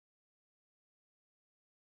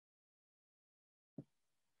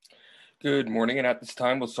Good morning, and at this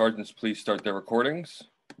time, will sergeants please start their recordings?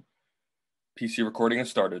 PC recording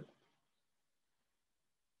is started.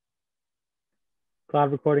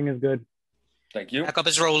 Cloud recording is good. Thank you. Backup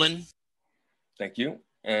is rolling. Thank you.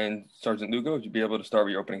 And Sergeant Lugo, would you be able to start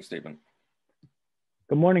with your opening statement?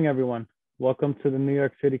 Good morning, everyone. Welcome to the New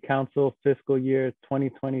York City Council Fiscal Year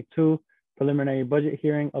 2022 preliminary budget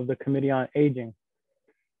hearing of the Committee on Aging.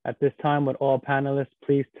 At this time, would all panelists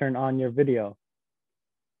please turn on your video?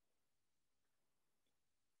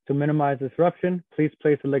 To minimize disruption, please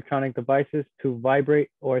place electronic devices to vibrate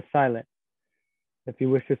or silent. If you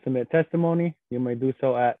wish to submit testimony, you may do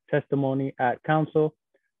so at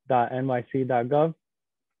testimony@council.nyc.gov.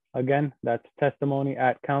 Again, that's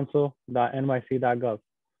testimony@council.nyc.gov.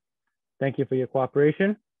 Thank you for your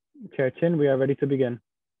cooperation. Chair Chin, we are ready to begin.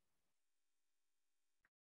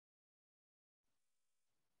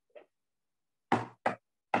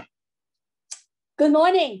 Good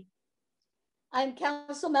morning. I'm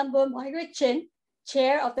Councilmember Margaret Chin,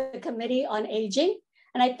 Chair of the Committee on Aging,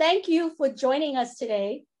 and I thank you for joining us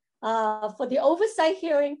today for the oversight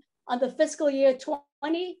hearing on the fiscal year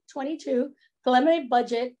 2022 preliminary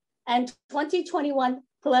budget and 2021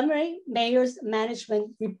 preliminary mayor's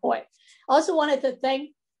management report. I also wanted to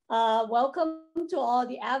welcome to all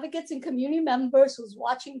the advocates and community members who's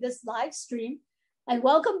watching this live stream, and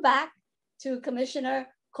welcome back to Commissioner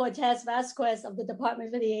Cortez Vasquez of the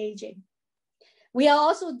Department of the Aging. We are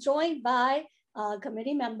also joined by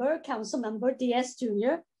committee member, Council Member Diaz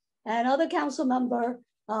Jr., and other council member,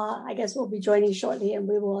 I guess will be joining shortly, and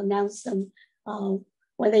we will announce them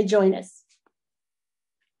when they join us.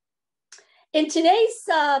 In today's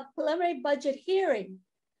preliminary budget hearing,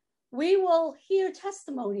 we will hear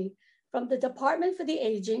testimony from the Department for the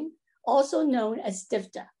Aging, also known as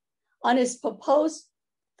DFTA, on its proposed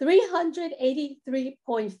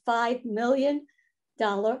 $383.5 million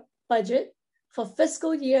budget for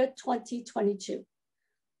fiscal year 2022.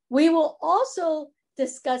 We will also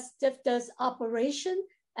discuss DFTA's operation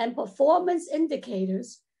and performance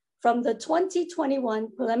indicators from the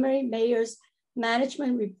 2021 Preliminary Mayor's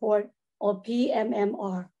Management Report, or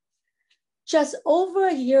PMMR. Just over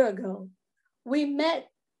a year ago, we met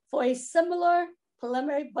for a similar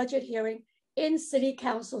preliminary budget hearing in City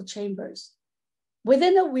Council chambers.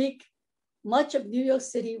 Within a week, much of New York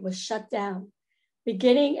City was shut down,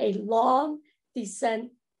 beginning a long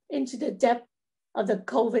descent into the depth of the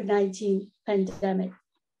COVID-19 pandemic.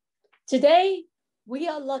 Today, we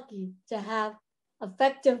are lucky to have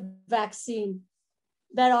effective vaccines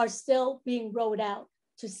that are still being rolled out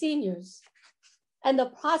to seniors, and the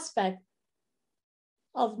prospect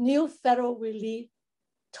of new federal relief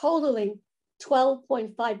totaling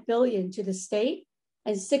 $12.5 billion to the state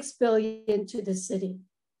and $6 billion to the city.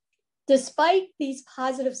 Despite these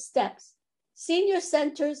positive steps, senior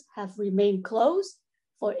centers have remained closed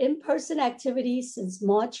for in-person activities since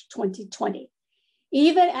March 2020,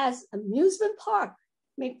 even as amusement parks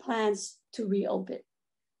make plans to reopen.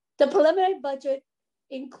 The preliminary budget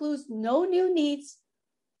includes no new needs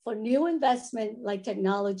for new investment like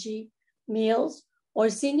technology, meals,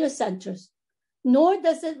 or senior centers, nor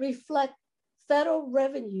does it reflect federal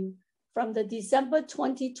revenue from the December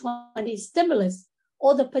 2020 stimulus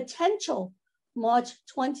or the potential March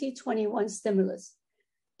 2021 stimulus.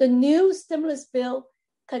 The new stimulus bill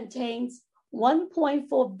contains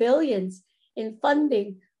 $1.4 billion in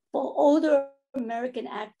funding for older American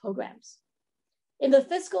Act programs. In the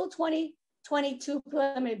fiscal 2022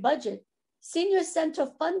 preliminary budget, senior center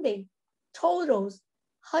funding totals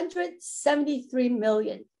 $173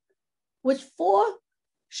 million, which falls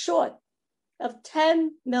short of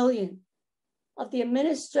 $10 million of the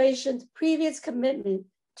administration's previous commitment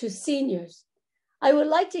to seniors. I would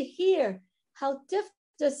like to hear how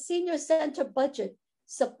the senior center budget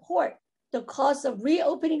support the cost of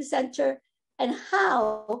reopening center and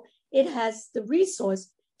how it has the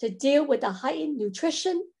resource to deal with the heightened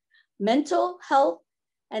nutrition, mental health,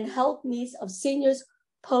 and health needs of seniors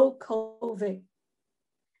post-COVID.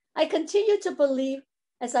 I continue to believe,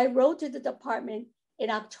 as I wrote to the department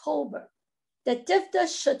in October, that DFTA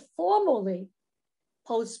should formally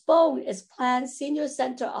postpone its planned senior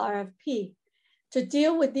center RFP to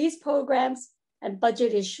deal with these programs and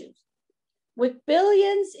budget issues. With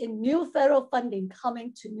billions in new federal funding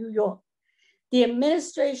coming to New York, the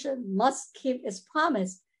administration must keep its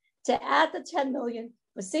promise to add the $10 million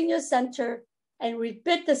for senior center and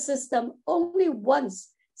rebid the system only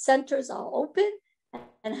once centers are open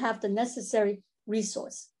and have the necessary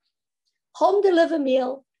resource. Home delivered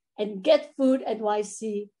meal and Get Food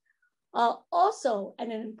NYC are also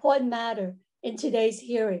an important matter in today's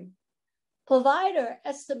hearing. Providers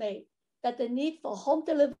estimate that the need for home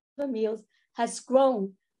delivered meals has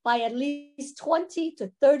grown by at least 20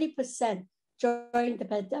 to 30% during the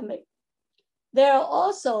pandemic. There are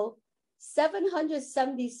also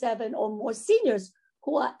 777 or more seniors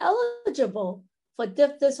who are eligible for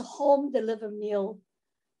DFDA's home delivered meal,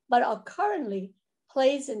 but are currently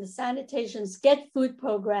placed in the sanitation's Get Food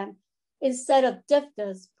program instead of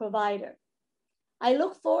DFDA's provider. I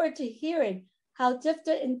look forward to hearing how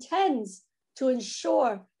DFDA intends to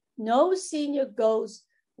ensure no senior goes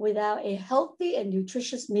without a healthy and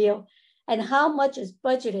nutritious meal, and how much is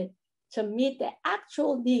budgeted to meet the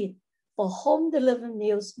actual need for home delivered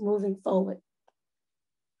meals moving forward.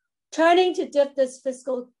 Turning to DFDA's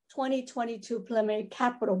fiscal 2022 preliminary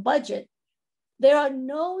capital budget, there are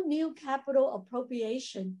no new capital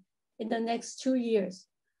appropriation in the next 2 years,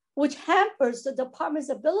 which hampers the department's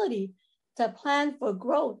ability to plan for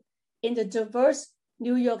growth in the diverse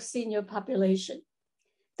New York senior population.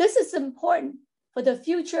 This is important for the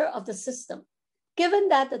future of the system, given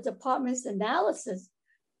that the department's analysis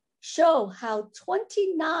show how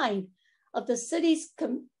 29 of the city's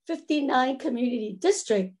 59 community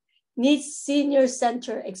district needs senior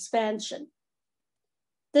center expansion.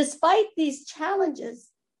 Despite these challenges,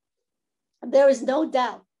 there is no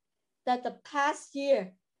doubt that the past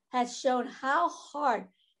year has shown how hard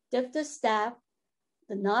DFDA staff,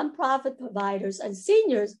 the nonprofit providers, and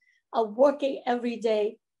seniors are working every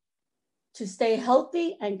day to stay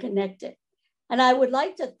healthy and connected. And I would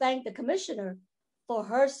like to thank the commissioner for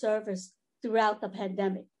her service throughout the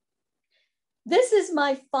pandemic. This is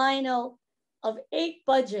my final of 8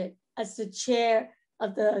 budget as the chair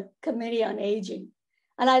of the Committee on Aging.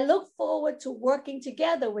 And I look forward to working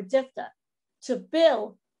together with DFDA to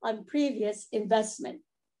build on previous investment.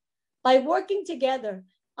 By working together,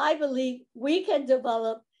 I believe we can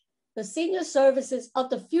develop the senior services of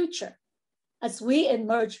the future as we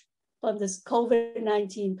emerge from this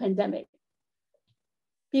COVID-19 pandemic.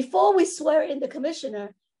 Before we swear in the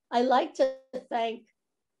commissioner, I'd like to thank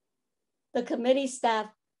the committee staff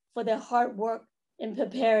for their hard work in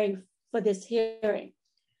preparing for this hearing.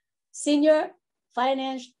 Senior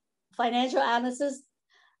financial analyst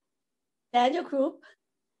Daniel Krupp,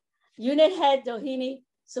 Unit Head Doheny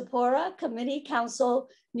Supora, Committee Counsel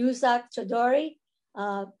Nusak Chodori,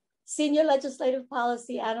 Senior Legislative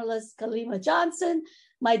Policy Analyst Kalima Johnson,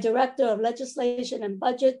 my Director of Legislation and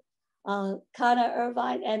Budget, Kana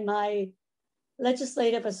Irvine, and my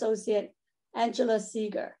Legislative Associate, Angela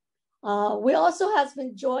Seeger. We also have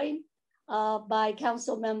been joined by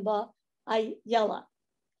Council Member Ayala.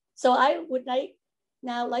 So I would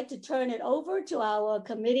now like to turn it over to our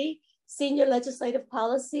committee, Senior Legislative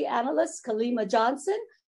Policy Analyst, Kalima Johnson,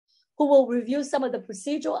 who will review some of the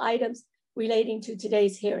procedural items relating to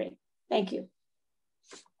today's hearing. Thank you.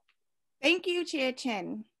 Thank you, Chair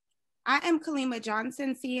Chen. I am Kalima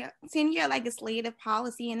Johnson, Senior Legislative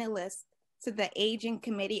Policy Analyst to the Aging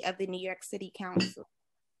Committee of the New York City Council.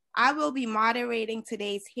 I will be moderating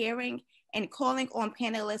today's hearing and calling on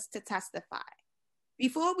panelists to testify.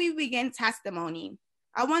 Before we begin testimony,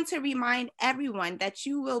 I want to remind everyone that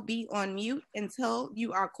you will be on mute until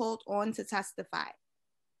you are called on to testify.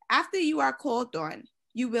 After you are called on,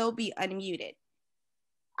 you will be unmuted.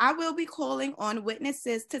 I will be calling on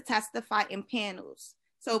witnesses to testify in panels,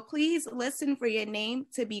 so please listen for your name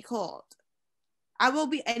to be called. I will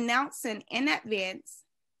be announcing in advance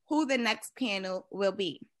who the next panel will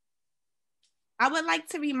be. I would like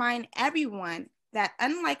to remind everyone that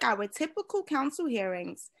unlike our typical council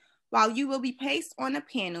hearings, while you will be placed on a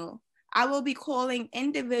panel, I will be calling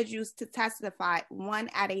individuals to testify one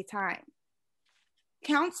at a time.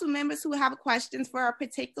 Council members who have questions for a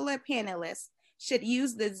particular panelist should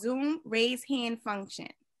use the Zoom raise hand function.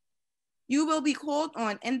 You will be called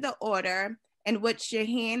on in the order in which your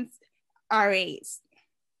hands are raised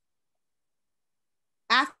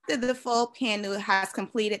after the full panel has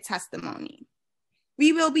completed testimony.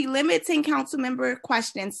 We will be limiting council member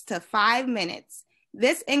questions to 5 minutes.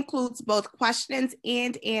 This includes both questions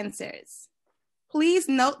and answers. Please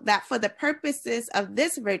note that for the purposes of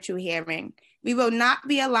this virtual hearing, we will not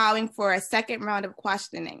be allowing for a second round of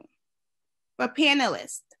questioning. For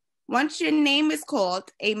panelists, once your name is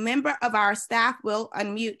called, a member of our staff will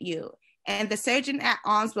unmute you, and the surgeon at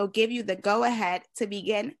arms will give you the go-ahead to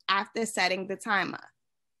begin after setting the timer.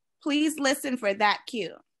 Please listen for that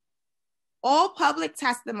cue. All public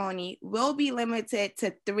testimony will be limited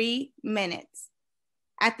to 3 minutes.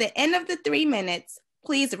 At the end of the 3 minutes,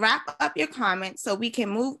 please wrap up your comments so we can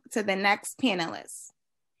move to the next panelist.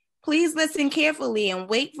 Please listen carefully and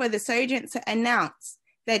wait for the surgeon to announce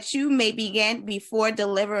that you may begin before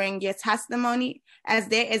delivering your testimony, as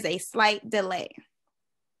there is a slight delay.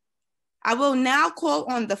 I will now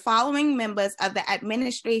call on the following members of the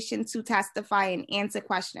administration to testify and answer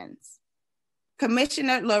questions.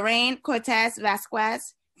 Commissioner Lorraine Cortez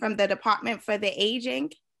Vasquez from the Department for the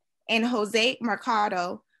Aging, and Jose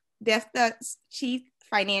Mercado, DIFTA's Chief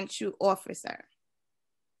Financial Officer.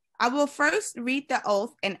 I will first read the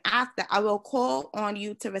oath, and after I will call on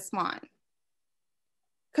you to respond.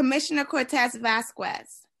 Commissioner Cortez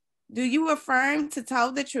Vasquez, do you affirm to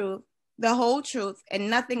tell the truth, the whole truth, and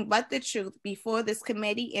nothing but the truth before this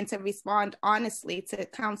committee and to respond honestly to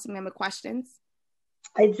council member questions?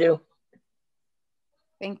 I do.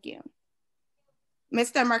 Thank you.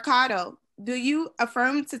 Mr. Mercado, do you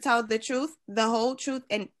affirm to tell the truth, the whole truth,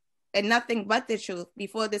 and nothing but the truth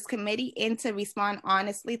before this committee and to respond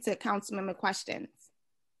honestly to council member questions?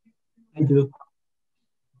 I do.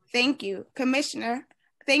 Thank you, Commissioner.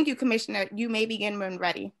 Thank you, Commissioner. You may begin when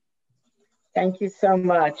ready. Thank you so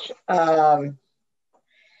much. I'm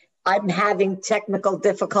having technical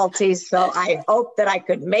difficulties, so I hope that I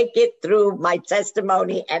could make it through my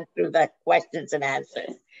testimony and through the questions and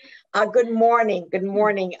answers. Good morning,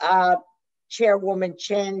 Chairwoman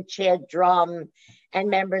Chin, Chair Drum, and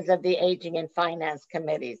members of the Aging and Finance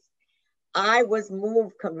Committees. I was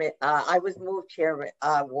moved,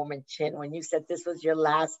 Chairwoman Chin, when you said this was your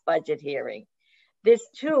last budget hearing. This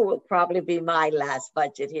too will probably be my last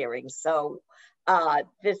budget hearing. So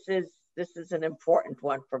this is an important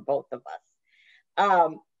one for both of us.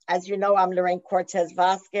 As you know, I'm Lorraine Cortez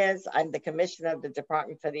Vasquez. I'm the Commissioner of the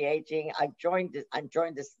Department for the Aging. I'm joined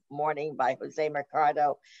this morning by Jose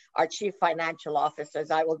Mercado, our Chief Financial Officer.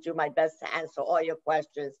 I will do my best to answer all your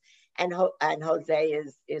questions. And Jose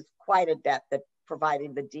is quite adept at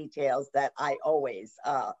providing the details that I always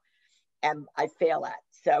I fail at.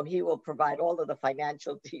 So he will provide all of the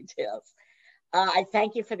financial details. I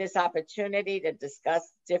thank you for this opportunity to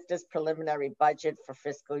discuss DIFTA's preliminary budget for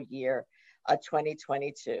fiscal year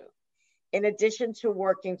 2022. In addition to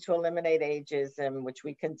working to eliminate ageism, which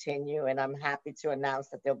we continue, and I'm happy to announce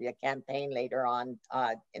that there'll be a campaign later on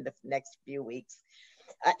in the next few weeks,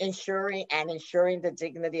 ensuring the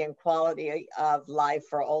dignity and quality of life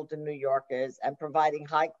for older New Yorkers and providing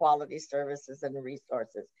high quality services and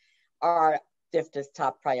resources are DIFTA's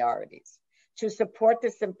top priorities. To support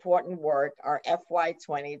this important work, our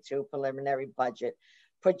FY22 preliminary budget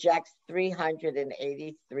projects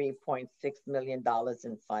 $383.6 million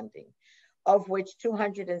in funding, of which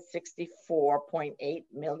 $264.8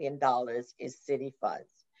 million is city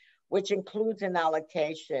funds, which includes an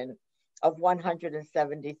allocation of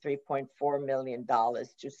 $173.4 million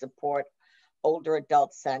to support older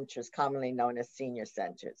adult centers, commonly known as senior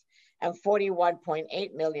centers, and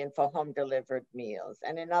 $41.8 million for home delivered meals,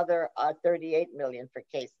 and another $38 million for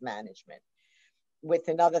case management, with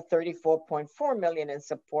another $34.4 million in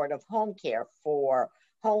support of home care for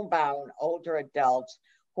homebound older adults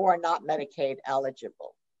who are not Medicaid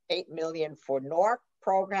eligible, $8 million for NORC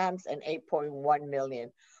programs, and $8.1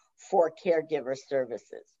 million for caregiver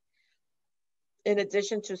services. In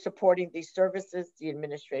addition to supporting these services, the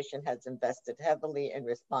administration has invested heavily in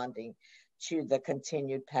responding to the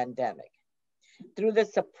continued pandemic. Through the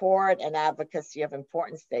support and advocacy of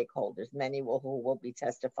important stakeholders, many who will be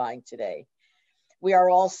testifying today, we have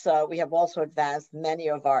also advanced many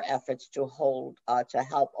of our efforts to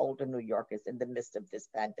help older New Yorkers in the midst of this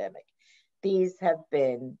pandemic. These have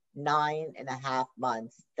been 9.5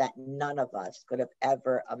 months that none of us could have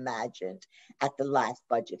ever imagined at the last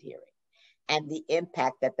budget hearing. And the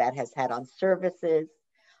impact that has had on services,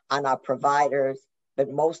 on our providers, but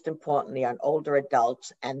most importantly on older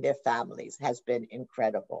adults and their families has been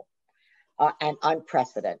incredible and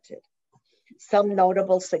unprecedented. Some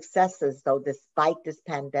notable successes, though, despite this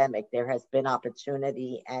pandemic, there has been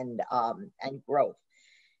opportunity and growth.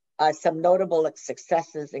 Some notable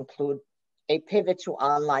successes include a pivot to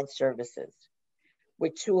online services,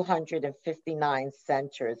 with 259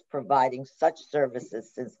 centers providing such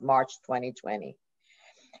services since March 2020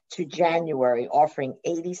 to January, offering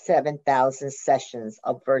 87,000 sessions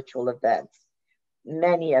of virtual events.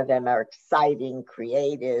 Many of them are exciting,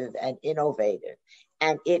 creative, and innovative,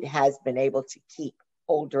 and it has been able to keep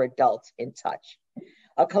older adults in touch.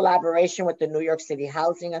 A collaboration with the New York City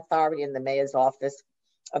Housing Authority and the Mayor's Office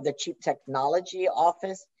of the Chief Technology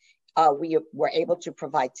Office, we were able to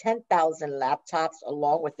provide 10,000 laptops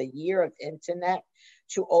along with a year of internet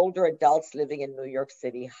to older adults living in New York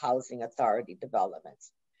City Housing Authority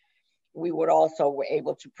developments. We were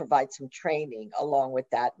able to provide some training along with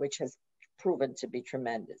that, which has proven to be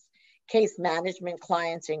tremendous. Case management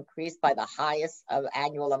clients increased by the highest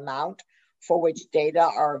annual amount for which data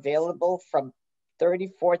are available from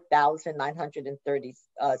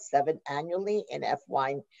 34,937 annually in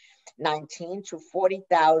FY19 to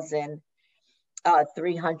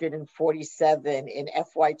 40,347 in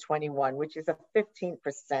FY21, which is a 15%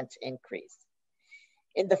 increase.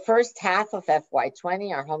 In the first half of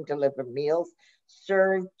FY20, our home delivered meals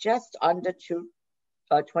served just under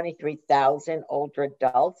 23,000 older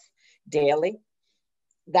adults daily.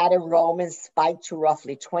 That enrollment spiked to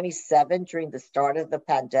roughly 27 during the start of the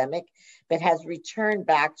pandemic, but has returned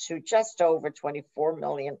back to just over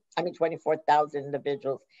 24,000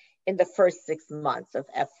 individuals in the first 6 months of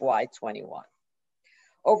FY21.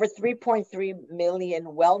 Over 3.3 million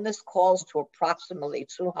wellness calls to approximately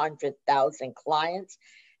 200,000 clients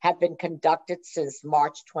have been conducted since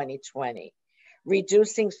March 2020,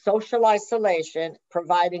 reducing social isolation,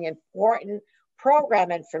 providing important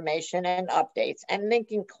program information and updates, and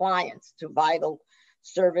linking clients to vital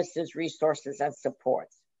services, resources, and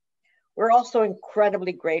supports. We're also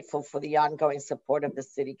incredibly grateful for the ongoing support of the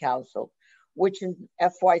City Council, which in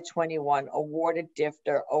FY21 awarded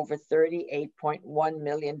DFTA over $38.1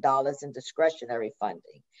 million in discretionary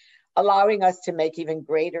funding, allowing us to make even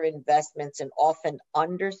greater investments in often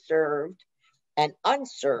underserved and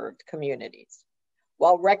unserved communities.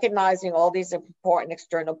 While recognizing all these important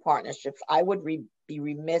external partnerships, I would be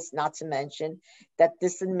remiss not to mention that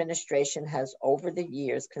this administration has over the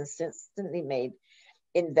years consistently made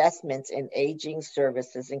investments in aging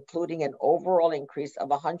services, including an overall increase of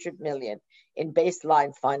 $100 million in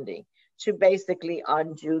baseline funding to basically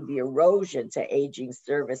undo the erosion to aging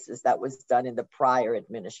services that was done in the prior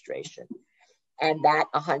administration. And that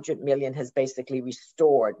 $100 million has basically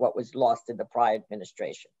restored what was lost in the prior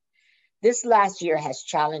administration. This last year has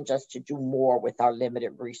challenged us to do more with our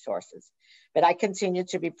limited resources, but I continue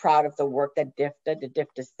to be proud of the work that the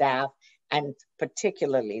DFTA staff, and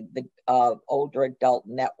particularly the Older Adult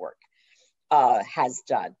Network has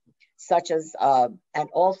done, such as, and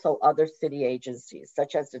also other city agencies,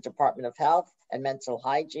 such as the Department of Health and Mental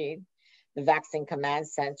Hygiene, the Vaccine Command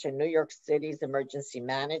Center, New York City's Emergency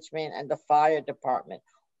Management, and the Fire Department.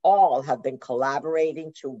 All have been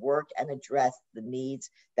collaborating to work and address the needs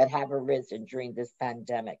that have arisen during this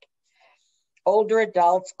pandemic. Older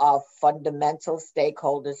adults are fundamental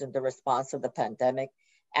stakeholders in the response to the pandemic.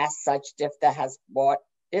 As such, DFTA has brought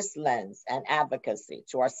this lens and advocacy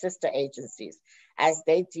to our sister agencies as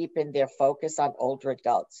they deepen their focus on older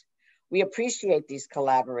adults. We appreciate these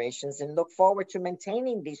collaborations and look forward to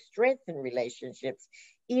maintaining these strengthened relationships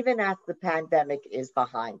even as the pandemic is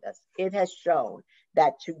behind us. It has shown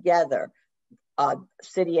that together,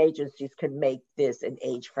 city agencies can make this an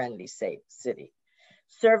age-friendly, safe city.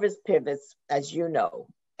 Service pivots, as you know,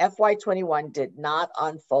 FY21 did not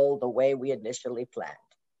unfold the way we initially planned.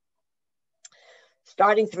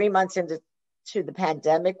 Starting 3 months into the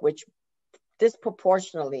pandemic, which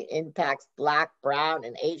disproportionately impacts Black, Brown,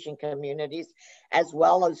 and Asian communities, as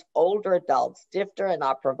well as older adults, DFTA and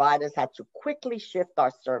our providers had to quickly shift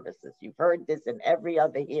our services. You've heard this in every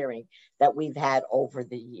other hearing that we've had over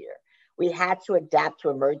the year. We had to adapt to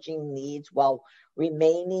emerging needs while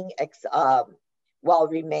remaining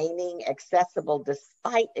accessible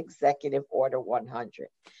despite Executive Order 100.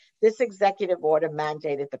 This executive order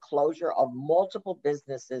mandated the closure of multiple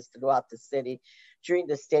businesses throughout the city during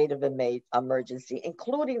the state of emergency,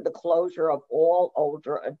 including the closure of all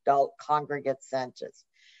older adult congregate centers.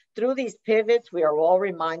 Through these pivots, we are all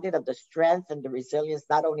reminded of the strength and the resilience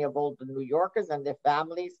not only of older New Yorkers and their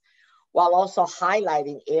families, while also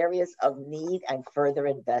highlighting areas of need and further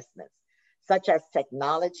investments, such as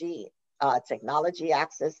technology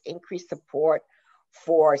access, increased support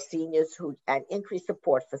for seniors and increased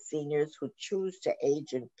support for seniors who choose to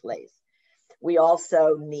age in place. We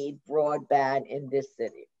also need broadband in this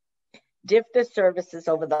city. DFTA services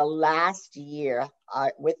over the last year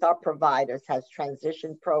with our providers has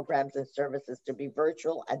transitioned programs and services to be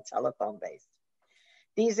virtual and telephone based.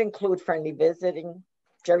 These include friendly visiting,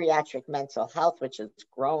 geriatric mental health, which has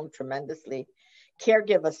grown tremendously,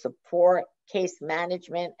 caregiver support, case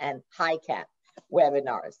management, and HICAP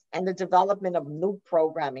webinars, and the development of new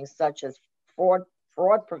programming such as fraud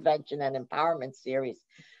prevention and empowerment series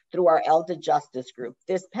through our Elder Justice Group.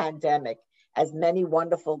 This pandemic, as many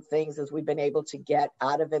wonderful things as we've been able to get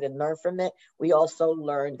out of it and learn from it, we also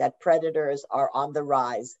learned that predators are on the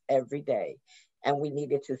rise every day, and we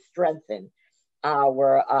needed to strengthen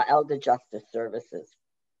our Elder Justice services.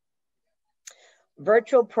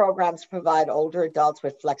 Virtual programs provide older adults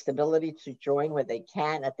with flexibility to join where they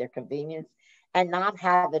can at their convenience and not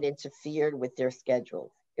have it interfered with their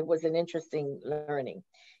schedules. It was an interesting learning.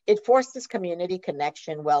 It forces community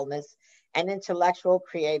connection, wellness, and intellectual,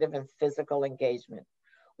 creative, and physical engagement.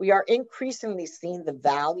 We are increasingly seeing the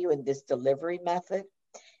value in this delivery method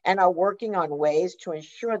and are working on ways to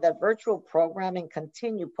ensure that virtual programming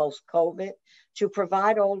continue post-COVID to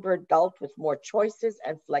provide older adults with more choices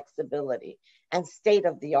and flexibility and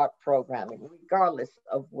state-of-the-art programming, regardless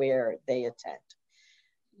of where they attend.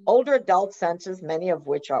 Older adult centers, many of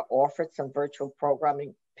which are offered some virtual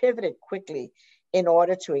programming, pivoted quickly in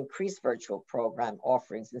order to increase virtual program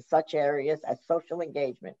offerings in such areas as social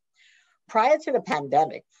engagement. Prior to the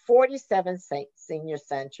pandemic, 47 senior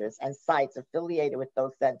centers and sites affiliated with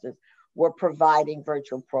those centers were providing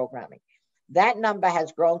virtual programming. That number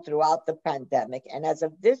has grown throughout the pandemic, and as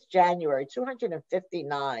of this January,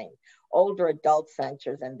 259 older adult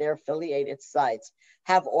centers and their affiliated sites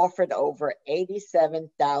have offered over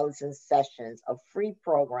 87,000 sessions of free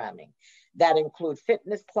programming that include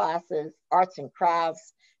fitness classes, arts and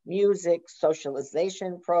crafts, music,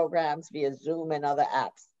 socialization programs via Zoom and other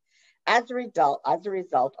apps. As a result,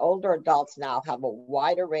 older adults now have a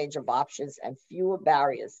wider range of options and fewer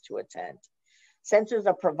barriers to attend. Centers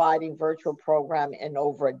are providing virtual programming in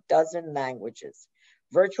over a dozen languages.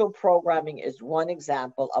 Virtual programming is one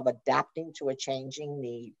example of adapting to a changing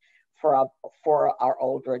need for our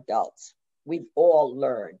older adults. We've all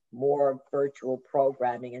learned more virtual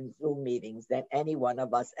programming and Zoom meetings than any one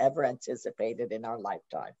of us ever anticipated in our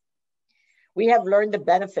lifetime. We have learned the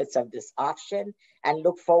benefits of this option and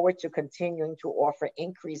look forward to continuing to offer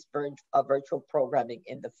increased virtual programming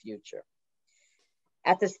in the future.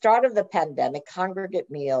 At the start of the pandemic,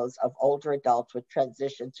 congregate meals of older adults would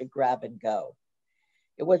transition to grab and go.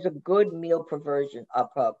 It was a good meal provision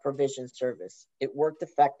service. It worked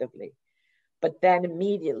effectively. But then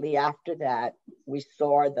immediately after that, we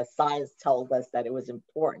saw the science told us that it was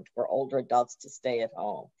important for older adults to stay at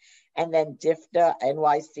home. And then DFDA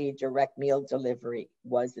NYC direct meal delivery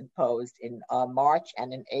was imposed in March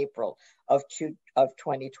and in April of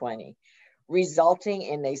 2020, resulting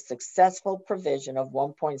in a successful provision of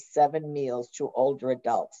 1.7 meals to older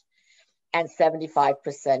adults and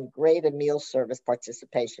 75% greater meal service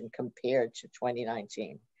participation compared to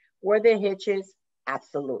 2019. Were there hitches?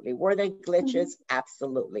 Absolutely. Were there glitches?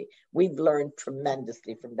 Absolutely. We've learned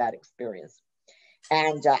tremendously from that experience.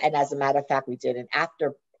 And as a matter of fact, we did an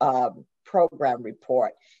after program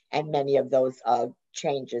report, and many of those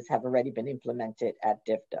changes have already been implemented at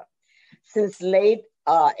DFDA. Since late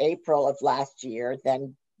April of last year,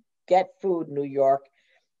 then Get Food New York,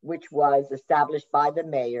 which was established by the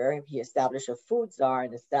mayor, he established a food czar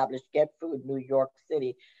and established Get Food New York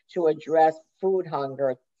City to address food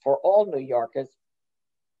hunger for all New Yorkers,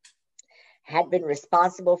 had been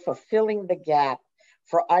responsible for filling the gap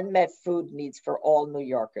for unmet food needs for all New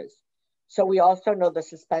Yorkers. So we also know the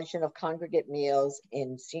suspension of congregate meals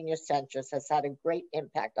in senior centers has had a great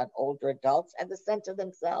impact on older adults and the center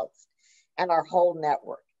themselves and our whole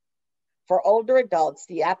network. For older adults,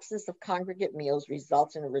 the absence of congregate meals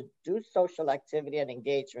results in a reduced social activity and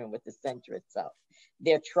engagement with the center itself,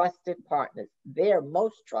 their trusted partners, their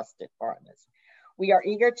most trusted partners. We are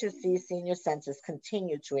eager to see senior centers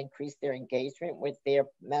continue to increase their engagement with their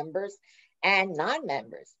members and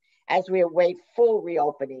non-members as we await full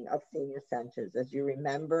reopening of senior centers. As you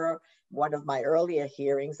remember, one of my earlier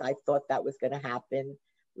hearings, I thought that was going to happen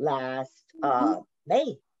last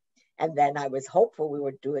May. And then I was hopeful we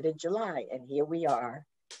would do it in July. And here we are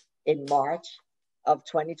in March of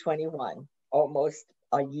 2021, almost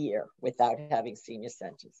a year without having senior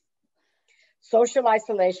centers. Social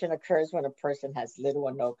isolation occurs when a person has little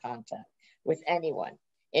or no contact with anyone.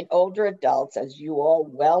 In older adults, as you all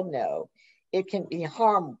well know, it can be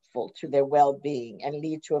harmful to their well-being and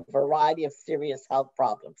lead to a variety of serious health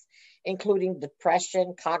problems, including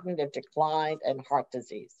depression, cognitive decline, and heart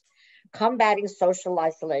disease. Combating social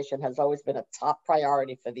isolation has always been a top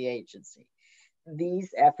priority for the agency.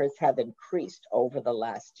 These efforts have increased over the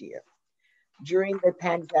last year. During the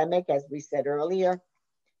pandemic, as we said earlier,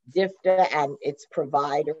 DFDA and its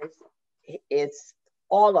providers,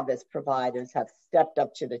 all of its providers have stepped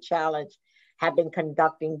up to the challenge, have been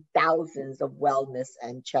conducting thousands of wellness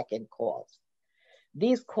and check-in calls.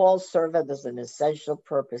 These calls serve as an essential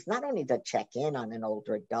purpose, not only to check in on an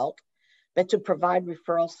older adult, but to provide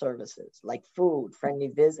referral services like food, friendly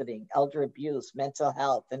visiting, elder abuse, mental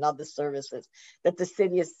health, and other services that the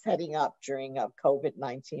city is setting up during a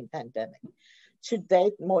COVID-19 pandemic. To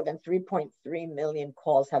date, more than 3.3 million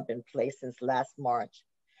calls have been placed since last March.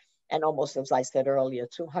 And almost, as I said earlier,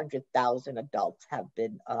 200,000 adults have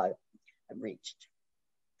been reached.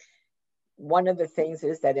 One of the things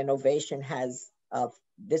is that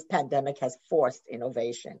this pandemic has forced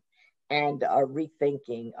innovation and a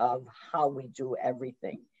rethinking of how we do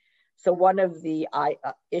everything. So one of the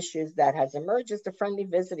issues that has emerged is the friendly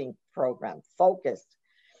visiting program focused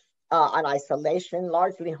on isolation,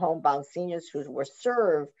 largely homebound seniors who were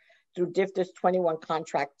served through DFTA's 21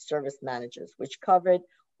 contract service managers, which covered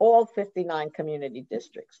all 59 community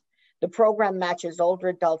districts. The program matches older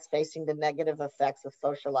adults facing the negative effects of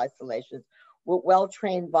social isolation with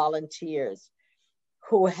well-trained volunteers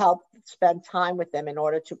who help spend time with them in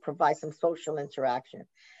order to provide some social interaction.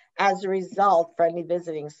 As a result, friendly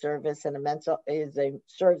visiting service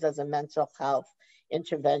serves as a mental health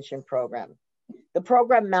intervention program. The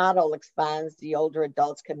program model expands the older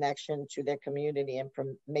adults' connection to their community and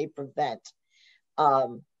may prevent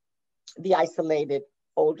the isolated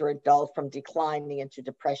older adult from declining into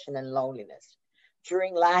depression and loneliness.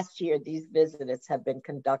 During last year, these visits have been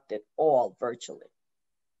conducted all virtually.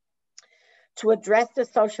 To address the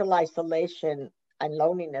social isolation and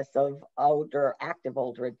loneliness of active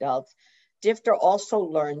older adults, DFTA also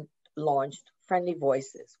launched Friendly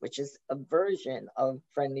Voices, which is a version of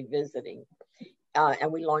friendly visiting.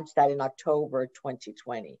 And we launched that in October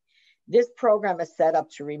 2020. This program is set up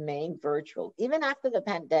to remain virtual even after the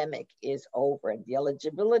pandemic is over and the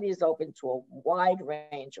eligibility is open to a wide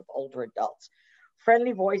range of older adults.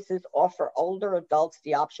 Friendly Voices offer older adults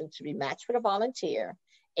the option to be matched with a volunteer,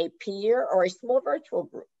 a peer, or a small virtual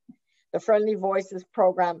group. The Friendly Voices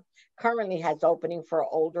program currently has opening for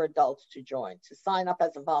older adults to join. To sign up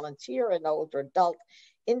as a volunteer and older adult,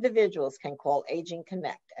 individuals can call Aging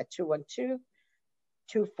Connect at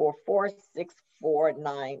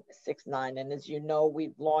 212-244-64969. And as you know,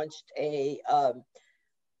 we've launched a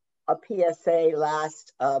PSA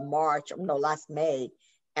last May,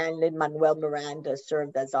 and Lin-Manuel Miranda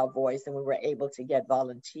served as our voice, and we were able to get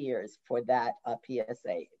volunteers for that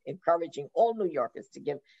PSA, encouraging all New Yorkers to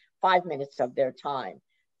give 5 minutes of their time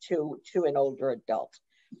to an older adult.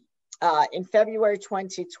 In February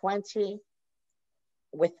 2020,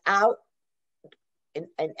 without in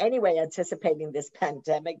any way anticipating this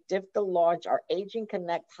pandemic, DFTA launched our Aging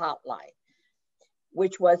Connect hotline,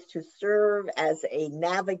 which was to serve as a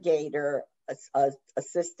navigator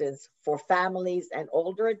assistance for families and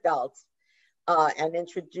older adults and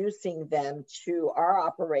introducing them to our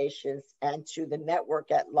operations and to the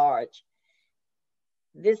network at large.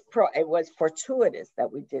 It was fortuitous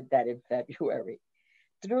that we did that in February.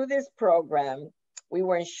 Through this program, we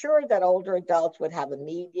were ensured that older adults would have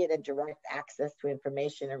immediate and direct access to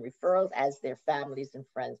information and referrals as their families and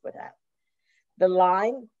friends would have. The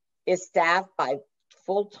line is staffed by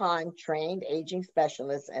full-time trained aging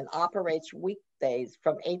specialists and operates weekdays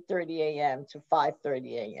from 8:30 a.m. to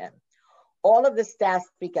 5:30 a.m. All of the staff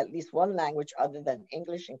speak at least one language other than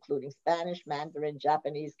English, including Spanish, Mandarin,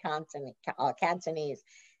 Japanese, Cantonese,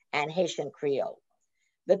 and Haitian Creole.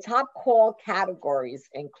 The top call categories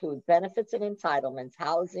include benefits and entitlements,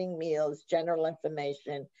 housing, meals, general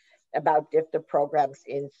information about DFTA programs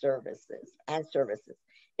and services.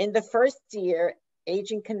 In the first year,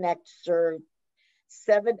 Aging Connect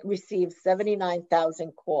received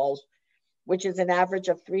 79,000 calls, which is an average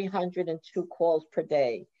of 302 calls per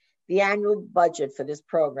day. The annual budget for this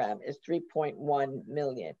program is $3.1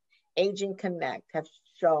 million. Aging Connect has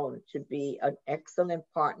shown to be an excellent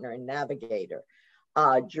partner and navigator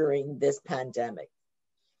during this pandemic.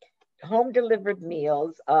 Home delivered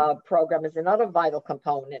meals program is another vital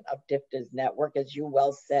component of DFTA's network, as you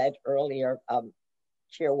well said earlier,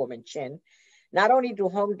 Chairwoman Chin. Not only do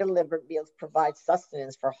home delivered meals provide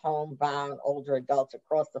sustenance for homebound older adults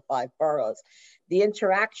across the 5 boroughs, the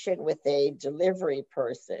interaction with a delivery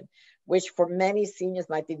person, which for many seniors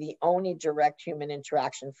might be the only direct human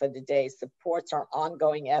interaction for the day, supports our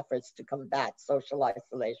ongoing efforts to combat social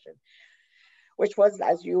isolation, which was,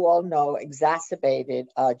 as you all know, exacerbated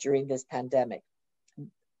during this pandemic.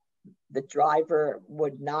 The driver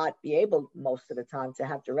would not be able most of the time to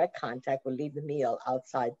have direct contact, would leave the meal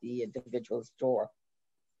outside the individual's door.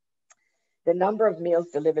 The number of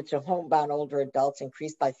meals delivered to homebound older adults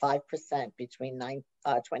increased by 5% between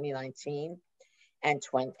 2019 and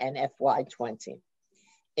FY20.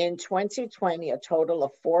 In 2020, a total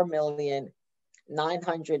of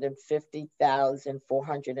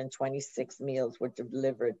 4,950,426 meals were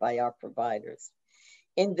delivered by our providers.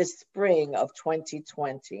 In the spring of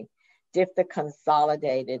 2020, DFTA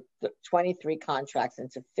consolidated 23 contracts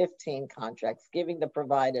into 15 contracts, giving the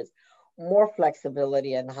providers more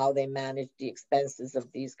flexibility in how they manage the expenses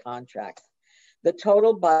of these contracts. The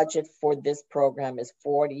total budget for this program is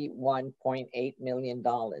 $41.8 million.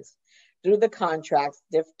 Through the contracts,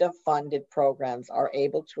 DFTA-funded programs are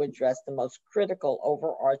able to address the most critical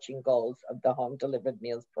overarching goals of the Home Delivered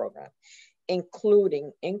Meals program,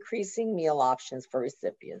 including increasing meal options for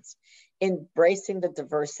recipients, embracing the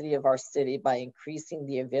diversity of our city by increasing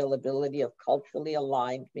the availability of culturally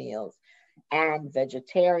aligned meals, and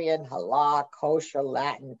vegetarian, halal, kosher,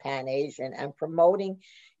 Latin, Pan-Asian, and promoting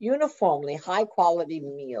uniformly high-quality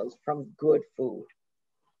meals from good food.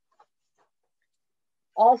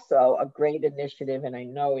 Also, a great initiative, and I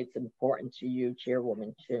know it's important to you,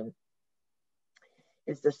 Chairwoman too,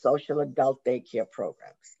 is the social adult daycare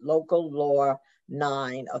programs. Local Law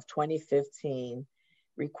 9 of 2015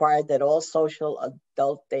 required that all social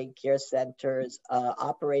adult daycare centers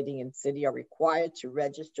operating in city are required to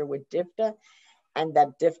register with DFTA, and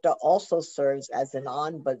that DFTA also serves as an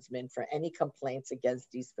ombudsman for any complaints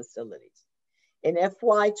against these facilities. In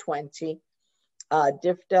FY20,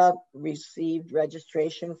 DFTA received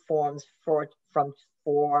registration forms for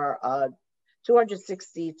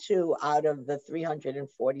 262 out of the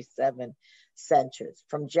 347 centers.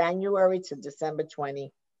 From January to December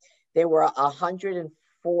 20, there were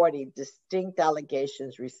 140 distinct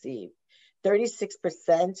allegations received.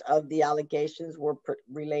 36% of the allegations were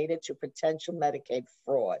related to potential Medicaid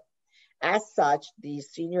fraud. As such, the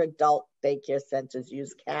senior adult daycare centers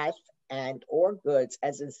use cash and or goods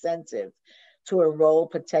as incentives to enroll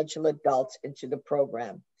potential adults into the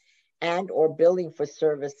program and or billing for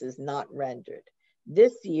services not rendered.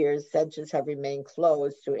 This year, centers have remained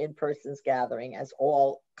closed to in-person gathering, as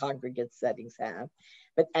all congregate settings have,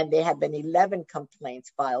 and there have been 11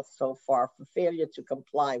 complaints filed so far for failure to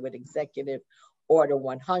comply with Executive Order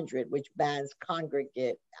 100, which bans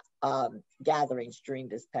congregate gatherings during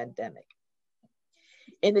this pandemic.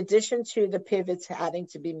 In addition to the pivots having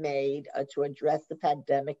to be made to address the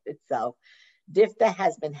pandemic itself, DFTA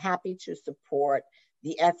has been happy to support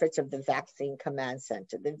the efforts of the Vaccine Command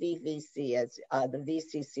Center, the VCC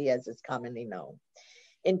as it's commonly known,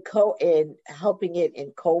 in helping it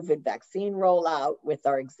in COVID vaccine rollout with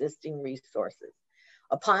our existing resources.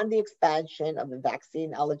 Upon the expansion of the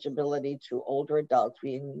vaccine eligibility to older adults,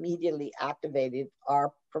 we immediately activated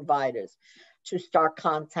our providers to start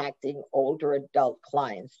contacting older adult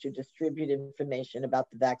clients to distribute information about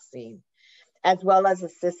the vaccine, as well as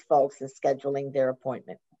assist folks in scheduling their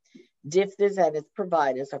appointment. DFTAs and its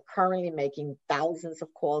providers are currently making thousands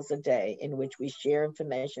of calls a day in which we share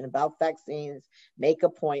information about vaccines, make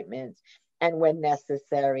appointments, and when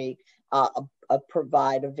necessary,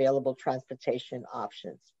 provide available transportation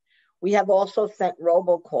options. We have also sent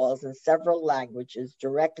robocalls in several languages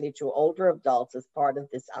directly to older adults as part of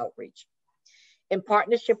this outreach. In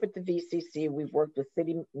partnership with the VCC, we've worked with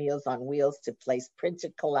City Meals on Wheels to place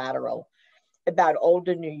printed collateral about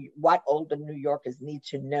what older New Yorkers need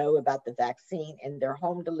to know about the vaccine in their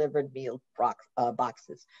home delivered meal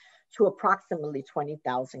boxes to approximately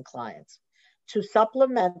 20,000 clients. To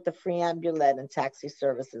supplement the free ambulance and taxi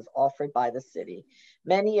services offered by the city,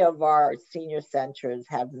 many of our senior centers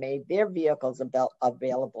have made their vehicles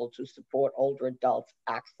available to support older adults'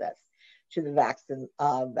 access to the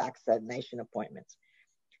vaccination appointments.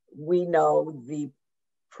 We know the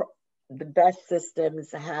best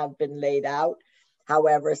systems have been laid out.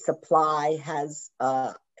 However, supply has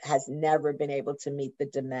never been able to meet the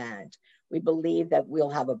demand. We believe that we'll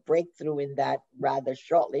have a breakthrough in that rather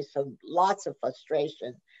shortly. So lots of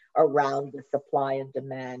frustration around the supply and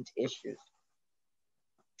demand issues.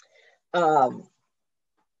 DFTA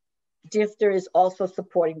is also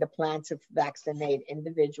supporting the plan to vaccinate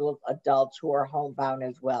individual adults who are homebound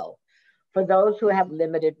as well. For those who have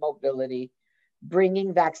limited mobility,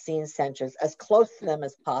 bringing vaccine centers as close to them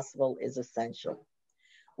as possible is essential.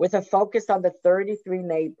 With a focus on the 33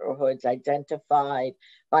 neighborhoods identified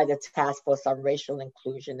by the Task Force on Racial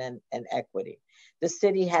Inclusion and Equity, the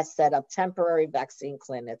city has set up temporary vaccine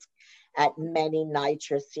clinics at many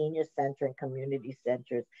NYCC senior center and community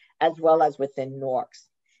centers, as well as within NORCs.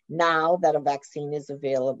 Now that a vaccine is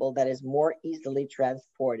available that is more easily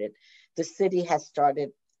transported, the city has started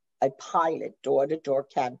a pilot door-to-door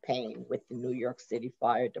campaign with the New York City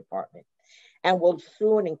Fire Department and will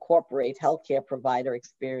soon incorporate healthcare provider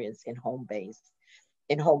experience in home-based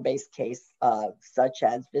case, such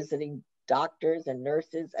as visiting doctors and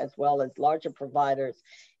nurses, as well as larger providers,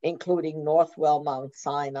 including Northwell, Mount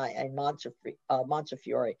Sinai, and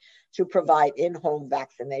Montefiore, to provide in-home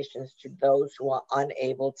vaccinations to those who are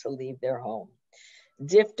unable to leave their home.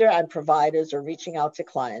 DFTA and providers are reaching out to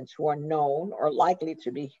clients who are known or likely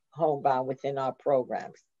to be homebound within our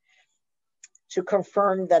programs to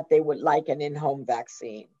confirm that they would like an in-home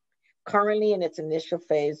vaccine. Currently in its initial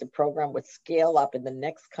phase, the program would scale up in the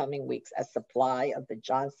next coming weeks as supply of the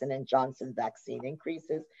Johnson & Johnson vaccine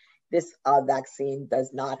increases This vaccine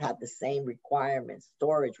does not have the same requirements,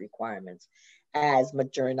 storage requirements, as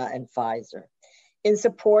Moderna and Pfizer. In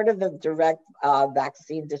support of the direct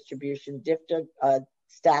vaccine distribution, DFTA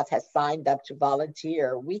staff has signed up to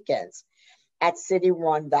volunteer weekends at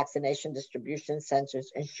city-run vaccination distribution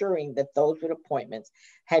centers, ensuring that those with appointments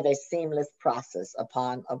have a seamless process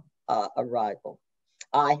upon arrival.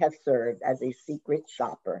 I have served as a secret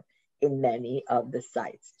shopper in many of the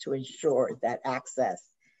sites to ensure that access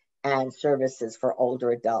and services for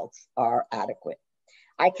older adults are adequate.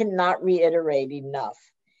 I cannot reiterate enough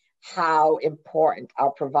how important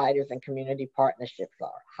our providers and community partnerships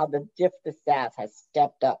are, how the DFTA staff has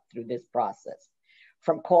stepped up through this process.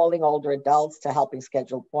 From calling older adults to helping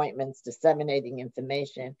schedule appointments, disseminating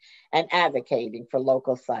information, and advocating for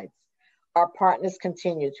local sites. Our partners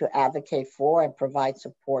continue to advocate for and provide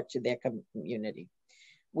support to their community.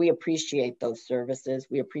 We appreciate those services.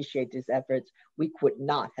 We appreciate these efforts. We could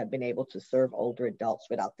not have been able to serve older adults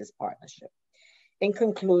without this partnership. In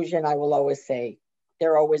conclusion, I will always say,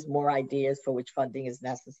 there are always more ideas for which funding is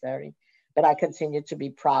necessary, but I continue to be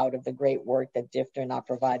proud of the great work that DFTA and our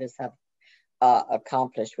providers have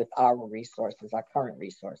accomplished with our resources, our current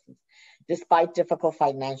resources. Despite difficult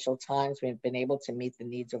financial times, we've been able to meet the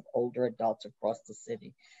needs of older adults across the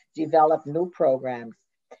city, develop new programs,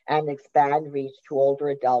 and expand reach to older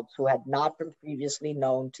adults who had not been previously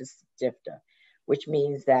known to DFTA, which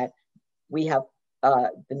means that we have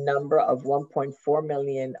the number of 1.4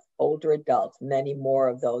 million older adults. Many more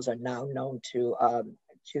of those are now known to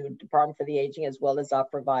Department for the Aging as well as our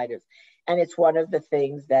providers. And it's one of the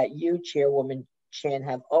things that you, Chairwoman Chin,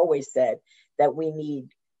 have always said, that we need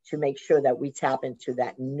to make sure that we tap into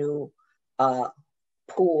that new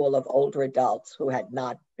pool of older adults who had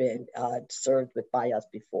not been served by us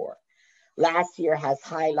before. Last year has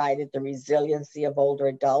highlighted the resiliency of older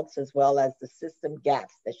adults as well as the system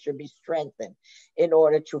gaps that should be strengthened in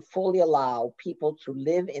order to fully allow people to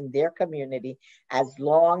live in their community as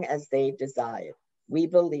long as they desire. We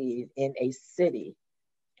believe in a city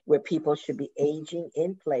where people should be aging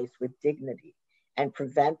in place with dignity and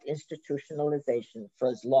prevent institutionalization for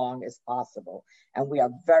as long as possible. And we are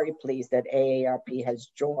very pleased that AARP has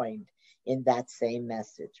joined in that same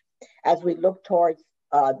message. As we look towards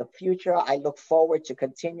the future, I look forward to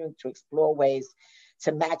continuing to explore ways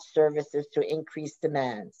to match services to increase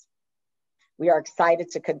demands. We are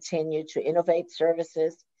excited to continue to innovate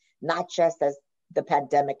services, not just as the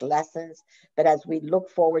pandemic lessons, but as we look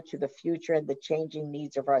forward to the future and the changing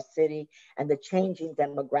needs of our city and the changing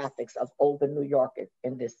demographics of older New Yorkers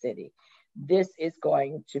in this city. This is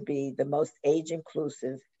going to be the most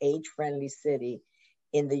age-inclusive, age-friendly city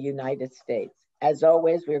in the United States. As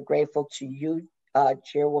always, we're grateful to you,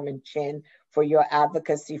 Chairwoman Chin, for your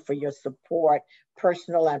advocacy, for your support,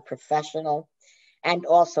 personal and professional, and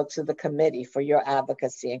also to the committee for your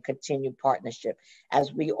advocacy and continued partnership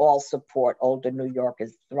as we all support older New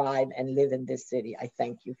Yorkers thrive and live in this city. I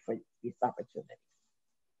thank you for this opportunity.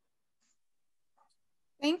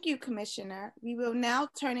 Thank you, Commissioner. We will now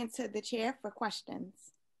turn it to the chair for questions.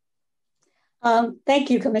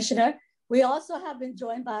 Thank you, Commissioner. We also have been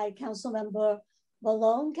joined by Councilmember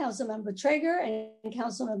Malone, Councilmember Traeger, and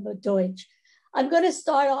Councilmember Deutsch. I'm going to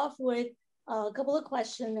start off with a couple of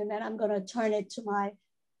questions, and then I'm going to turn it to my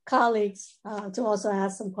colleagues to also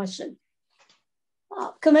ask some questions.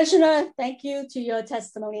 Commissioner, thank you to your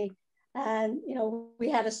testimony. And, you know, we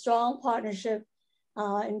had a strong partnership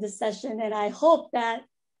in this session, and I hope that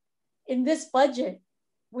in this budget,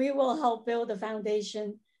 we will help build a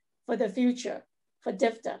foundation for the future for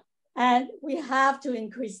DFTA. And we have to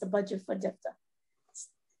increase the budget for DFTA.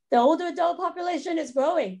 The older adult population is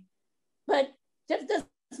growing, but DFTA's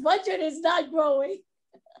budget is not growing.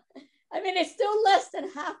 I mean, it's still less than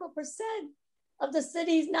 0.5% of the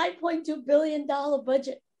city's $9.2 billion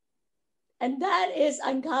budget. And that is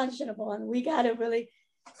unconscionable. And we got to really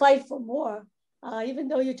fight for more. Even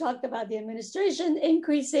though you talked about the administration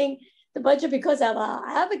increasing the budget because of our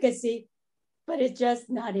advocacy, but it's just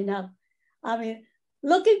not enough. I mean,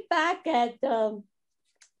 looking back at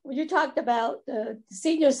when you talked about the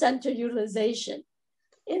senior center utilization,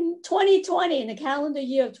 in 2020, in the calendar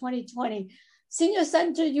year of 2020, senior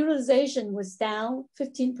center utilization was down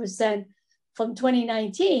 15% from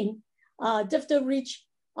 2019. DFTA reached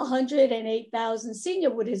 108,000 senior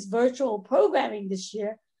with its virtual programming this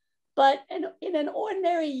year. But in an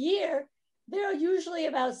ordinary year, there are usually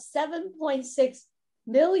about 7.6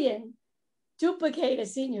 million duplicated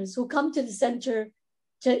seniors who come to the center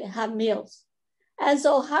to have meals. And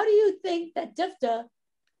so how do you think that DFTA,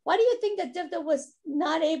 why do you think that DFTA was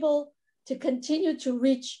not able to continue to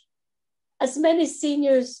reach as many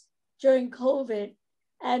seniors during COVID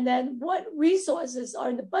And then what resources are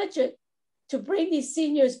in the budget to bring these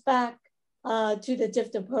seniors back to the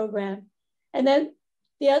DFTA program. And then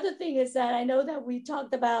the other thing is that I know that we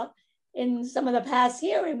talked about in some of the past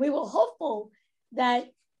hearing, we were hopeful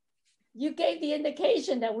that you gave the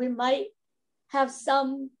indication that we might have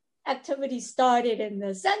some activity started in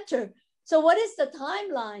the center. So what is the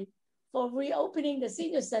timeline for reopening the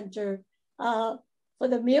senior center for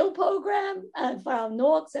the meal program and for our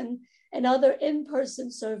NORCs and other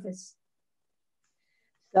in-person service?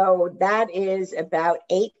 So that is about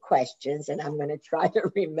 8 questions, and I'm going to try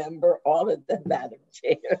to remember all of them, Madam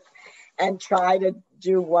Chair, and try to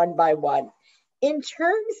do one by one. In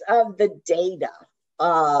terms of the data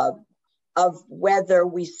of whether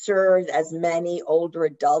we served as many older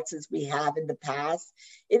adults as we have in the past,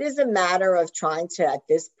 it is a matter of trying to, at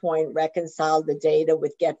this point, reconcile the data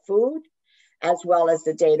with Get Food, as well as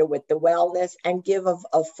the data with the wellness, and give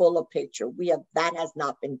a fuller picture. That has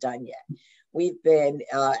not been done yet. We've been,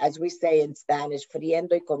 as we say in Spanish,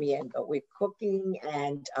 friendo y comiendo. We're cooking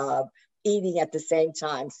and eating at the same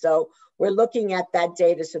time. So we're looking at that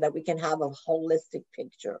data so that we can have a holistic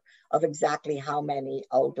picture of exactly how many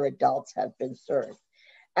older adults have been served.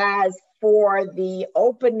 As for the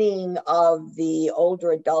opening of the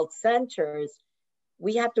older adult centers,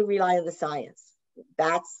 we have to rely on the science.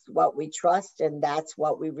 That's what we trust and that's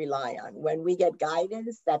what we rely on. When we get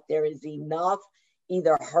guidance that there is enough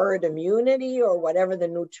either herd immunity or whatever the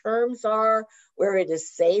new terms are, where it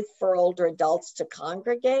is safe for older adults to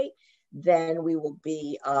congregate, then we will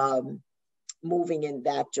be moving in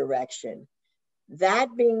that direction.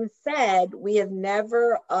 That being said, we have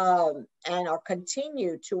never and are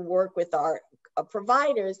continue to work with our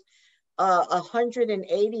providers.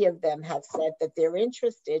 180 of them have said that they're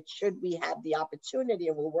interested, should we have the opportunity,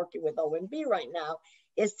 and we're working with OMB right now,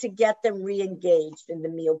 is to get them re-engaged in the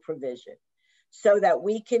meal provision, so that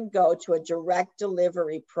we can go to a direct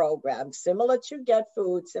delivery program, similar to Get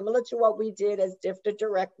Food, similar to what we did as DFTA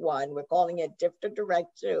Direct 1, we're calling it DFTA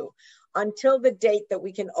Direct 2, until the date that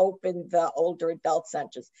we can open the older adult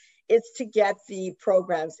centers. It's to get the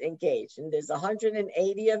programs engaged. And there's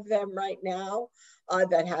 180 of them right now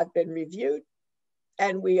that have been reviewed.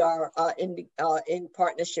 And we are in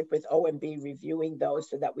partnership with OMB reviewing those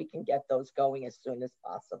so that we can get those going as soon as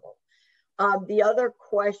possible. The other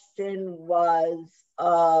question was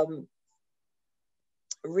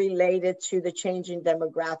related to the changing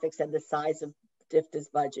demographics and the size of DFTA's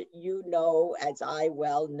budget. You know, as I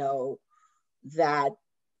well know, that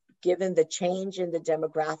given the change in the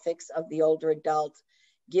demographics of the older adults,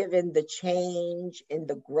 given the change in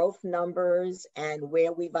the growth numbers and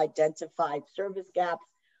where we've identified service gaps,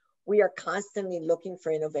 we are constantly looking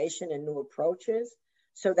for innovation and new approaches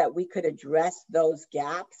so that we could address those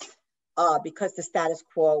gaps. Because the status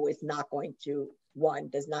quo is not going to, one,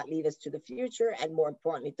 does not lead us to the future, and more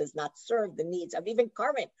importantly, does not serve the needs of even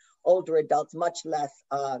current older adults, much less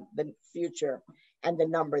the future and the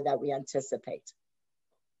number that we anticipate,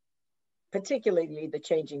 particularly the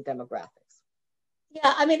changing demographics.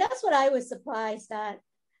 Yeah, I mean, that's what I was surprised at.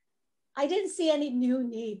 I didn't see any new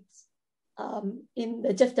needs in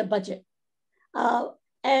the DFTA budget.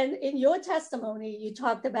 And in your testimony, you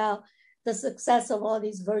talked about the success of all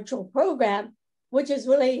these virtual programs, which is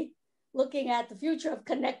really looking at the future of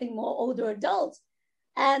connecting more older adults.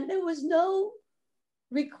 And there was no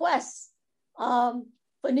requests for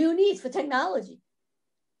new needs for technology.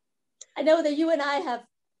 I know that you and I have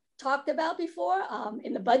talked about before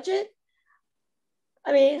in the budget.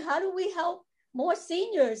 I mean, how do we help more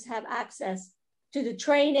seniors have access to the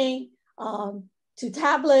training, to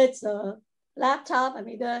tablets, laptop? I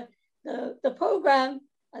mean, the program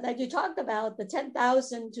that you talked about, the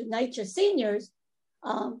 10,000 to NYCC seniors,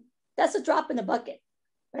 that's a drop in the bucket,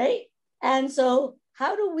 right? And so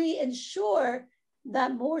how do we ensure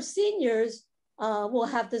that more seniors will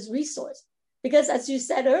have this resource? Because as you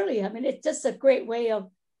said earlier, I mean, it's just a great way of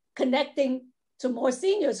connecting to more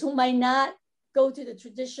seniors who might not go to the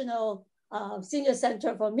traditional senior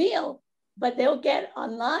center for a meal, but they'll get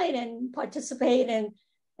online and participate in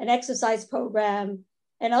an exercise program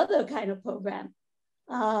and other kind of program.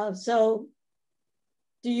 So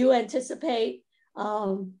do you anticipate,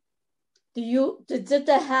 did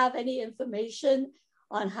DFTA have any information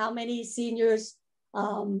on how many seniors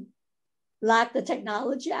lack the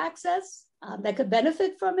technology access that could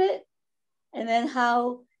benefit from it? And then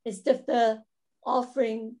how is DFTA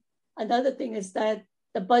offering, another thing is that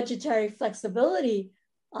the budgetary flexibility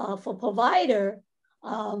for provider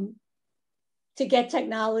to get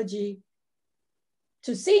technology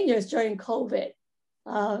to seniors during COVID,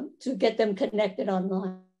 to get them connected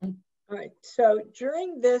online. All right, so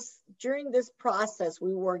during this process,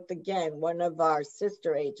 we worked again, one of our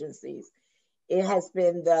sister agencies, it has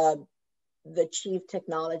been the Chief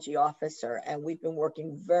Technology Officer, and we've been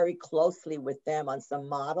working very closely with them on some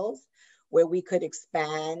models where we could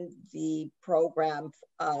expand the program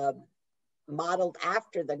modeled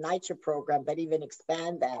after the NYCC program, but even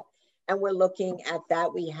expand that. And we're looking at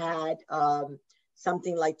that. We had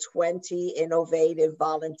something like 20 innovative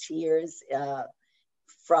volunteers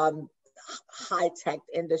from high-tech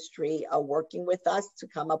industry working with us to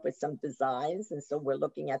come up with some designs. And so we're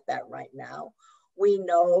looking at that right now. We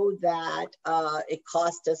know that it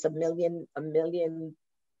cost us $1.2 million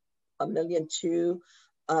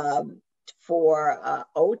for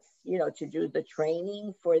Oates, you know, to do the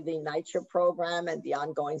training for the NYCC program and the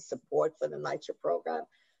ongoing support for the NYCC program.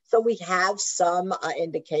 So we have some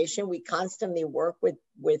indication. We constantly work with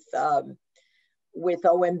OMB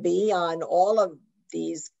on all of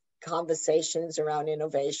these conversations around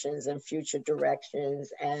innovations and future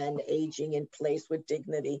directions and aging in place with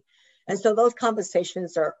dignity. And so those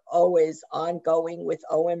conversations are always ongoing with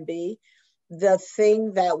OMB. The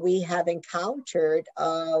thing that we have encountered,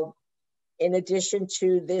 in addition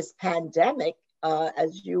to this pandemic,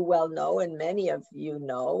 as you well know, and many of you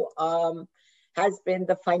know, has been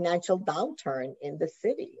the financial downturn in the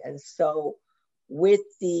city. And so with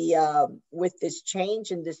this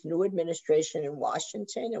change in this new administration in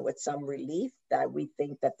Washington, and with some relief that we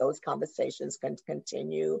think that those conversations can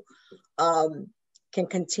continue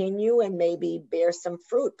and maybe bear some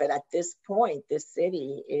fruit. But at this point, this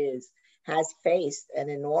city has faced an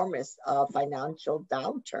enormous financial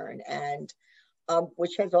downturn, and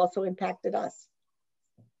which has also impacted us.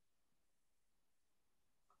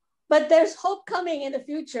 But there's hope coming in the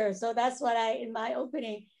future. So that's what in my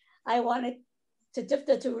opening, I wanted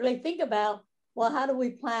DFTA to really think about, well, how do we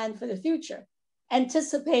plan for the future?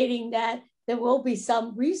 Anticipating that there will be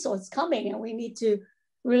some resource coming, and we need to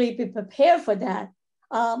really be prepared for that.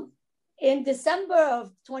 In December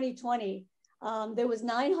of 2020, there was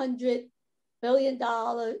 $900 billion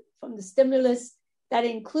from the stimulus that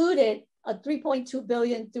included a $3.2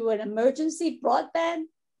 billion through an emergency broadband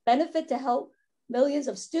benefit to help millions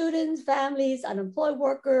of students, families, unemployed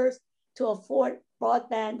workers to afford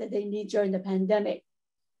broadband that they need during the pandemic.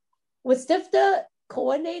 Was DFTA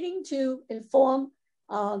coordinating to inform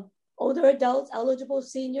older adults, eligible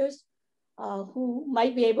seniors who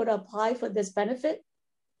might be able to apply for this benefit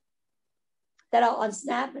that are on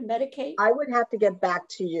SNAP and Medicaid? I would have to get back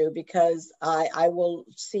to you because I will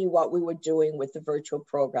see what we were doing with the virtual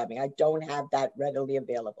programming. I don't have that readily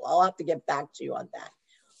available. I'll have to get back to you on that.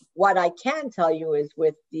 What I can tell you is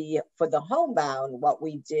for the homebound, what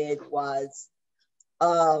we did was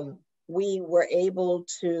we were able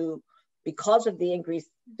to, because of the increased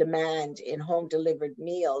demand in home delivered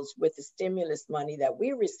meals, with the stimulus money that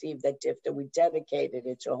we received at DFTA, we dedicated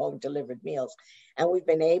it to home delivered meals. And we've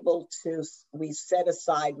been able to, we set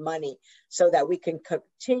aside money so that we can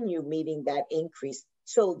continue meeting that increase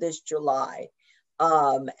till this July.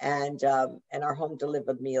 And our home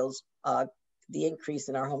delivered meals, the increase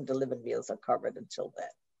in our home delivered meals are covered until then.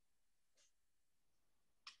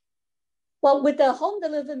 Well, with the home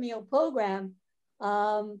delivered meal program,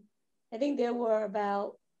 I think there were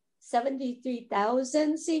about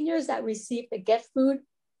 73,000 seniors that received the Get Food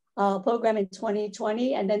program in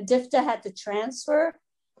 2020. And then DFTA had to transfer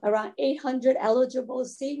around 800 eligible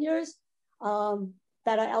seniors that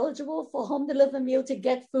are eligible for home delivered meal to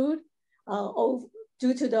Get Food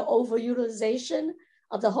due to the overutilization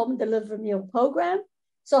of the home delivered meal program.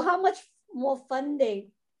 So how much more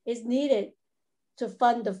funding is needed to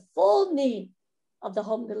fund the full need of the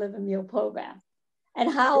home delivered meal program?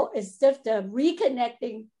 And how is DFTA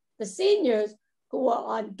reconnecting the seniors who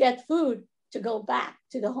are on Get Food to go back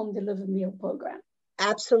to the home delivered meal program?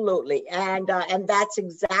 Absolutely, and that's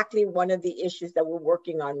exactly one of the issues that we're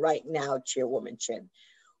working on right now, Chairwoman Chin.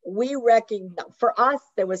 We recognize, for us,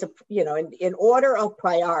 there was in order of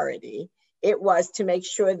priority, it was to make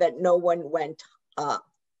sure that no one went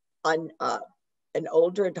an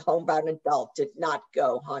older homebound adult did not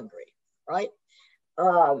go hungry, right?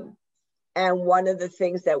 And one of the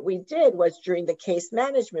things that we did was during the case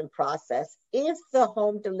management process, if the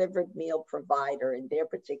home delivered meal provider in their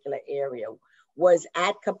particular area was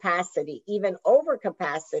at capacity, even over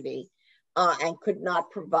capacity, and could not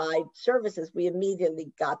provide services, we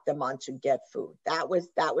immediately got them onto Get Food. That was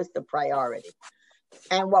the priority.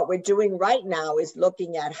 And what we're doing right now is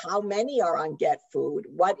looking at how many are on Get Food,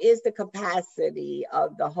 what is the capacity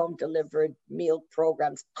of the home delivered meal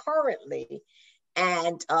programs currently,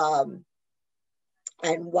 and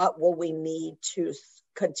what will we need to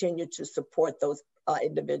continue to support those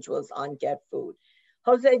individuals on Get Food.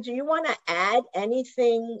 Jose, do you want to add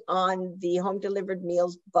anything on the home delivered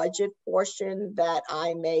meals budget portion that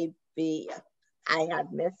I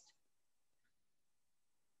have missed?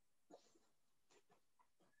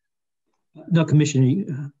 No, Commissioner,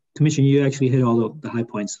 you actually hit all the high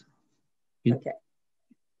points. Yeah. Okay.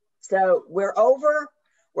 So we're over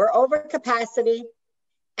capacity,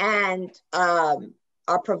 and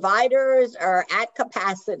our providers are at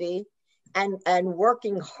capacity and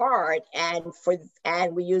working hard, and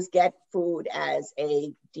we use Get Food as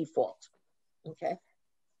a default. Okay.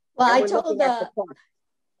 Well, I told the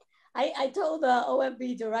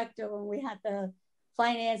OMB director when we had the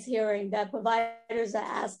finance hearing that providers are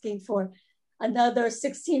asking for another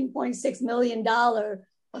 $16.6 million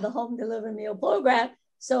for the home delivery meal program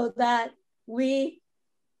so that we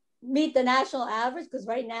meet the national average, because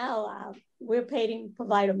right now we're paying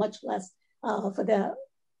provider much less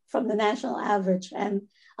from the national average, and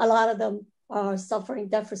a lot of them are suffering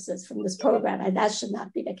deficits from this program, and that should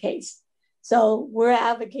not be the case. So we're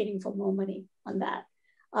advocating for more money on that.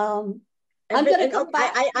 I'm going to come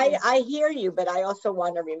back. I hear you, but I also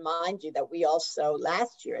want to remind you that we also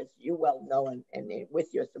last year, as you well know, and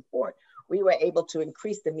with your support, we were able to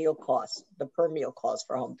increase the meal costs, the per meal cost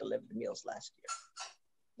for home delivered meals last year.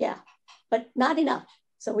 Yeah, but not enough.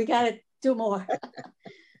 So we got to do more.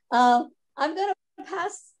 I'm going to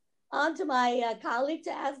pass on to my colleague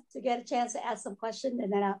to get a chance to ask some questions,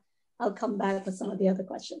 and then I'll come back with some of the other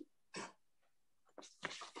questions.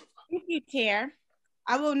 Thank you, Chair.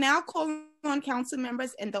 I will now call on council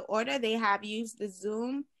members in the order they have used the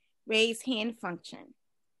Zoom raise hand function.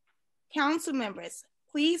 Council members,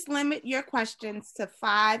 please limit your questions to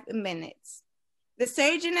 5 minutes. The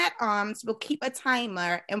Surgeon at Arms will keep a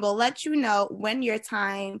timer and will let you know when your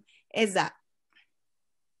time is up.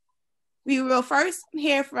 We will first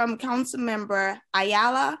hear from Councilmember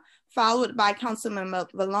Ayala, followed by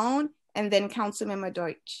Councilmember Vallone, and then Councilmember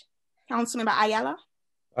Deutsch. Councilmember Ayala?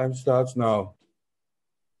 Time starts now.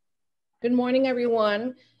 Good morning,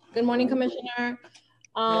 everyone. Good morning, Commissioner.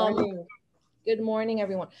 Morning. Good morning,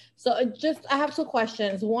 everyone. So I have 2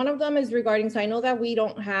 questions. One of them is regarding, so I know that we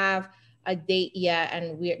don't have a date yet,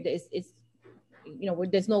 and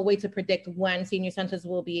there's no way to predict when senior centers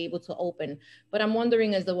will be able to open. But I'm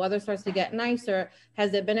wondering, as the weather starts to get nicer,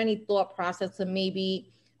 has there been any thought process to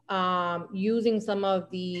maybe using some of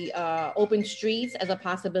the open streets as a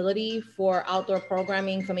possibility for outdoor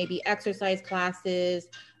programming, for maybe exercise classes?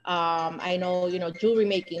 I know, jewelry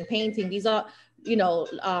making, painting, these are,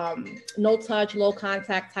 no touch, low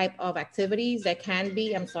contact type of activities that can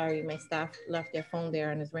be, I'm sorry, my staff left their phone there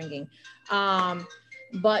and it's ringing.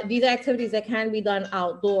 But these activities that can be done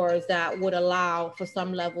outdoors that would allow for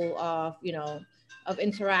some level of, of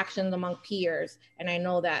interactions among peers. And I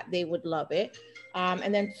know that they would love it.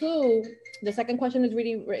 And then 2, the second question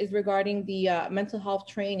is regarding the mental health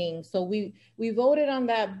training. So we voted on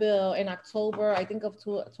that bill in October, I think of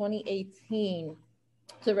 2018,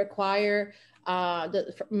 to require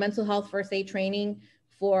the mental health first aid training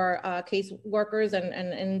for case workers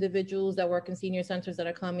and individuals that work in senior centers that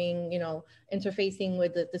are coming, interfacing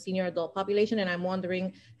with the senior adult population. And I'm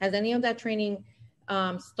wondering, has any of that training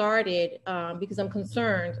started? Because I'm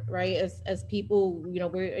concerned, right? As people,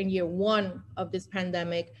 we're in year 1 of this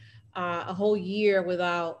pandemic, a whole year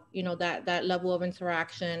without, that level of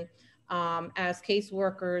interaction. As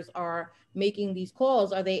caseworkers are making these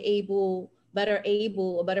calls, are they better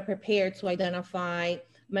prepared to identify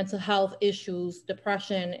mental health issues,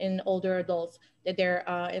 depression in older adults that they're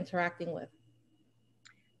interacting with?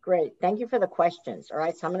 Great, thank you for the questions. All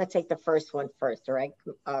right, so I'm going to take the first one first, all right,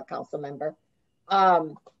 Council Member.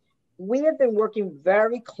 We have been working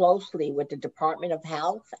very closely with the Department of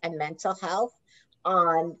Health and Mental Health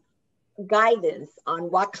on guidance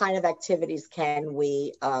on what kind of activities can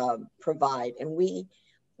we provide. And we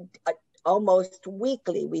almost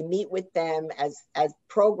weekly, we meet with them as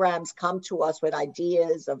programs come to us with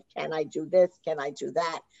ideas of, can I do this? Can I do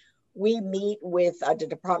that? We meet with the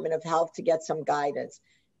Department of Health to get some guidance.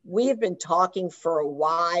 We've been talking for a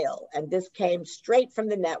while, and this came straight from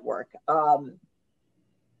the network.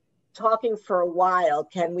 Talking for a while,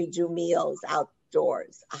 can we do meals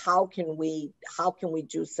outdoors? How can we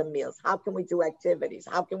do some meals? How can we do activities?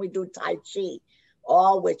 How can we do Tai Chi?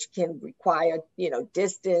 All which can require,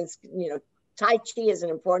 distance. Tai Chi is an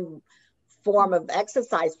important form of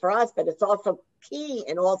exercise for us, but it's also key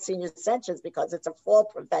in all senior centers because it's a fall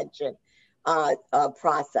prevention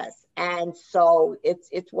process. And so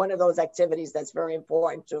it's one of those activities that's very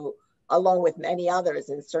important to, along with many others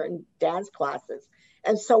in certain dance classes.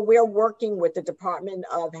 And so we're working with the Department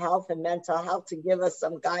of Health and Mental Health to give us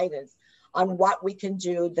some guidance on what we can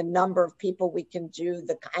do, the number of people we can do,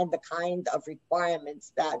 the kind of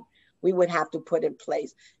requirements that we would have to put in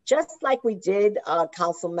place. Just like we did,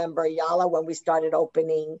 Council Member Ayala, when we started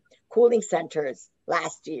opening cooling centers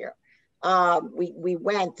last year. We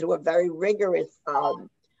went through a very rigorous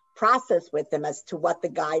process with them as to what the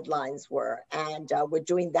guidelines were. And we're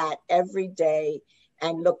doing that every day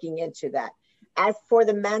and looking into that. As for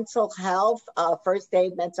the mental health, first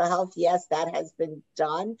aid mental health, yes, that has been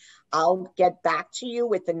done. I'll get back to you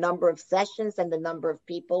with the number of sessions and the number of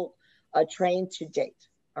people trained to date.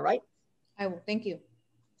 All right? I will. Thank you.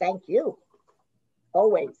 Thank you.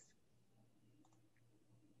 Always.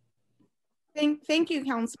 Thank you,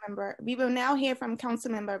 Councilmember. We will now hear from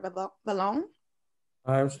Councilmember Vallone.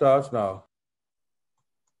 Time starts now.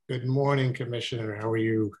 Good morning, Commissioner. How are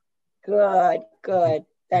you? Good, good.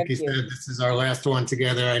 Thank you. Said, this is our last one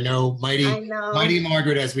together. I know Mighty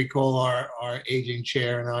Margaret, as we call our aging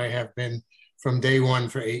chair, and I have been from day one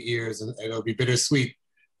for 8 years, and it'll be bittersweet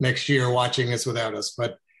next year watching this without us.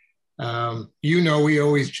 But you know, we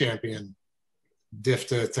always champion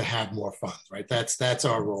DFTA to have more funds, right? That's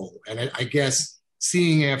our role. And I guess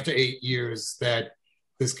seeing after 8 years that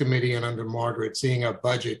this committee and under Margaret, seeing a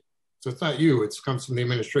budget, so it's not you, it comes from the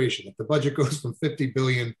administration. If the budget goes from 50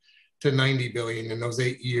 billion to 90 billion in those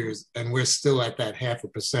 8 years, and we're still at that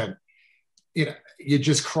 0.5%, you know, you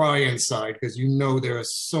just cry inside because you know there are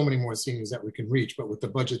so many more seniors that we can reach, but with the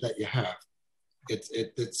budget that you have,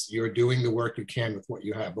 it's you're doing the work you can with what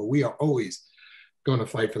you have. But we are always going to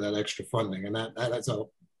fight for that extra funding, and that's a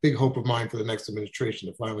big hope of mine for the next administration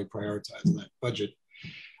to finally prioritize that budget.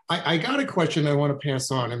 I got a question I want to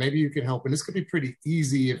pass on, and maybe you can help. And this could be pretty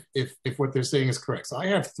easy if what they're saying is correct. So I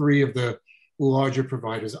have 3 of the larger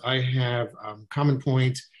providers. I have Common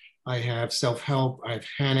Point, I have Self-Help, I have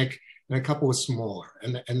HANIC, and a couple of smaller.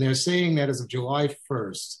 And they're saying that as of July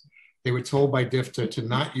 1st, they were told by DFTA to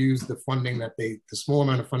not use the funding that the small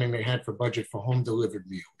amount of funding they had for budget for home delivered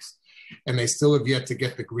meals. And they still have yet to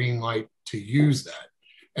get the green light to use that.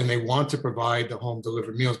 And they want to provide the home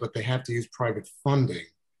delivered meals, but they have to use private funding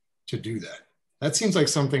to do that. That seems like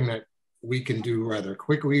something that we can do rather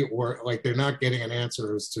quickly, or like they're not getting an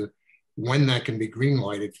answer as to when that can be green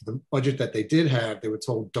lighted. For the budget that they did have, they were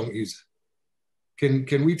told don't use it.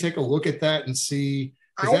 Can we take a look at that and see?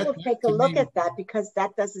 I will take a look at that because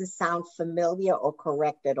that doesn't sound familiar or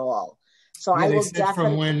correct at all. So yeah, I will definitely.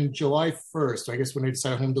 From when July 1st, I guess when they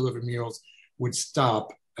decided home delivered meals would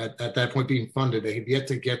stop at that point being funded, they have yet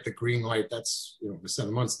to get the green light. That's, you know, for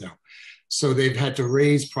 7 months now. So they've had to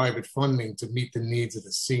raise private funding to meet the needs of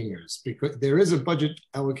the seniors because there is a budget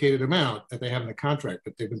allocated amount that they have in the contract,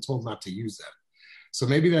 but they've been told not to use that. So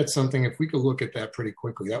maybe that's something, if we could look at that pretty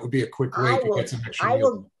quickly, that would be a quick way to get some extra. I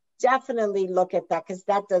will definitely look at that because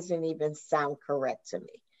that doesn't even sound correct to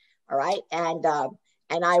me. All right. And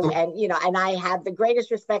I have the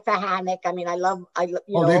greatest respect for HANIC. I mean, I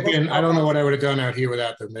they've been, I don't know what I would have done out here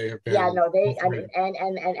without them. They have been. Yeah, no,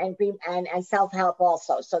 and Self-Help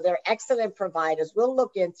also. So they're excellent providers. We'll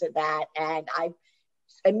look into that. And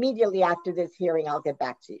immediately after this hearing, I'll get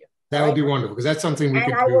back to you. That would be wonderful because that's something we can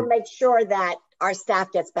do. And I will make sure that our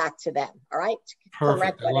staff gets back to them. All right.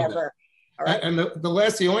 Perfect. Correct whatever. Right. And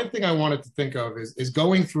the only thing I wanted to think of is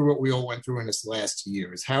going through what we all went through in this last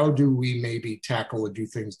year is how do we maybe tackle or do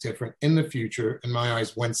things different in the future, in my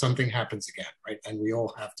eyes, when something happens again, right? And we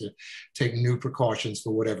all have to take new precautions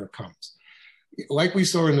for whatever comes. Like we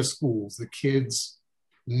saw in the schools, the kids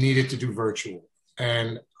needed to do virtual.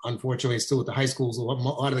 And unfortunately, still at the high schools, a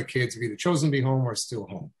lot of the kids have either chosen to be home or still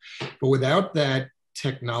home. But without that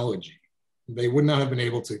technology, they would not have been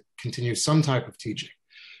able to continue some type of teaching.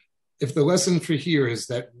 If the lesson for here is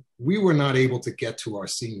that we were not able to get to our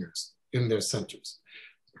seniors in their centers,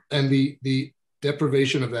 and the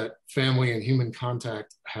deprivation of that family and human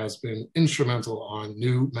contact has been instrumental on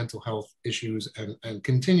new mental health issues and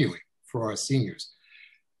continuing for our seniors.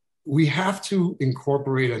 We have to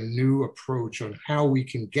incorporate a new approach on how we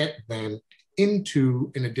can get them in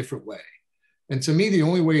a different way. And to me, the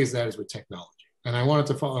only way is with technology. And I wanted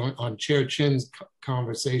to follow on Chair Chin's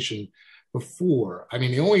conversation before. I mean,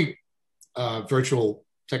 the only virtual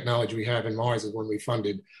technology we have in Mars is when we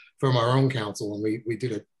funded from our own council when we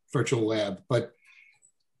did a virtual lab. But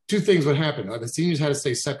 2 things would happen. The seniors had to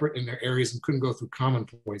stay separate in their areas and couldn't go through Common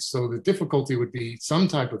Points. So the difficulty would be some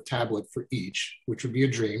type of tablet for each, which would be a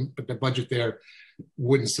dream, but the budget there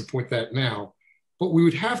wouldn't support that now. But we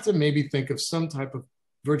would have to maybe think of some type of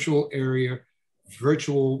virtual area,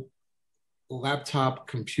 virtual laptop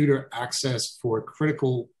computer access for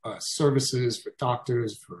critical services, for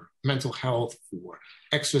doctors, for mental health, for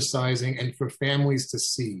exercising, and for families to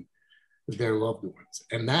see their loved ones.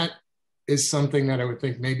 And that is something that I would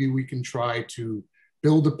think maybe we can try to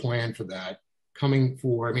build a plan for that coming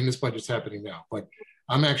for, I mean, this budget's happening now, but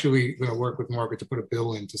I'm actually going to work with Margaret to put a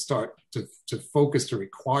bill in to start to focus to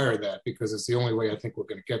require that, because it's the only way I think we're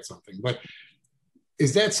going to get something. But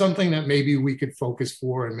is that something that maybe we could focus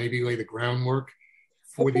for and maybe lay the groundwork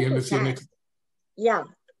for the embassy? Yeah.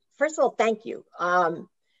 First of all, thank you.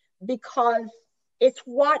 Because it's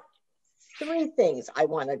three things I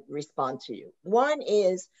want to respond to you. One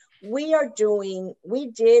is we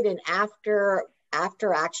did an after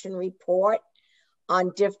action report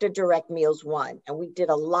on DFTA Direct Meals 1, and we did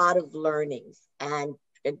a lot of learnings and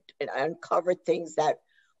it uncovered things that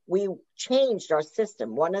we changed our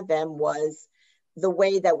system. One of them was the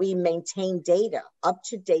way that we maintain data,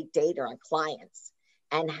 up-to-date data on clients,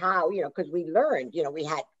 and how, because we learned, we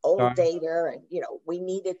had old data and, we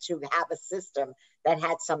needed to have a system that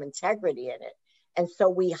had some integrity in it. And so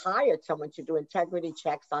we hired someone to do integrity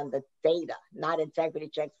checks on the data, not integrity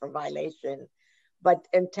checks for violation, but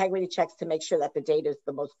integrity checks to make sure that the data is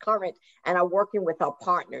the most current, and are working with our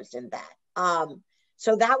partners in that.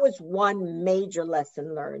 So that was one major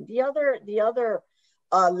lesson learned. The other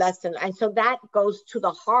lesson, and so that goes to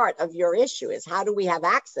the heart of your issue, is how do we have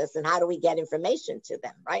access and how do we get information to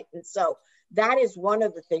them, right? And so that is one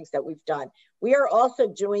of the things that we've done. We are also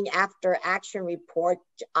doing after action report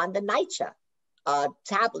on the NYCC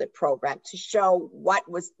tablet program to show what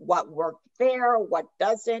worked there, what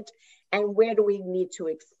doesn't, and where do we need to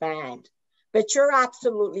expand. But you're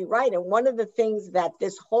absolutely right. And one of the things that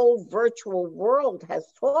this whole virtual world has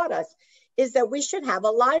taught us is that we should have a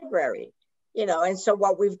library. And so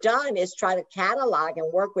what we've done is try to catalog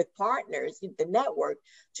and work with partners, the network,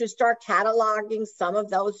 to start cataloging some of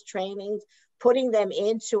those trainings, putting them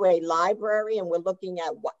into a library. And we're looking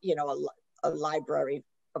at a library,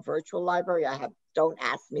 a virtual library. Don't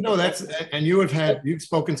ask me. No, and you've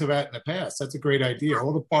spoken to that in the past. That's a great idea.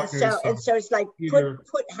 All the partners. And so it's like,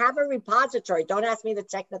 have a repository. Don't ask me the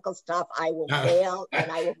technical stuff. I will fail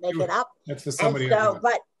and I will make it up. That's for somebody else.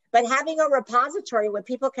 But having a repository where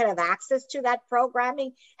people can have access to that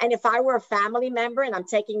programming, and if I were a family member and I'm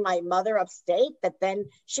taking my mother upstate, that then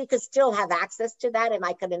she could still have access to that, and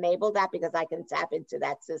I could enable that because I can tap into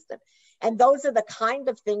that system. And those are the kind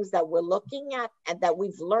of things that we're looking at and that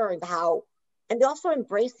we've learned how, and also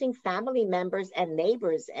embracing family members and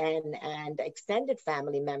neighbors and extended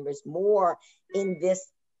family members more in this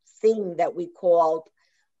thing that we call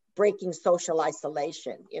breaking social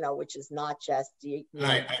isolation, which is not just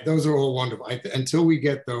those are all wonderful. Until we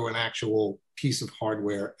get, though, an actual piece of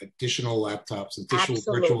hardware, additional laptops, additional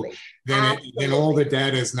virtual, then all the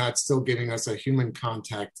data is not still giving us a human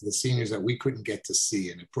contact to the seniors that we couldn't get to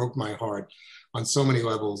see. And it broke my heart on so many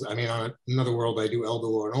levels. I mean, on another world, I do elder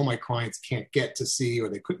law, and all my clients can't get to see, or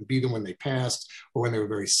they couldn't be there when they passed, or when they were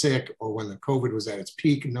very sick, or when the COVID was at its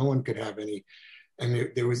peak. No one could have any, and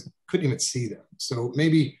couldn't even see them. So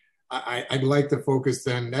maybe I'd like to focus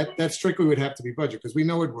then, that strictly would have to be budget, because we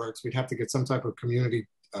know it works. We'd have to get some type of community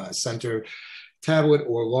center tablet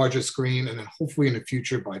or larger screen, and then hopefully in the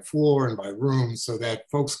future by floor and by room, so that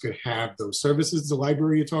folks could have those services, the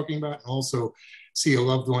library you're talking about, and also see a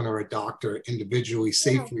loved one or a doctor individually,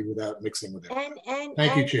 safely, without mixing with them.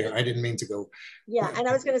 Thank you, Chair. I didn't mean to go. Yeah, and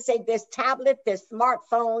I was going to say, there's tablet, there's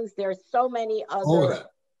smartphones, there's so many other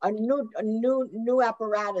a new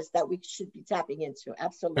apparatus that we should be tapping into.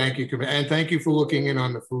 Absolutely. Thank you, and thank you for looking in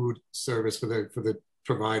on the food service for the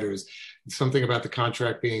providers. Something about the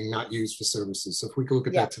contract being not used for services. So if we could look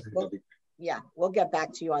at that today, that'd be great. Yeah, we'll get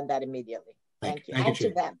back to you on that immediately. Thank you. And to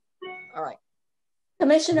them. All right.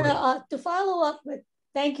 Commissioner, to follow up with,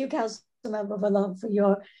 thank you, Councilmember Valone, for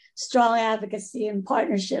your strong advocacy and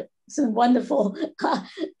partnership. It's been wonderful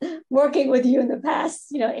working with you in the past,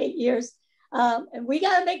 8 years. And we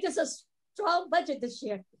got to make this a strong budget this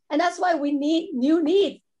year. And that's why we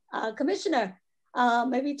need, Commissioner,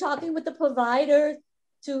 maybe talking with the provider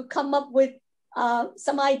to come up with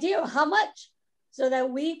some idea of how much, so that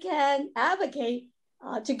we can advocate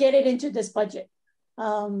to get it into this budget.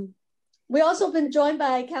 We also been joined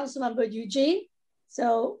by Councilmember Eugene.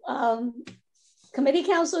 So Committee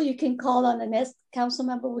Council, you can call on the next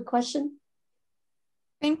Councilmember with question.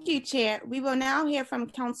 Thank you, Chair. We will now hear from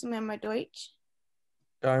Councilmember Deutsch.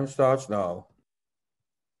 Time starts now.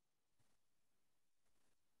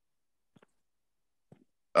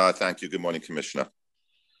 Thank you. Good morning, Commissioner.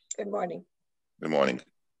 Good morning. Good morning.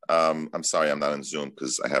 I'm sorry I'm not on Zoom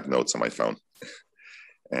because I have notes on my phone.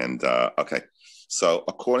 And okay. So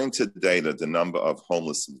according to data, the number of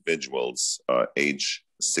homeless individuals age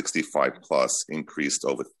 65 plus increased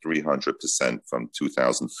over 300% from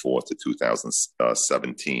 2004 to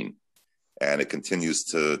 2017. And it continues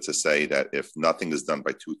to say that if nothing is done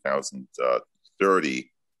by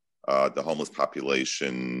 2030, the homeless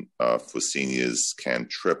population for seniors can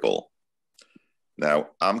triple. Now,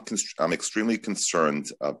 I'm extremely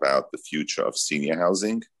concerned about the future of senior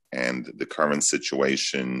housing and the current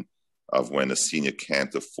situation of when a senior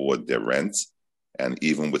can't afford their rent, and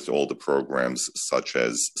even with all the programs such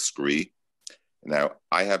as SCREE. Now,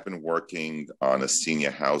 I have been working on a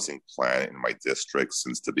senior housing plan in my district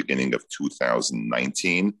since the beginning of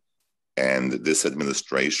 2019, and this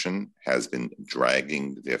administration has been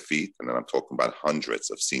dragging their feet, and then I'm talking about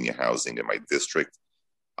hundreds of senior housing in my district.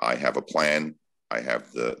 I have a plan. I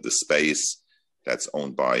have the space that's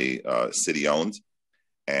owned by city-owned,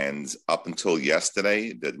 and up until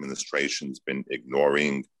yesterday, the administration's been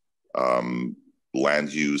ignoring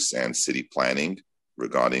land use and city planning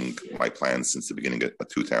regarding my plans since the beginning of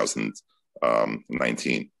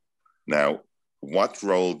 2019. Now, what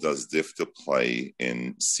role does DFTA play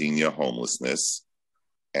in senior homelessness,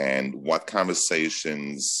 and what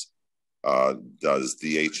conversations does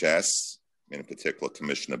DHS, in particular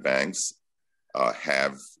Commissioner Banks,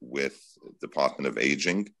 have with Department of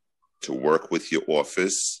Aging to work with your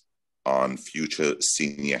office on future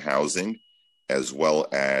senior housing, as well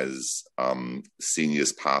as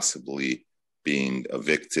seniors possibly being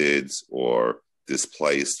evicted or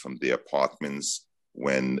displaced from their apartments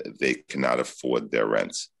when they cannot afford their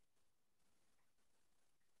rent?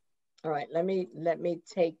 All right, let me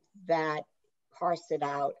take that, parse it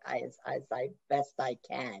out as best I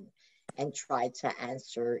can, and try to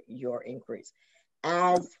answer your inquiries.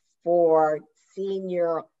 As for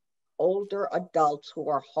senior, older adults who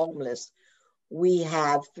are homeless, we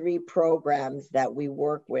have 3 programs that we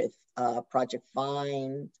work with, Project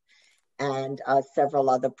Find, and several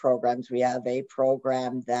other programs. We have a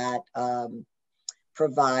program that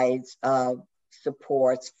provides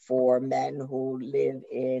supports for men who live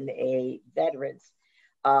in veterans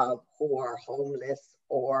who are homeless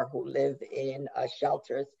or who live in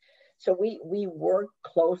shelters. So we work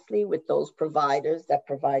closely with those providers that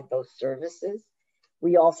provide those services.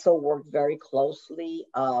 We also work very closely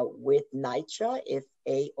with NYCHA if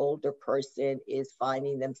an older person is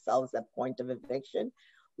finding themselves at point of eviction.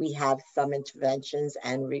 We have some interventions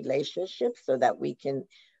and relationships so that we can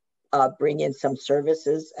bring in some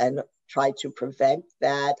services and try to prevent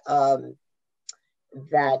that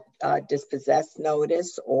dispossessed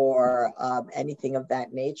notice or anything of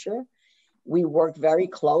that nature. We work very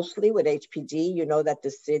closely with HPD. You know that the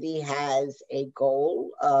city has a goal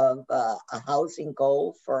of a housing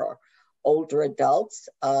goal for older adults.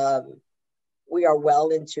 We are well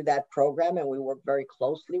into that program, and we work very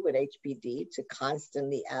closely with HPD to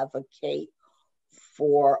constantly advocate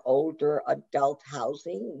for older adult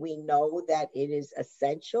housing. We know that it is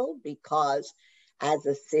essential because as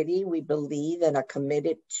a city, we believe and are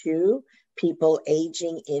committed to people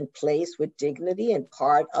aging in place with dignity, and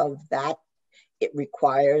part of that, it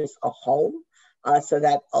requires a home so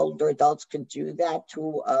that older adults can do that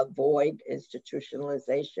to avoid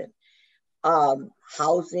institutionalization.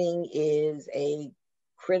 Housing is a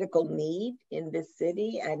critical need in this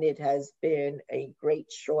city, and it has been a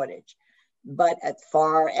great shortage. But as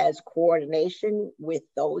far as coordination with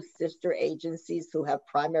those sister agencies who have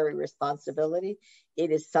primary responsibility, it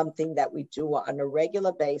is something that we do on a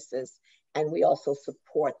regular basis, and we also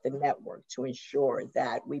support the network to ensure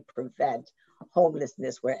that we prevent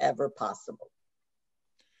homelessness wherever possible.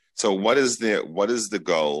 So what is the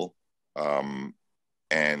goal, and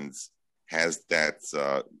has that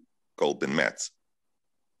goal been met?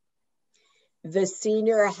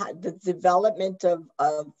 The development of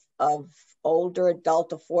older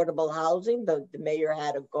adult affordable housing, the mayor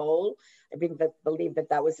had a goal. I believe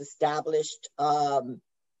that was established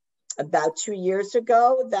about 2 years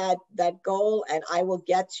ago, that goal, and I will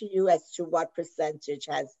get to you as to what percentage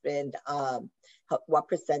has been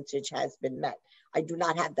met. I do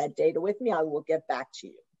not have that data with me. I will get back to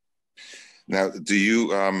you. Now, do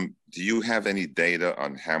you have any data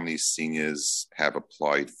on how many seniors have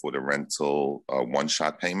applied for the rental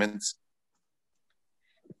one-shot payments?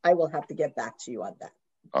 I will have to get back to you on that.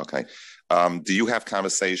 Okay. Do you have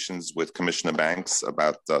conversations with Commissioner Banks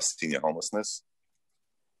about senior homelessness?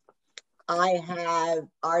 I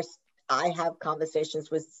have conversations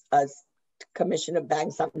with Commissioner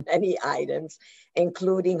Banks on many items,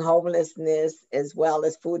 including homelessness, as well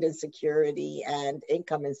as food insecurity and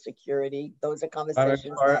income insecurity. Those are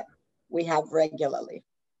conversations that we have regularly.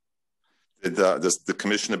 Does the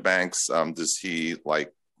Commissioner Banks, does he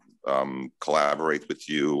collaborate with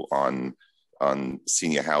you on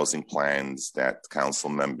senior housing plans that council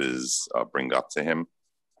members bring up to him?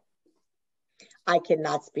 I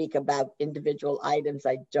cannot speak about individual items.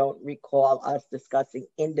 I don't recall us discussing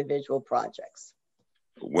individual projects.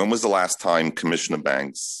 When was the last time Commissioner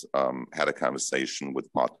Banks had a conversation with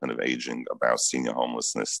Department of Aging about senior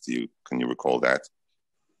homelessness? Can you recall that?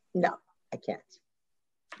 No, I can't.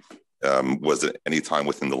 Was it any time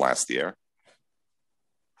within the last year?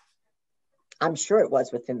 I'm sure it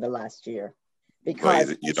was within the last year,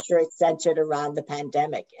 because I'm sure it's centered around the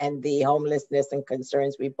pandemic and the homelessness and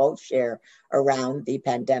concerns we both share around the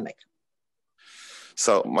pandemic.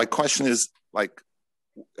 So my question is, like,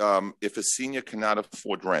 if a senior cannot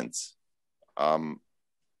afford rent,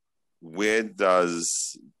 where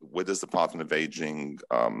does Department of Aging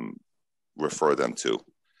refer them to,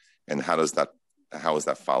 and how is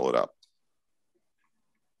that followed up?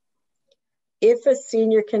 If a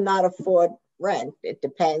senior cannot afford rent, it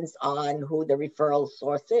depends on who the referral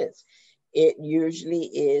source is. It usually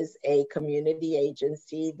is a community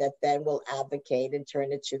agency that then will advocate and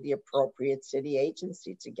turn it to the appropriate city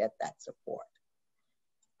agency to get that support.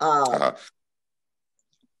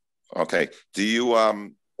 Okay. Do you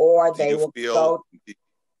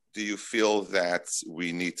feel that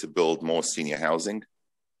we need to build more senior housing?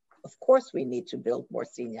 Of course, we need to build more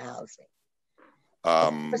senior housing.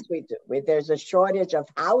 Of course we do. There's a shortage of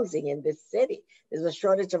housing in this city. There's a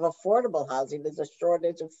shortage of affordable housing. There's a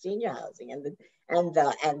shortage of senior housing, and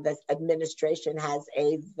the administration has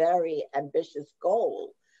a very ambitious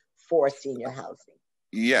goal for senior housing.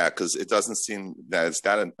 Yeah, because it doesn't seem that it's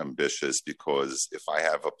that ambitious, because if I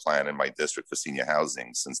have a plan in my district for senior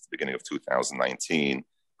housing since the beginning of 2019,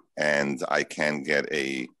 and I can get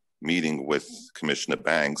a meeting with Commissioner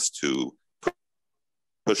Banks to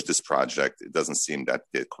push this project, it doesn't seem that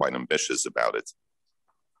they're quite ambitious about it.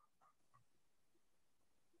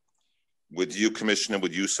 Would you, Commissioner,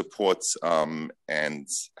 support and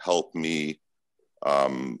help me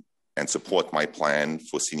and support my plan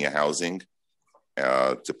for senior housing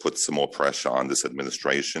to put some more pressure on this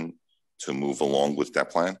administration to move along with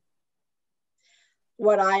that plan?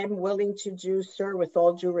 What I am willing to do, sir, with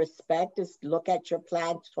all due respect, is look at your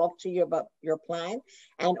plan, talk to you about your plan,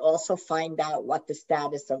 and also find out what the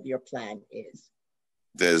status of your plan is.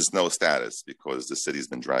 There's no status, because the city's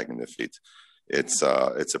been dragging their feet. It's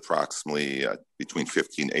approximately between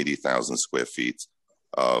 50 and 80,000 square feet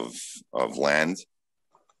of land,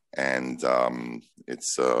 and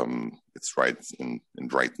it's right in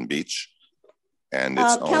Brighton Beach, and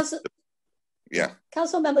it's yeah.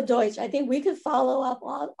 Councilmember Deutsch, I think we could follow up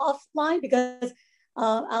offline, because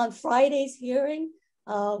on Friday's hearing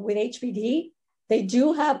with HPD, they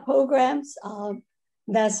do have programs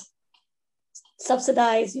that's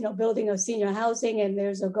subsidize, building of senior housing, and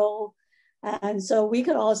there's a goal. And so we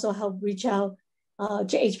could also help reach out to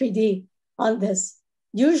HPD on this.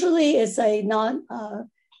 Usually it's a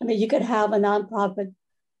you could have a nonprofit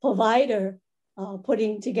provider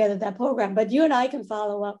putting together that program, but you and I can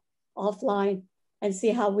follow up offline and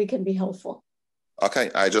see how we can be helpful. Okay,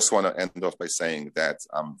 I just want to end off by saying that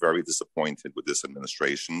I'm very disappointed with this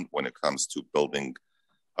administration when it comes to building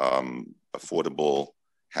affordable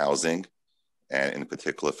housing, and in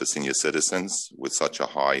particular for senior citizens, with such a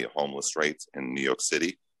high homeless rate in New York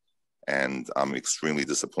City. And I'm extremely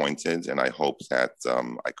disappointed, and I hope that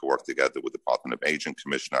I could work together with the Department of Aging.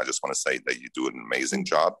 Commissioner, I just want to say that you do an amazing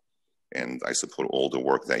job, and I support all the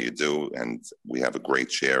work that you do. And we have a great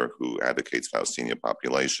chair who advocates for our senior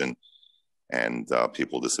population and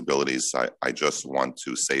people with disabilities. I just want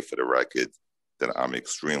to say for the record that I'm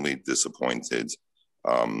extremely disappointed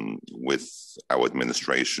with our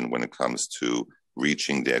administration when it comes to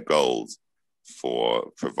reaching their goals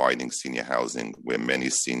for providing senior housing, where many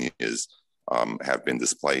seniors have been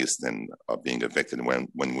displaced and are being evicted.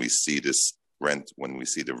 When we see the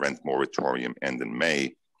rent moratorium end in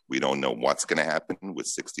May, we don't know what's going to happen with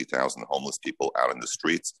 60,000 homeless people out in the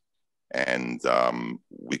streets. And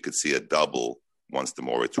we could see a double once the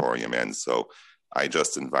moratorium ends. So I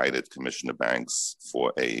just invited Commissioner Banks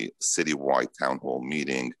for a citywide town hall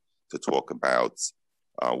meeting to talk about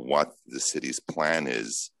what the city's plan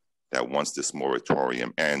is, that once this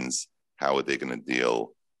moratorium ends, how are they going to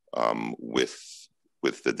deal with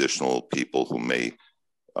additional people who may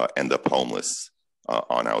end up homeless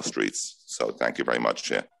on our streets. So thank you very much,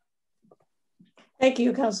 Chair. Thank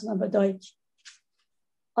you, Councilmember Deutsch.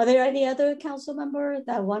 Are there any other council members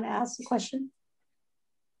that want to ask a question?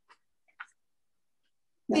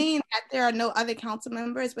 No. Seeing that there are no other council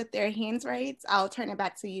members with their hands raised, I'll turn it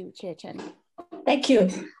back to you, Chair Chen. Thank you.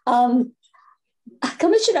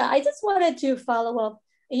 Commissioner, I just wanted to follow up.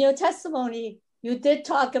 In your testimony, you did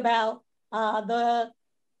talk about the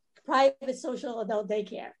private social adult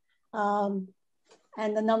daycare.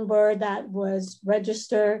 and the number that was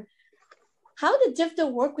registered. How did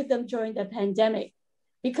DFTA work with them during the pandemic?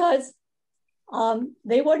 Because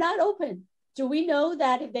they were not open. Do we know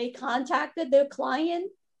that if they contacted their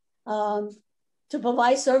client to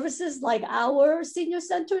provide services like our senior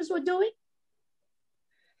centers were doing?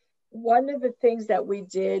 One of the things that we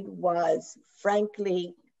did was,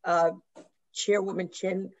 frankly, Chairwoman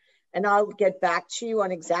Chin, and I'll get back to you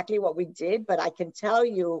on exactly what we did, but I can tell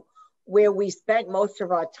you where we spent most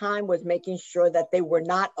of our time was making sure that they were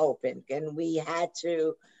not open. And we had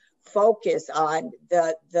to focus on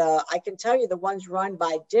I can tell you the ones run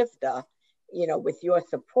by DFTA, you know, with your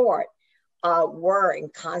support, were in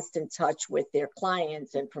constant touch with their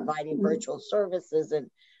clients and providing virtual services. And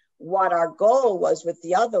what our goal was with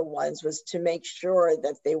the other ones was to make sure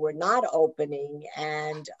that they were not opening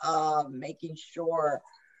and making sure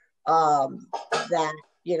that,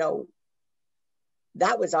 you know,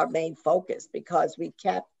 that was our main focus, because we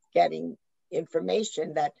kept getting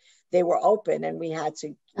information that they were open and we had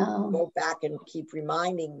to go back and keep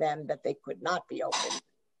reminding them that they could not be open,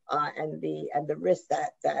 and the risk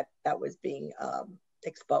that was being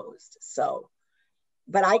exposed. So,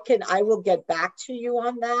 but I will get back to you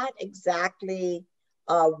on that exactly.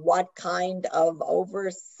 What kind of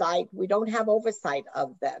oversight? We don't have oversight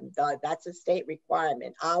of them. That's a state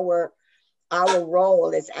requirement. Our role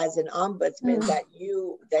is as an ombudsman that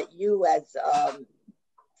you as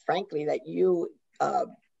frankly that you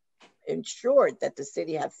ensured that the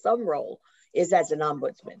city has some role is as an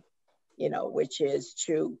ombudsman, you know, which is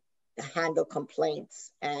to handle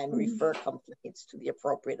complaints and refer complaints to the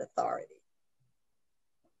appropriate authority.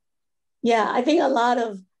 Yeah, I think a lot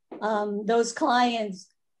of those clients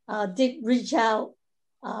did reach out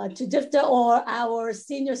to DFTA or our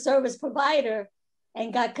senior service provider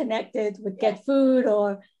and got connected with Get Food,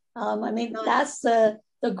 or I mean, that's the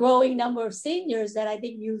growing number of seniors that I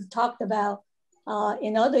think you've talked about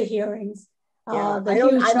in other hearings. Yeah,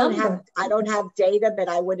 I don't have data, but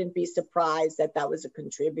I wouldn't be surprised that that was a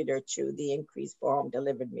contributor to the increase for home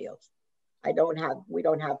delivered meals. We don't have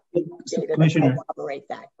data to corroborate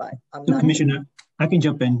that, but I'm not. Commissioner, I can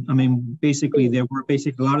jump in. I mean, basically, a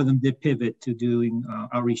lot of them did pivot to doing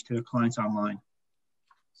outreach to their clients online.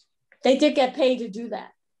 They did get paid to do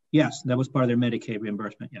that. Yes, that was part of their Medicaid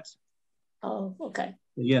reimbursement. Yes. Oh, okay.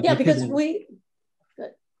 Yeah, because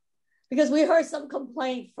we heard some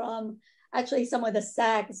complaint from actually some of the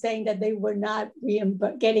SAC saying that they were not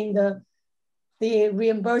getting the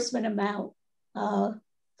reimbursement amount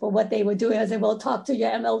for what they were doing. I said, well, talk to your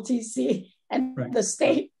MLTC and the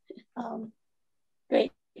state.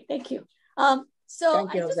 Great, thank you. So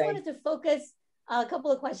I just wanted to focus a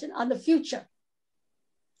couple of questions on the future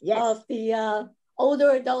of the older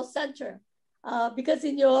adult center, because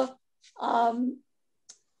in your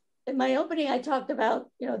in my opening I talked about,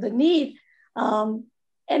 you know, the need, and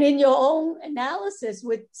in your own analysis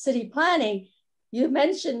with city planning, you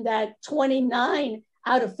mentioned that 29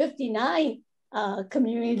 out of 59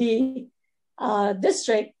 community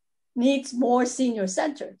district needs more senior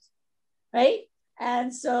centers, right?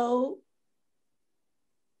 And so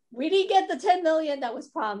we didn't get the 10 million that was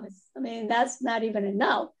promised. I mean, that's not even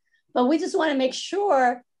enough, but we just want to make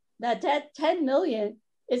sure that that 10 million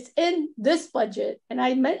is in this budget. And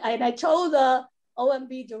I told the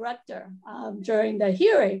OMB director during the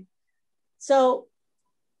hearing. So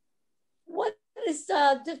what is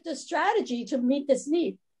the strategy to meet this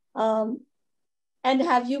need? And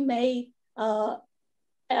have you made a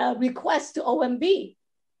request to OMB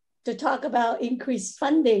to talk about increased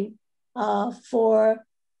funding for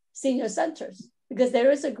senior centers? Because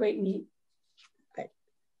there is a great need. Okay.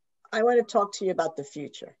 I want to talk to you about the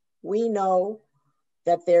future. We know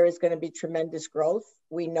that there is going to be tremendous growth.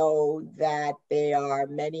 We know that there are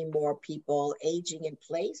many more people aging in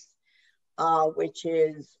place, which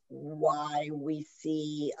is why we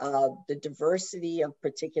see the diversity of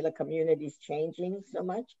particular communities changing so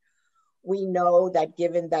much. We know that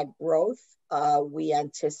given that growth, we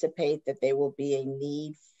anticipate that there will be a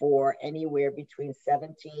need for anywhere between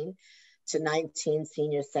 17 to 19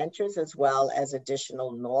 senior centers, as well as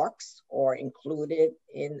additional NORCs, or included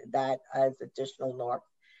in that as additional NORCs.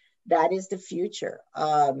 That is the future.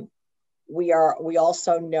 We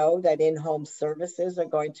also know that in-home services are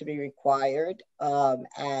going to be required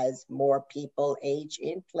as more people age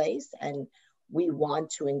in place, and we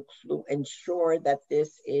want to ensure that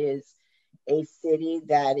this is a city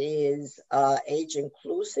that is age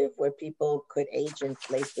inclusive, where people could age in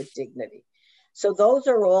place with dignity. So those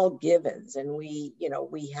are all givens, and we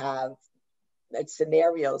have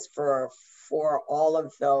scenarios for all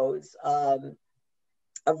of those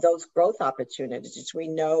those growth opportunities. We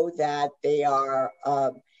know that they are,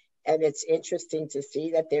 and it's interesting to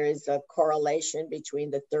see that there is a correlation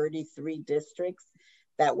between the 33 districts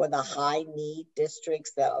that were the high need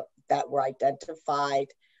districts that were identified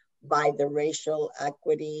by the Racial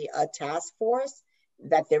Equity Task Force,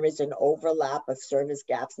 that there is an overlap of service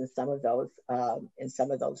gaps in some of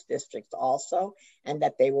those districts also, and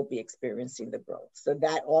that they will be experiencing the growth. So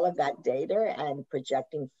that all of that data and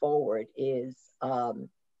projecting forward is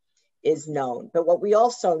known. But what we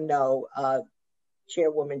also know,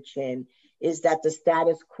 Chairwoman Chin, is that the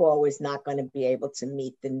status quo is not going to be able to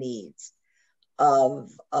meet the needs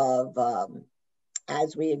of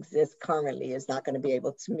as we exist currently, is not going to be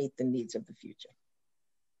able to meet the needs of the future.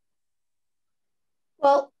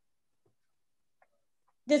 Well,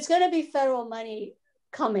 there's going to be federal money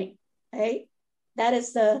coming, right? That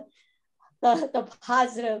is the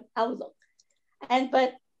positive outlook.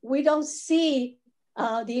 But we don't see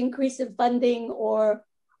the increase in funding or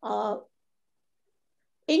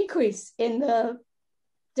increase in the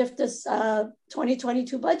DFTA's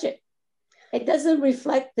 2022 budget. It doesn't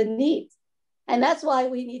reflect the needs. And that's why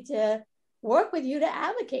we need to work with you to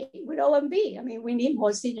advocate with OMB. I mean, we need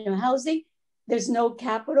more senior housing. There's no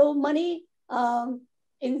capital money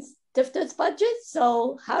in DFTA's budget.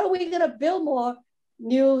 So how are we going to build more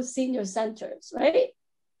new senior centers, right?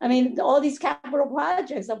 I mean, all these capital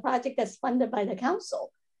projects are projects that's funded by the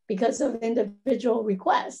council because of individual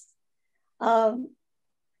requests.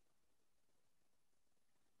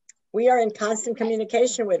 We are in constant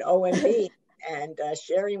communication with OMB and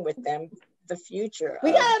sharing with them the future.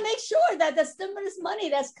 We got to make sure that the stimulus money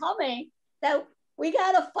that's coming, that we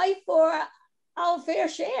got to fight for our fair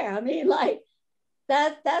share. I mean, like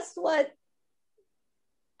that's what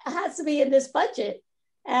has to be in this budget.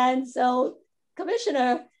 And so,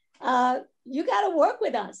 Commissioner, you got to work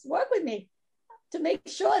with us, work with me to make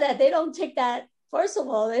sure that they don't take that. First of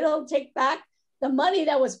all, they don't take back the money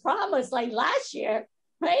that was promised like last year,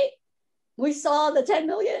 right? We saw the 10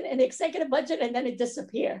 million in the executive budget and then it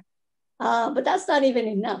disappeared. But that's not even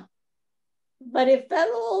enough. But if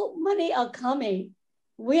federal money are coming,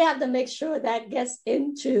 we have to make sure that gets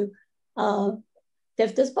into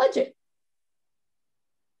DFTA's budget.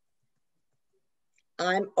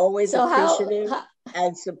 I'm always appreciative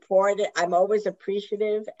and supportive. I'm always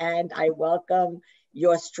appreciative and I welcome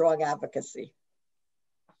your strong advocacy.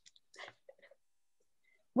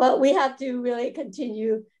 Well, we have to really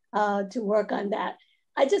continue to work on that.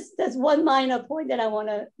 There's one minor point that I want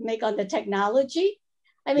to make on the technology.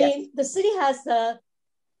 I mean, yes. The city has the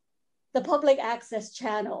public access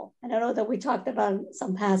channel. And I know that we talked about in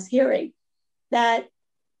some past hearing that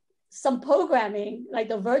some programming, like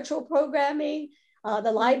the virtual programming,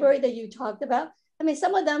 the library that you talked about, I mean,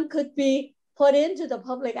 some of them could be put into the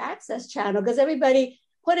public access channel because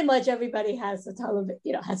pretty much everybody has a television,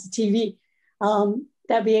 has a TV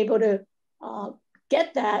that be able to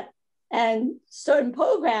get that. And certain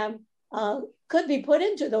program could be put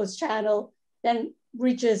into those channels, then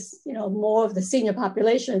reaches more of the senior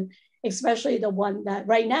population, especially the one that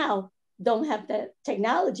right now don't have that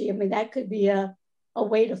technology. I mean, that could be a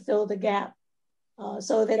way to fill the gap.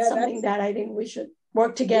 So that's something that I think we should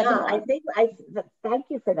work together on. Thank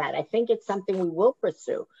you for that. I think it's something we will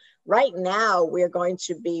pursue. Right now, we're going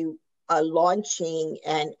to be launching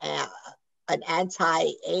an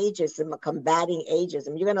anti-ageism, combating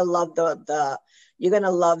ageism. You're gonna love the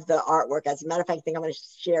artwork. As a matter of fact, I think I'm gonna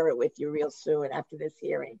share it with you real soon after this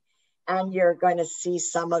hearing. And you're gonna see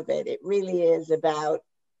some of it. It really is about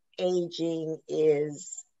aging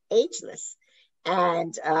is ageless.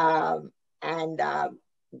 And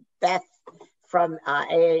Beth from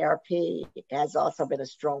AARP has also been a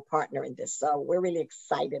strong partner in this. So we're really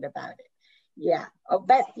excited about it. Yeah. Oh,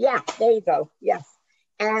 Beth, yeah, there you go. Yes.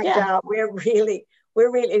 And we're really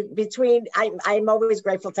between, I'm always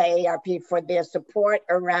grateful to AARP for their support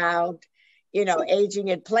around, aging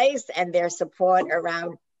in place and their support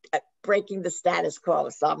around breaking the status quo.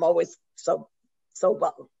 So I'm always so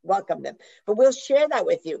welcome them. But we'll share that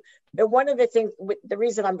with you. But one of the things, the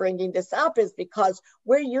reason I'm bringing this up is because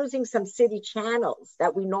we're using some city channels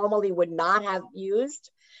that we normally would not have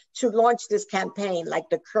used to launch this campaign, like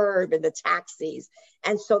the curb and the taxis.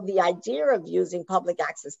 And so the idea of using public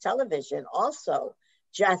access television also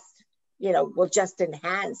just, will just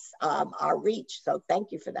enhance our reach. So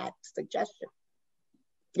thank you for that suggestion.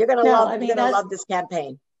 You're gonna love this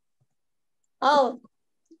campaign. Oh,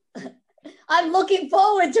 I'm looking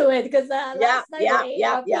forward to it because last night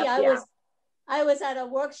at AARP, I was at a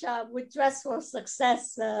workshop with Dress for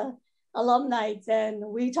Success alumni, and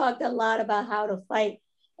we talked a lot about how to fight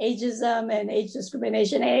ageism and age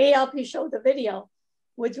discrimination. AARP showed the video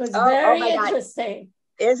which was very interesting.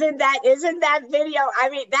 Isn't that video? I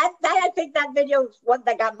mean, that I think that video is one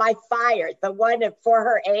that got my fired. The one for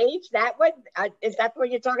her age, that one, is that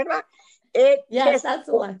what you're talking about? Yes, that's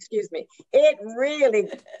the one. Excuse me. It really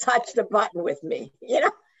touched the button with me, you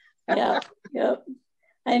know? Yeah.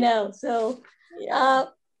 I know. So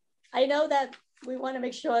I know that we want to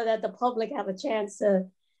make sure that the public have a chance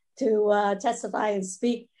to testify and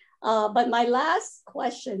speak. But my last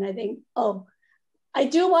question, I think, I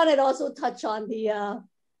do want to also touch on the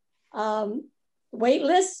wait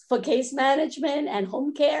list for case management and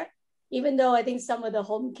home care, even though I think some of the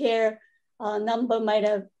home care number might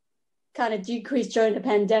have kind of decreased during the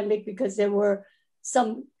pandemic because there were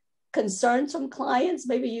some concerns from clients.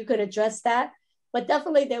 Maybe you could address that. But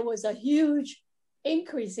definitely there was a huge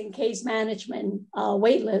increase in case management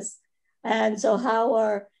wait lists. And so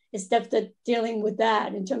how is DFTA dealing with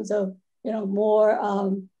that in terms of,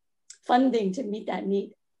 more funding to meet that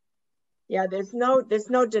need? Yeah, there's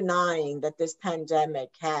no denying that this pandemic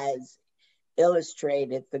has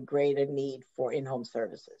illustrated the greater need for in-home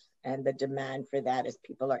services and the demand for that as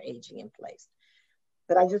people are aging in place.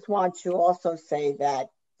 But I just want to also say that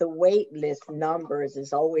the wait list numbers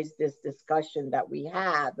is always this discussion that we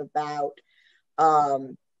have about,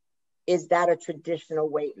 is that a traditional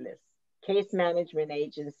wait list? Case management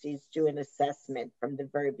agencies do an assessment from the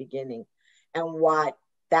very beginning. And what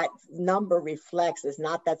that number reflects is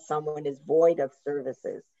not that someone is void of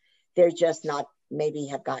services. They're just not, maybe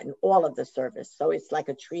have gotten all of the service. So it's like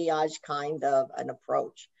a triage kind of an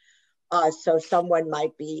approach. So someone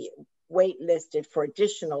might be waitlisted for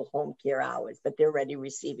additional home care hours, but they're already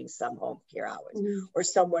receiving some home care hours. Mm-hmm. Or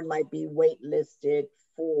someone might be waitlisted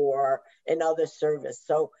for another service.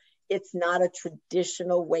 So it's not a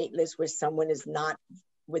traditional wait list where someone is not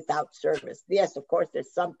without service. Yes, of course,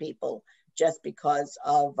 there's some people just because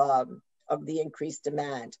of the increased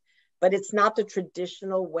demand, but it's not the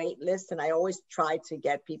traditional wait list. And I always try to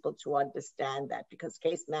get people to understand that, because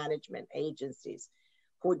case management agencies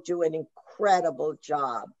who do an incredible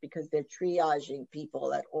job because they're triaging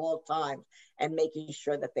people at all times and making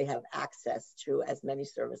sure that they have access to as many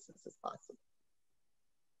services as possible.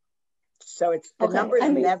 So it's the number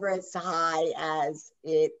is never as high as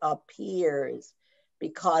it appears,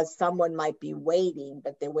 because someone might be waiting,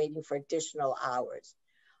 but they're waiting for additional hours.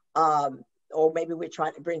 Or maybe we're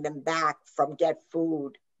trying to bring them back from get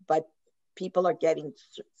food, but people are getting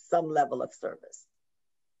some level of service.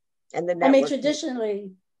 And the network,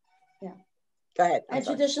 traditionally, Go ahead.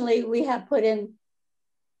 Traditionally, we have put in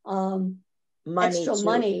extra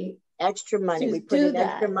money. We put in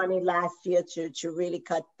extra money last year to really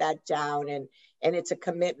cut that down. And it's a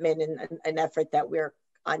commitment and an effort that we're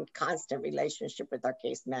on constant relationship with our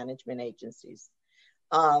case management agencies.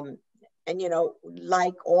 And,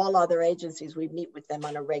 like all other agencies, we meet with them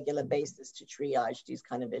on a regular basis to triage these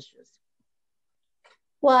kind of issues.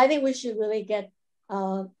 Well, I think we should really get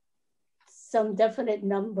some definite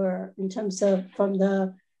number in terms of from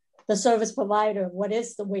the service provider. What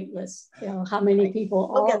is the wait list? How many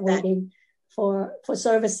people are waiting for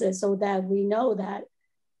services, so that we know that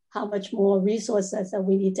how much more resources that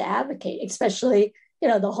we need to advocate, especially,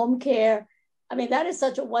 the home care. I mean, that is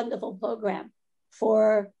such a wonderful program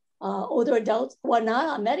for older adults who are not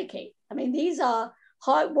on Medicaid. I mean, these are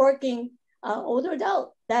hardworking older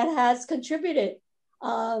adults that has contributed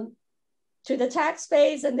to the tax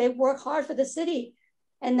base, and they work hard for the city,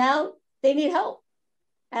 and now they need help.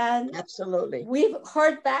 And absolutely, we've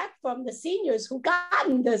heard back from the seniors who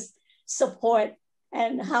gotten this support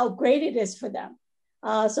and how great it is for them.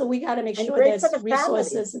 So we got to make sure there's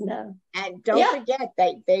resources in there. And don't forget,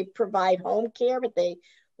 they provide home care, but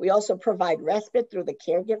we also provide respite through the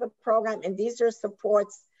caregiver program. And these are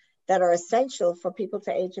supports that are essential for people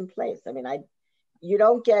to age in place. I mean, you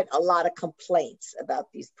don't get a lot of complaints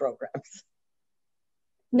about these programs.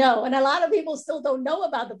 No, and a lot of people still don't know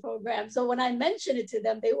about the program. So when I mentioned it to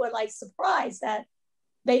them, they were like surprised that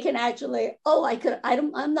they can actually,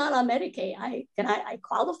 I'm not on Medicaid. I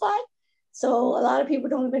qualify? So a lot of people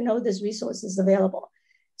don't even know this resource is available.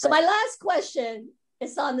 So my last question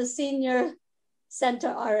is on the senior center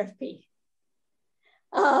RFP.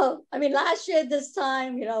 Last year this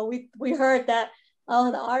time, we heard that, the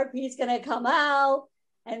RFP is going to come out,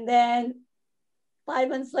 and then 5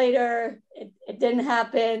 months later, it didn't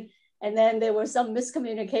happen. And then there was some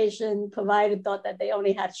miscommunication. Provider thought that they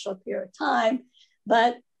only had a short period of time.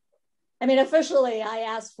 But officially, I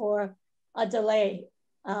asked for a delay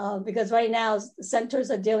because right now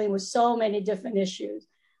centers are dealing with so many different issues.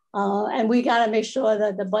 And we got to make sure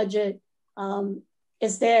that the budget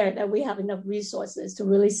is there, that we have enough resources to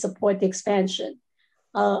really support the expansion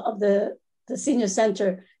of the the senior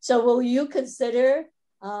center. So will you consider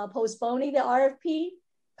postponing the RFP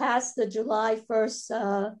past the July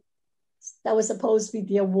 1st, that was supposed to be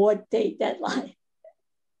the award date deadline?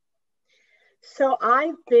 So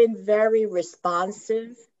I've been very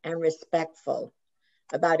responsive and respectful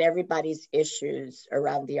about everybody's issues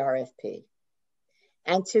around the RFP.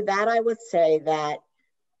 And to that, I would say that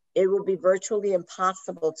it will be virtually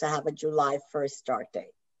impossible to have a July 1st start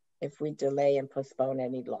date if we delay and postpone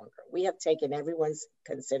any longer. We have taken everyone's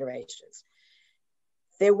considerations.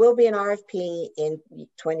 There will be an RFP in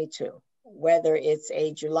 22, whether it's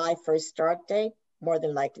a July 1st start date, more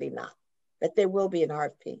than likely not, but there will be an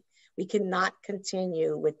RFP. We cannot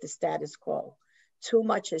continue with the status quo. Too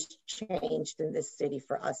much has changed in this city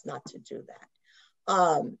for us not to do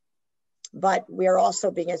that. But we're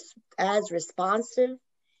also being as responsive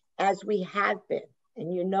as we have been.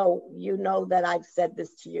 And you know that I've said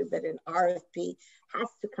this to you, that an RFP has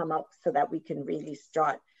to come up so that we can really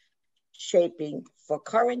start shaping for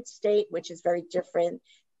current state, which is very different.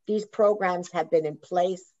 These programs have been in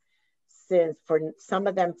place since, for some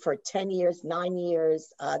of them, for 10 years, 9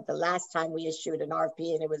 years. The last time we issued an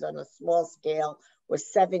RFP, and it was on a small scale,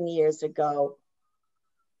 was 7 years ago.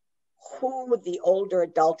 Who the older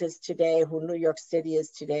adult is today, who New York City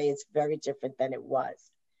is today, is very different than it was.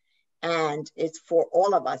 And it's for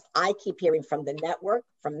all of us. I keep hearing from the network,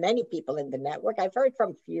 from many people in the network. I've heard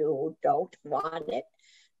from few who don't want it,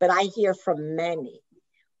 but I hear from many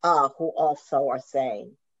who also are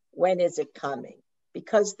saying, when is it coming?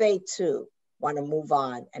 Because they too want to move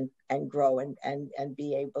on and grow and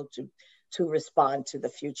be able to respond to the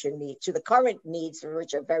future needs, to the current needs,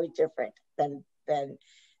 which are very different than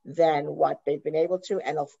what they've been able to,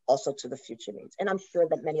 and also to the future needs. And I'm sure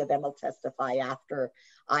that many of them will testify after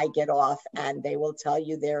I get off, and they will tell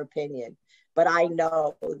you their opinion. But I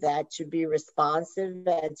know that to be responsive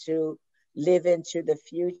and to live into the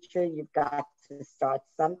future, you've got to start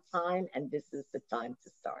sometime, and this is the time to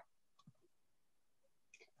start.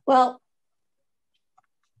 Well,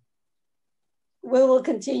 we will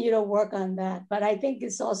continue to work on that, but I think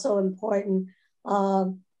it's also important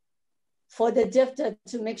for the DFTA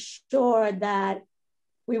to make sure that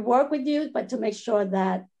we work with you, but to make sure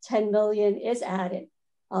that 10 million is added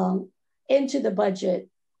into the budget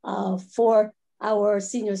for our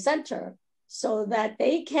senior center so that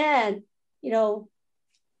they can,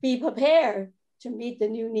 be prepared to meet the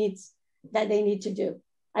new needs that they need to do.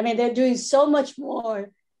 I mean, they're doing so much more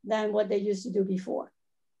than what they used to do before.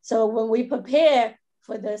 So when we prepare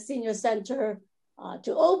for the senior center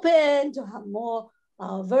to open, to have more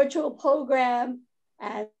virtual program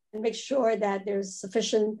and make sure that there's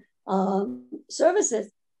sufficient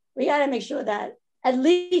services, we got to make sure that at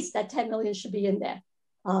least that 10 million should be in there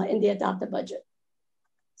in the adopted budget.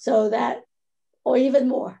 So that, or even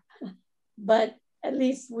more, but at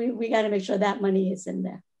least we got to make sure that money is in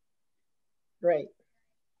there. Great.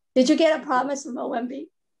 Did you get a promise from OMB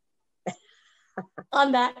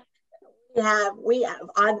on that? We have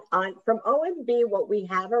on from OMB, what we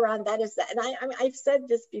have around that is that, and I've said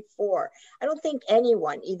this before, I don't think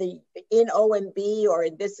anyone, either in OMB or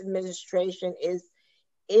in this administration, is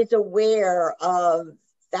aware of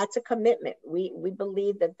that's a commitment. We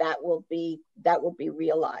believe that will be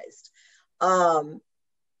realized.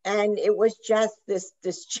 And it was just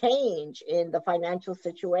this change in the financial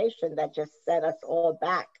situation that just set us all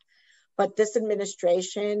back. But this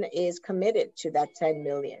administration is committed to that 10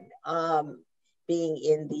 million being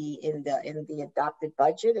in the adopted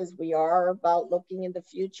budget, as we are about looking in the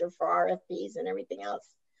future for RFPs and everything else.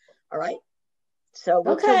 All right. So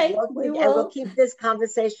we'll keep this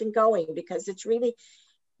conversation going, because it's really,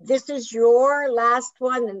 this is your last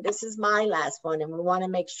one and this is my last one, and we want to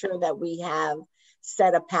make sure that we have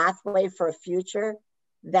set a pathway for a future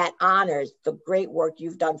that honors the great work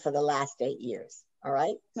you've done for the last 8 years. All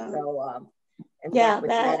right. So, and yeah,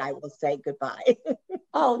 with that I will say goodbye.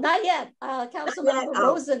 Oh, not yet. Councilmember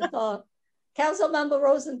Rosenthal. Councilmember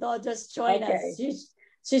Rosenthal just joined us.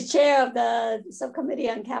 She's chair of the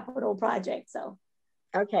subcommittee on capital projects. So.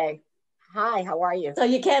 Okay. Hi. How are you? So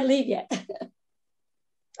you can't leave yet.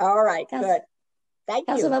 All right. Good. Thank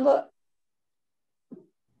you. Councilmember.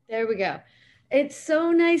 There we go. It's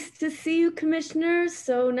so nice to see you, Commissioners.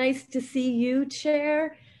 So nice to see you,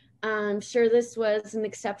 Chair. I'm sure this was an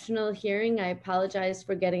exceptional hearing. I apologize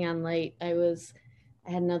for getting on late. I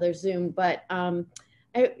had another Zoom, but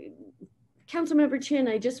Councilmember Chin,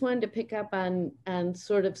 I just wanted to pick up on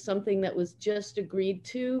sort of something that was just agreed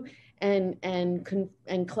to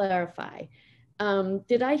and clarify.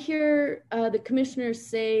 Did I hear the commissioners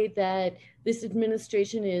say that this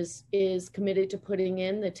administration is committed to putting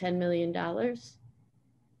in the $10 million?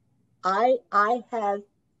 I have,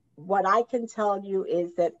 what I can tell you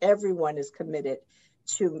is that everyone is committed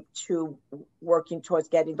to working towards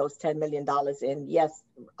getting those $10 million in. Yes,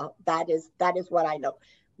 that is what I know.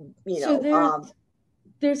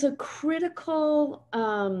 There's a critical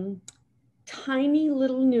tiny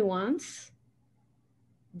little nuance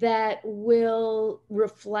that will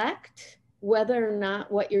reflect whether or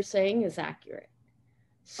not what you're saying is accurate.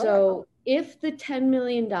 So if the $10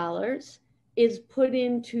 million is put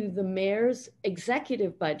into the mayor's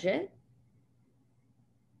executive budget,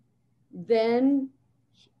 then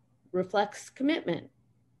reflects commitment.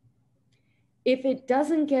 If it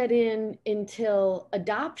doesn't get in until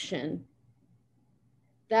adoption,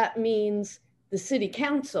 that means the city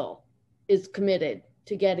council is committed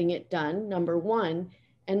to getting it done, number one.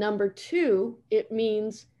 And number two, it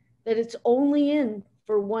means that it's only in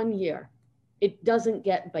for 1 year. It doesn't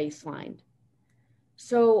get baselined.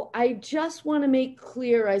 So I just want to make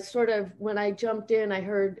clear, when I jumped in, I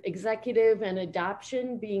heard executive and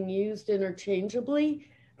adoption being used interchangeably.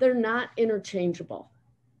 They're not interchangeable.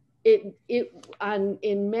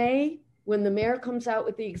 In May, when the mayor comes out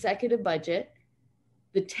with the executive budget,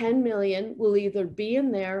 the 10 million will either be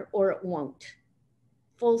in there or it won't.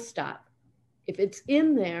 Full stop. If it's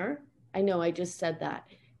in there, I know I just said that,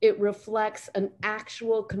 it reflects an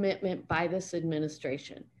actual commitment by this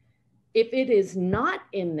administration. If it is not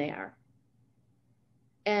in there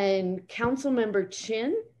and Councilmember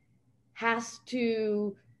Chin has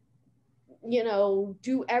to,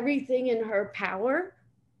 do everything in her power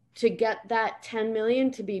to get that 10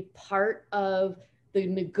 million to be part of the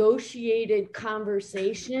negotiated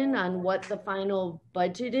conversation on what the final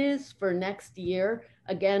budget is for next year,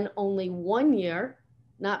 again, only 1 year,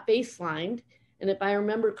 not baselined. And if I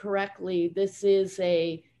remember correctly, this is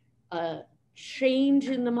a change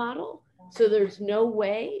in the model. So there's no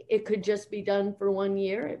way it could just be done for 1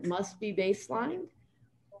 year. It must be baselined.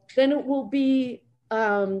 Then it will be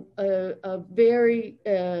a very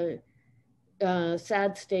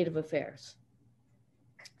sad state of affairs.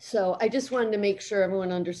 So I just wanted to make sure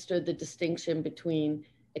everyone understood the distinction between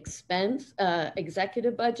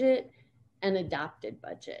executive budget and adopted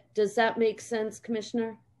budget. Does that make sense,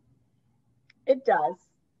 Commissioner? It does.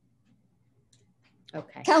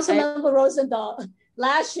 Okay. Councilmember Rosendahl,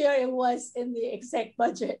 last year it was in the exec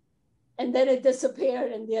budget and then it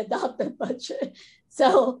disappeared in the adopted budget.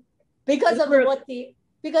 So because of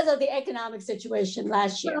the economic situation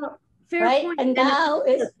last year, right? Point. And now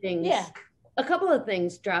a couple of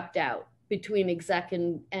things dropped out between exec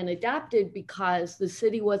and adopted because the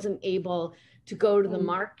city wasn't able to go to the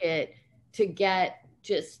market to get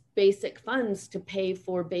just basic funds to pay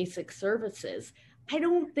for basic services. I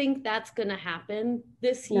don't think that's going to happen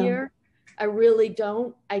this year. I really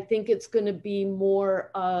don't. I think it's going to be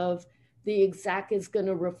more of the exec is going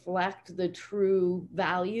to reflect the true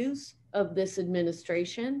values of this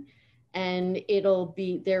administration. And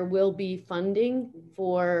there will be funding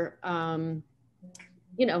for,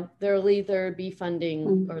 there'll either be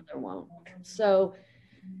funding or there won't. So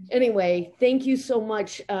anyway, thank you so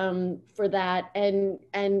much for that. And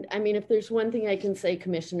I mean, if there's one thing I can say,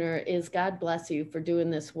 Commissioner, is God bless you for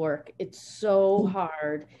doing this work. It's so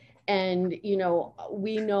hard. And,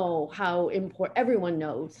 we know how important, everyone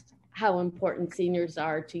knows how important seniors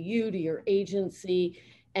are to you, to your agency.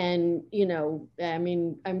 And, I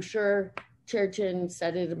mean, I'm sure Chair Chin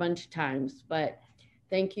said it a bunch of times, but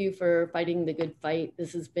thank you for fighting the good fight.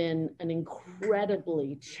 This has been an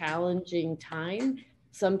incredibly challenging time,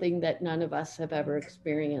 something that none of us have ever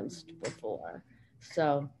experienced before.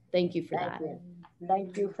 So thank you for that.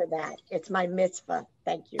 Thank you for that. It's my mitzvah.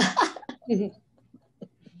 Thank you.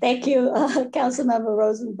 Thank you, Councilmember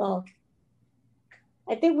Rosendahl.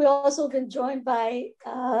 I think we also been joined by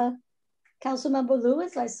Councilmember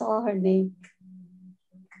Lewis. I saw her name.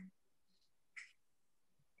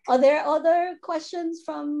 Are there other questions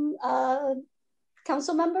from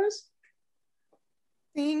council members?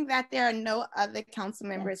 Seeing that there are no other council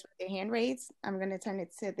members with their hand raised, I'm going to turn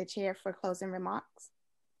it to the chair for closing remarks.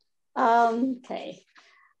 Okay.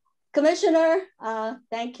 Commissioner,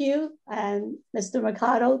 thank you. And Mr.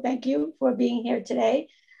 Mercado, thank you for being here today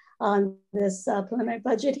on this preliminary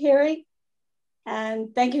budget hearing.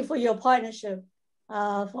 And thank you for your partnership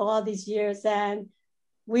for all these years. And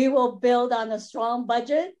we will build on a strong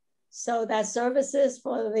budget so that services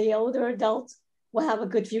for the older adults will have a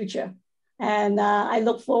good future. And I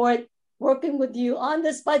look forward working with you on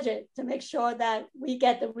this budget to make sure that we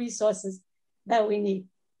get the resources that we need.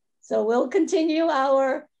 So we'll continue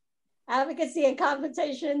our advocacy and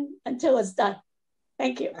confrontation until it's done.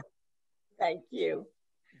 Thank you. Thank you.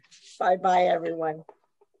 Bye-bye, everyone.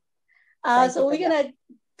 So we're gonna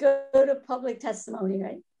go to public testimony,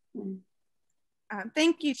 right?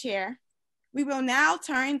 Thank you, Chair. We will now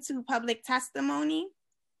turn to public testimony.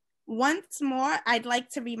 Once more, I'd like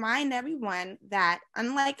to remind everyone that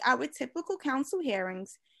unlike our typical council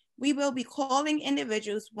hearings, we will be calling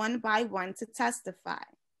individuals one by one to testify.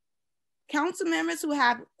 Council members who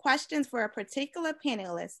have questions for a particular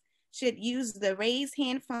panelist should use the raise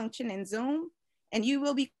hand function in Zoom, and you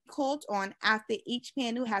will be called on after each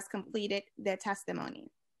panel has completed their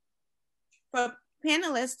testimony. For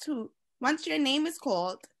panelists who, once your name is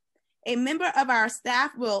called, a member of our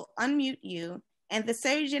staff will unmute you, and the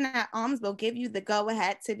surgeon at arms will give you the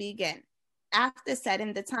go-ahead to begin after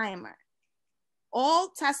setting the timer. All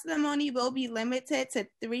testimony will be limited to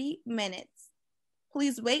 3 minutes.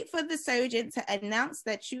 Please wait for the surgeon to announce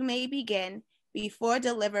that you may begin before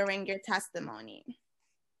delivering your testimony.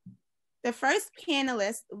 The first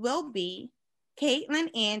panelist will be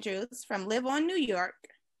Caitlin Andrews from Live On New York,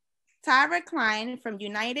 Tyra Klein from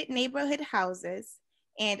United Neighborhood Houses,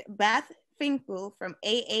 and Beth Finkel from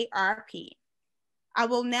AARP. I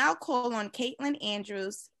will now call on Caitlin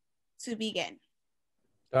Andrews to begin.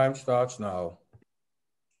 Time starts now.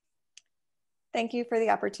 Thank you for the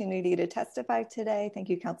opportunity to testify today. Thank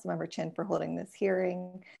you, Councilmember Chin, for holding this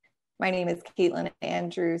hearing. My name is Caitlin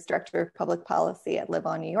Andrews, Director of Public Policy at Live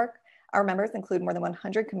On New York. Our members include more than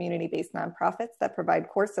 100 community-based nonprofits that provide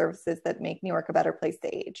core services that make New York a better place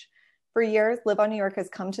to age. For years, Live On New York has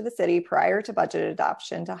come to the city prior to budget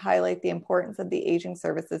adoption to highlight the importance of the Aging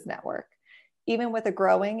Services Network. Even with a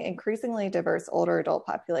growing, increasingly diverse older adult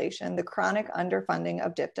population, the chronic underfunding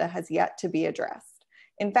of DFTA has yet to be addressed.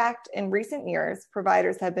 In fact, in recent years,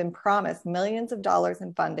 providers have been promised millions of dollars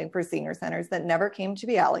in funding for senior centers that never came to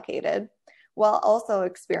be allocated, while also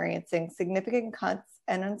experiencing significant cuts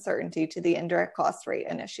and uncertainty to the indirect cost rate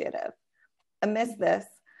initiative. Amidst this,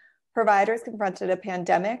 providers confronted a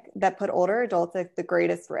pandemic that put older adults at the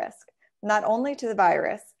greatest risk, not only to the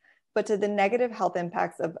virus, but to the negative health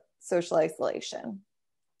impacts of social isolation.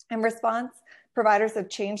 In response, providers have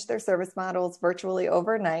changed their service models virtually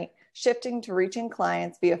overnight, shifting to reaching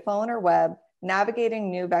clients via phone or web, navigating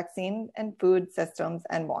new vaccine and food systems,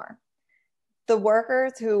 and more. The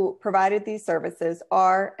workers who provided these services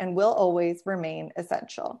are and will always remain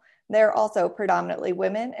essential. They're also predominantly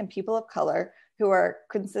women and people of color who are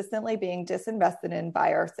consistently being disinvested in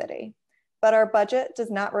by our city. But our budget does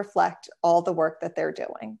not reflect all the work that they're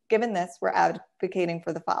doing. Given this, we're advocating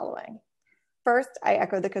for the following. First, I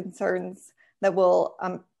echo the concerns that will,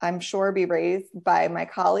 I'm sure, be raised by my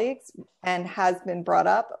colleagues and has been brought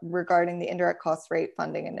up regarding the indirect cost rate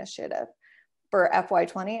funding initiative for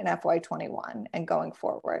FY20 and FY21 and going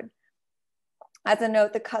forward. As a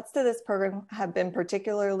note, the cuts to this program have been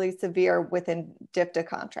particularly severe within DFTA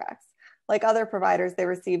contracts. Like other providers, they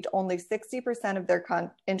received only 60% of their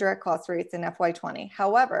indirect cost rates in FY20.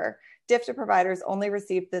 However, DFTA providers only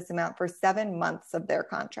received this amount for 7 months of their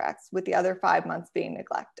contracts, with the other 5 months being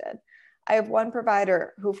neglected. I have one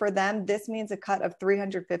provider who, for them, this means a cut of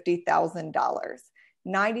 $350,000,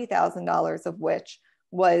 $90,000 of which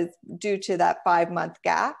was due to that 5-month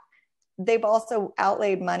gap. They've also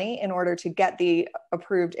outlaid money in order to get the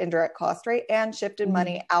approved indirect cost rate and shifted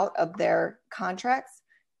money out of their contracts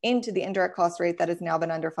into the indirect cost rate that has now been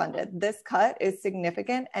underfunded. This cut is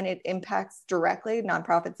significant and it impacts directly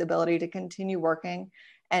nonprofits' ability to continue working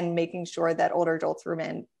and making sure that older adults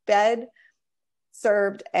remain fed,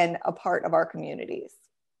 served, and a part of our communities.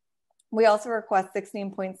 We also request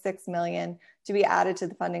 $16.6 million to be added to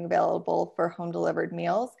the funding available for home delivered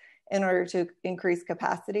meals in order to increase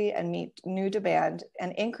capacity and meet new demand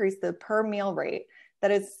and increase the per meal rate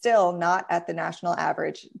that is still not at the national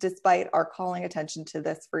average, despite our calling attention to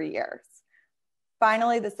this for years.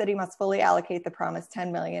 Finally, the city must fully allocate the promised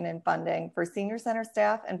 $10 million in funding for senior center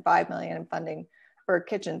staff and $5 million in funding for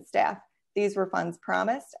kitchen staff. These were funds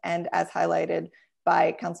promised, and as highlighted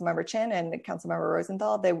by Councilmember Chin and Councilmember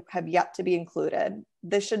Rosenthal, they have yet to be included.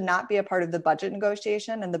 This should not be a part of the budget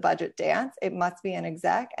negotiation and the budget dance. It must be an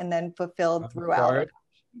exec and then fulfilled throughout.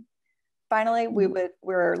 Finally,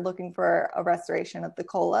 we're looking for a restoration of the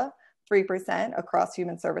COLA, 3% across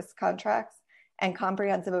human service contracts, and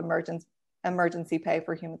comprehensive emergency pay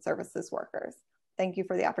for human services workers. Thank you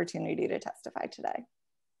for the opportunity to testify today.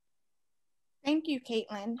 Thank you,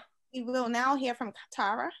 Caitlin. We will now hear from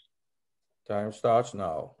Tara. Time starts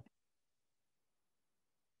now.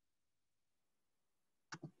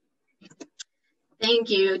 Thank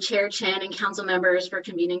you, Chair Chin and council members, for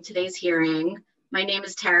convening today's hearing. My name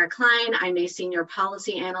is Tara Klein. I'm a senior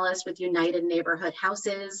policy analyst with United Neighborhood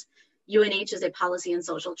Houses. UNH is a policy and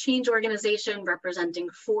social change organization representing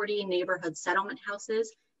 40 neighborhood settlement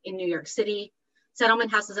houses in New York City.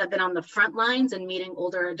 Settlement houses have been on the front lines in meeting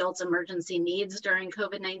older adults' emergency needs during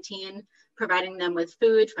COVID-19, providing them with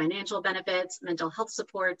food, financial benefits, mental health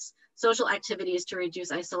supports, social activities to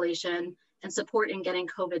reduce isolation, and support in getting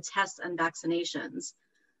COVID tests and vaccinations.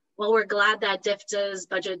 While we're glad that DFTA's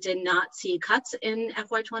budget did not see cuts in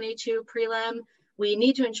FY22 prelim, we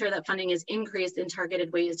need to ensure that funding is increased in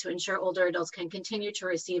targeted ways to ensure older adults can continue to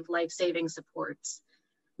receive life-saving supports.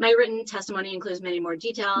 My written testimony includes many more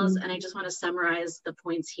details, and I just want to summarize the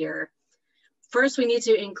points here. First, we need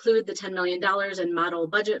to include the $10 million in model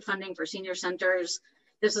budget funding for senior centers.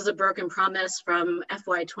 This is a broken promise from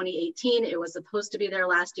FY 2018. It was supposed to be there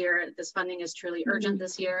last year. This funding is truly urgent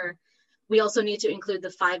this year. We also need to include the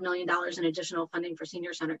 $5 million in additional funding for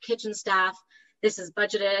senior center kitchen staff. This is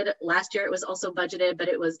budgeted. Last year it was also budgeted, but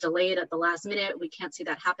it was delayed at the last minute. We can't see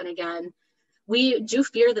that happen again. We do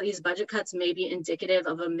fear that these budget cuts may be indicative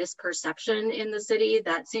of a misperception in the city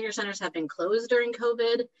that senior centers have been closed during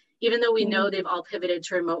COVID, even though we know they've all pivoted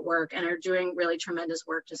to remote work and are doing really tremendous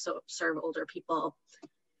work to serve older people.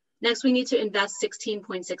 Next, we need to invest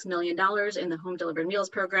 $16.6 million in the home delivered meals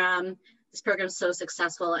program. This program is so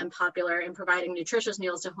successful and popular in providing nutritious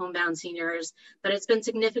meals to homebound seniors, but it's been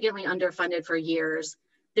significantly underfunded for years.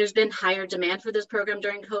 There's been higher demand for this program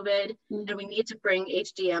during COVID, and we need to bring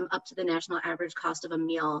HDM up to the national average cost of a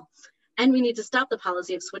meal. And we need to stop the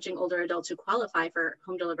policy of switching older adults who qualify for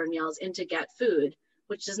home delivered meals into Get Food,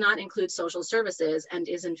 which does not include social services and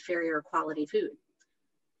is inferior quality food.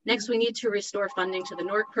 Next, we need to restore funding to the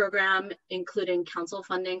NORC program, including council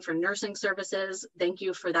funding for nursing services. Thank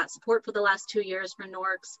you for that support for the last 2 years for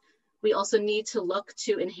NORCs. We also need to look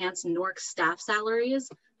to enhance NORC staff salaries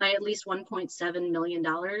by at least $1.7 million.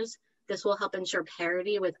 This will help ensure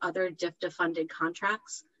parity with other DFTA funded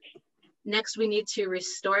contracts. Next, we need to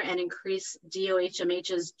restore and increase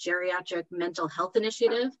DOHMH's geriatric mental health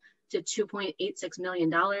initiative to $2.86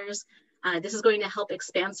 million. This is going to help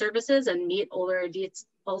expand services and meet older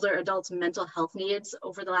adults' mental health needs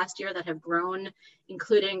over the last year that have grown,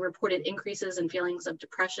 including reported increases in feelings of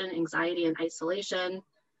depression, anxiety, and isolation.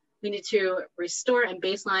 We need to restore and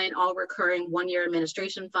baseline all recurring one-year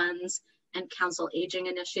administration funds and council aging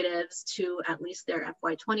initiatives to at least their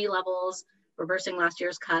FY20 levels, reversing last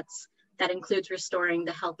year's cuts. That includes restoring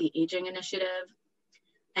the Healthy Aging Initiative.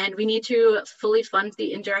 And we need to fully fund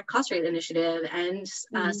the indirect cost rate initiative and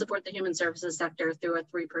support the human services sector through a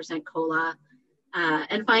 3% COLA.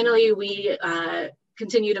 And finally, we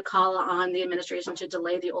continue to call on the administration to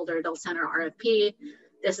delay the Older Adult Center RFP.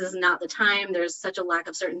 This is not the time. There's such a lack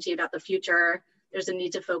of certainty about the future. There's a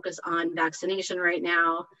need to focus on vaccination right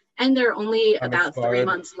now. And there are only about 3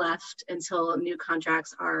 months left until new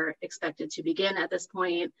contracts are expected to begin at this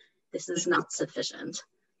point. This is not sufficient.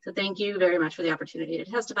 So thank you very much for the opportunity to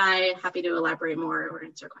testify. Happy to elaborate more or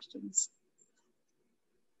answer questions.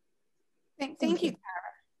 Thank you,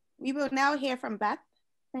 Tara. We will now hear from Beth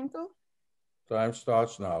Frankel. Time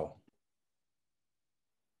starts now.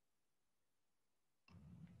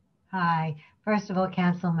 Hi. First of all,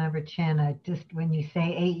 Council Member Chin, just when you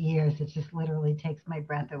say 8 years, it just literally takes my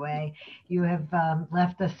breath away. You have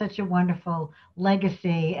left us such a wonderful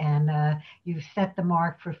legacy, and you've set the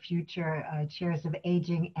mark for future chairs of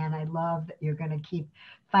aging, and I love that you're going to keep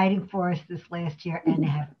fighting for us this last year and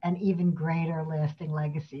have an even greater lasting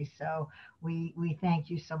legacy. So we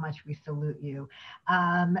thank you so much. We salute you.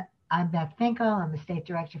 I'm Beth Finkel. I'm the State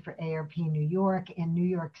Director for ARP New York. In New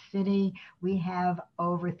York City, we have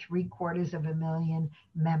over 750,000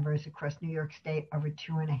 members across New York State, over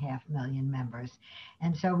 2.5 million members.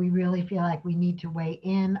 And so we really feel like we need to weigh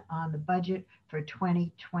in on the budget for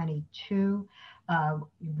 2022.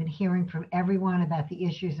 You've been hearing from everyone about the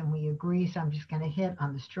issues, and we agree. So I'm just going to hit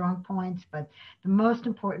on the strong points. But the most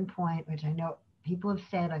important point, which I know people have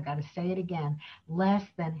said, I've got to say it again, less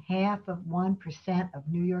than 0.5% of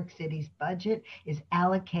New York City's budget is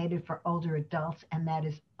allocated for older adults, and that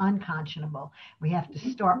is unconscionable. We have to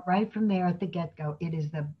start right from there at the get-go. It is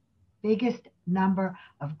the biggest number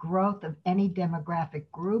of growth of any demographic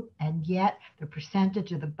group, and yet the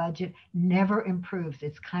percentage of the budget never improves.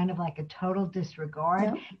 It's kind of like a total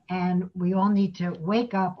disregard, and we all need to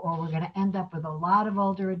wake up, or we're going to end up with a lot of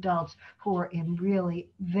older adults who are in really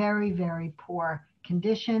very, very poor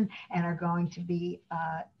condition and are going to be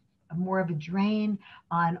more of a drain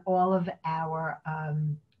on all of our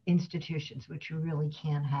institutions, which we really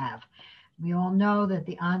can't have. We all know that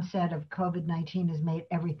the onset of COVID-19 has made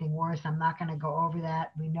everything worse. I'm not going to go over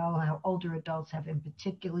that. We know how older adults have in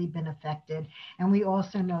particularly been affected. And we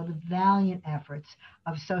also know the valiant efforts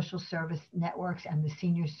of social service networks and the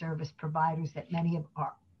senior service providers that many of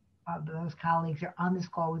our those colleagues are on this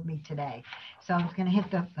call with me today. So I'm going to hit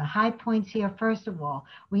the high points here. First of all,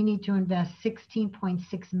 we need to invest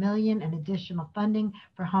 $16.6 million in additional funding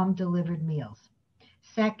for home delivered meals.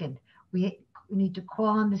 Second, we need to call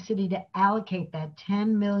on the city to allocate that $10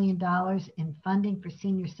 million in funding for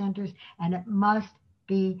senior centers, and it must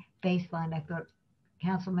be baseline. I thought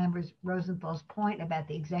Council Members Rosenthal's point about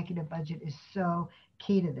the executive budget is so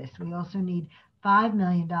key to this. We also need $5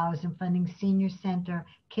 million in funding senior center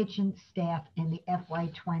kitchen staff in the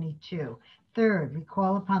FY22. Third, we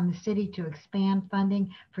call upon the city to expand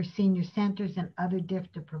funding for senior centers and other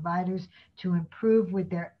DFTA providers to improve with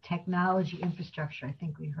their technology infrastructure. I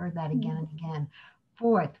think we heard that again and again.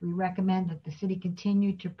 Fourth, we recommend that the city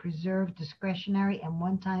continue to preserve discretionary and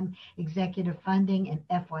one-time executive funding in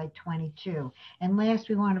FY22. And last,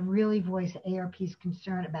 we want to really voice ARP's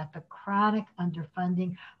concern about the chronic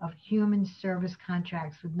underfunding of human service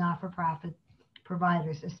contracts with not-for-profit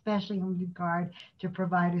providers, especially in regard to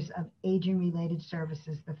providers of aging-related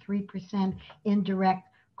services. The 3% indirect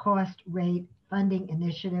cost rate funding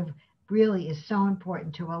initiative really is so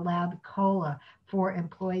important to allow the COLA for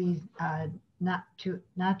employees not to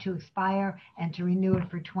expire and to renew it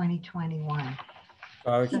for 2021.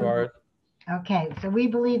 Okay, so we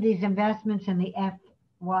believe these investments in the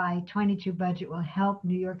FY22 budget will help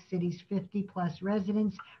New York City's 50+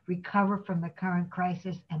 residents recover from the current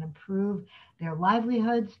crisis and improve their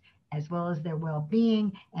livelihoods as well as their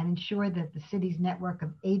well-being, and ensure that the city's network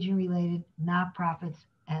of aging-related nonprofits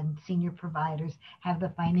and senior providers have the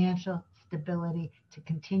financial stability to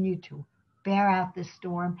continue to bear out this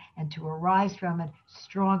storm and to arise from it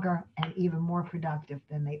stronger and even more productive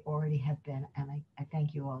than they already have been. And I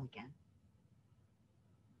thank you all again.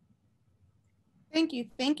 Thank you.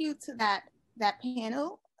 Thank you to that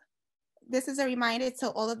panel. This is a reminder to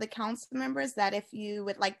all of the council members that if you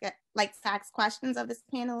would like to ask questions of this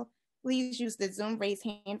panel, please use the Zoom raise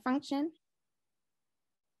hand function.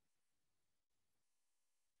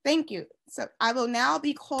 Thank you. So I will now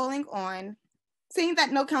be calling on, seeing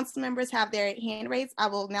that no council members have their hand raised, I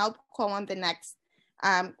will now call on the next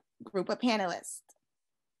group of panelists.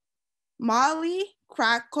 Molly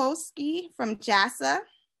Krakowski from JASA,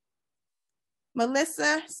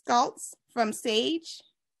 Melissa Stoltz from SAGE,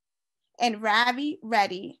 and Ravi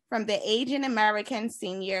Reddy from the Asian American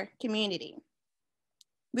Senior Community.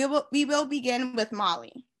 We will begin with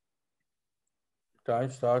Molly. Time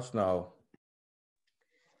starts now.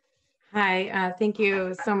 Hi, thank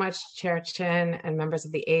you so much, Chair Chin and members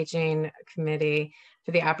of the Aging Committee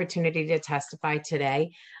for the opportunity to testify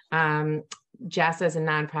today. JASA is a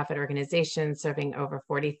nonprofit organization serving over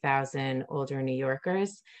 40,000 older New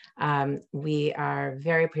Yorkers. We are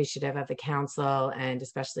very appreciative of the council and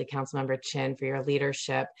especially Councilmember Chin for your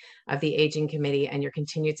leadership of the Aging Committee and your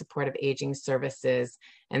continued support of aging services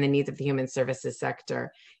and the needs of the human services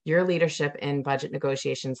sector. Your leadership in budget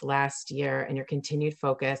negotiations last year and your continued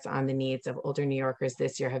focus on the needs of older New Yorkers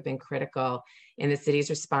this year have been critical in the city's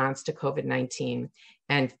response to COVID-19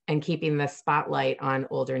 and keeping the spotlight on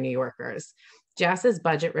older New Yorkers. JASA's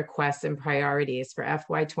budget requests and priorities for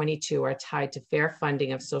FY22 are tied to fair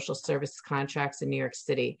funding of social service contracts in New York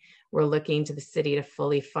City. We're looking to the city to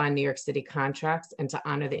fully fund New York City contracts and to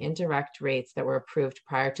honor the indirect rates that were approved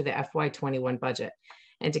prior to the FY21 budget,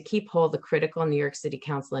 and to keep hold of the critical New York City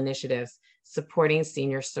Council initiatives supporting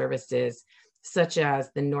senior services, such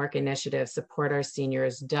as the NORC initiative, Support Our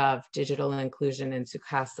Seniors, DOVE, Digital Inclusion, and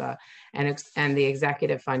Sukasa, and the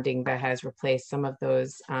executive funding that has replaced some of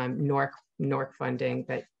those NORC funding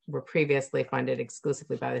that were previously funded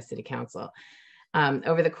exclusively by the City Council.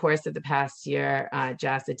 Over the course of the past year,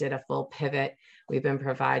 JASA did a full pivot. We've been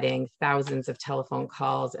providing thousands of telephone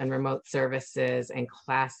calls and remote services and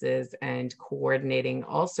classes and coordinating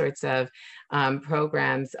all sorts of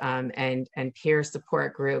programs and peer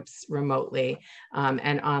support groups remotely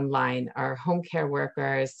and online. Our home care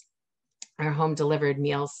workers, our home delivered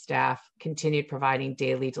meals staff continued providing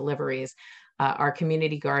daily deliveries. Our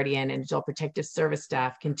community guardian and adult protective service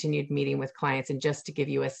staff continued meeting with clients. And just to give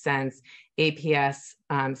you a sense, APS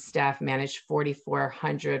staff managed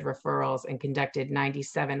 4,400 referrals and conducted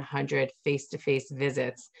 9,700 face-to-face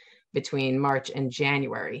visits between March and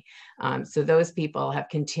January. So those people have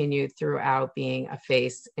continued throughout being a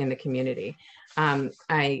face in the community.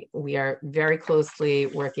 We are very closely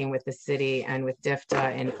working with the city and with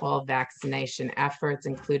DFTA in all vaccination efforts,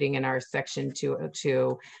 including in our Section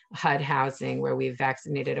 202 HUD housing, where we've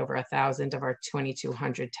vaccinated over 1,000 of our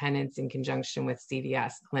 2,200 tenants in conjunction with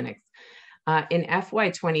CVS clinics. In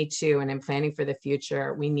FY22 and in planning for the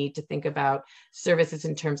future, we need to think about services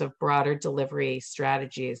in terms of broader delivery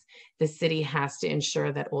strategies. The city has to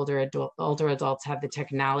ensure that older adults have the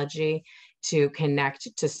technology to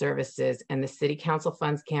connect to services, and the city council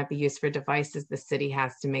funds can't be used for devices. The city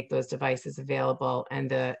has to make those devices available and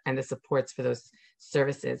the supports for those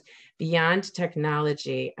services. Beyond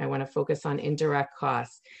technology, I want to focus on indirect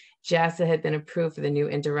costs. JASA had been approved for the new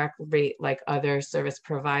indirect rate like other service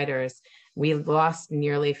providers. We lost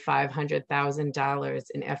nearly $500,000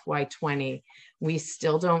 in FY20. We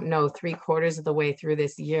still don't know 3/4 of the way through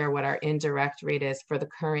this year what our indirect rate is for the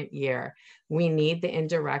current year. We need the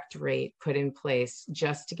indirect rate put in place.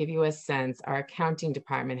 Just to give you a sense, our accounting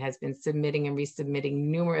department has been submitting and resubmitting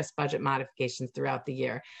numerous budget modifications throughout the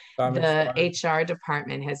year. The HR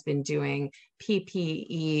department has been doing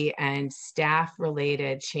PPE and staff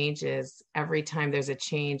related changes every time there's a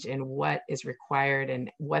change in what is required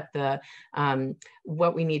and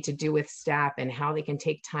what we need to do with staff and how they can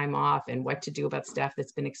take time off and what to do about staff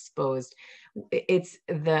that's been exposed. It's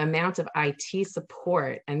the amount of IT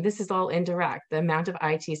support, and this is all indirect, the amount of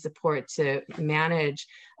IT support to manage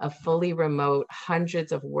a fully remote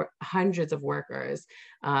hundreds of workers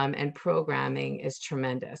and programming is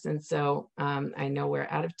tremendous. And so I know we're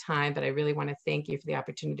out of time, but I really want to thank you for the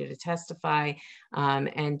opportunity to testify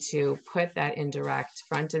and to put that indirect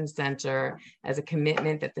front and center as a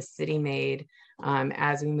commitment that the city made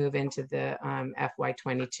as we move into the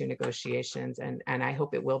FY22 negotiations. And I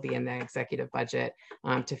hope it will be in the executive budget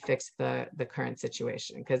to fix the current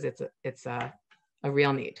situation, because it's a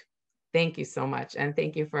real need. Thank you so much. And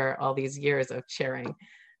thank you for all these years of chairing.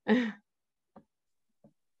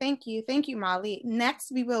 Thank you. Thank you, Molly.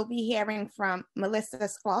 Next, we will be hearing from Melissa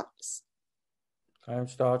Sklarz. Time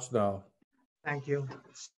starts now. Thank you.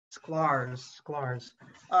 Sklarz.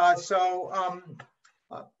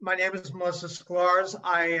 My name is Melissa Sklarz.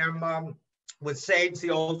 I am with SAGE, the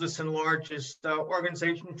oldest and largest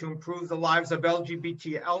organization to improve the lives of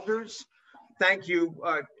LGBT elders. Thank you,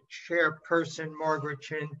 Chairperson Margaret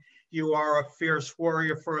Chin. You are a fierce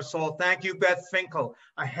warrior for us all. Thank you, Beth Finkel.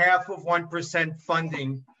 0.5%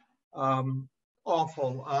 funding.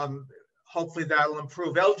 Awful. Hopefully that'll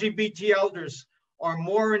improve. LGBT elders are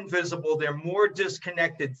more invisible. They're more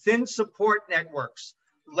disconnected. Thin support networks.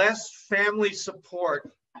 Less family support.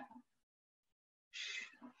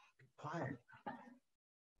 Quiet.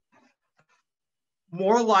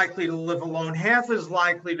 More likely to live alone, half as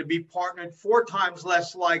likely to be partnered, 4 times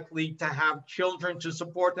less likely to have children to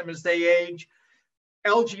support them as they age.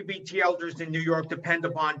 LGBT elders in New York depend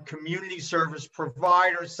upon community service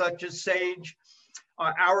providers such as SAGE.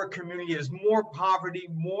 Our community has more poverty,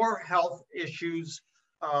 more health issues,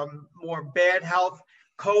 more bad health.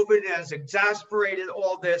 COVID has exacerbated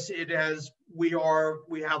all this. We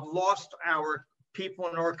have lost our people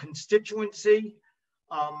in our constituency.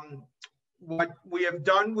 What we have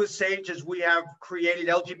done with SAGE is we have created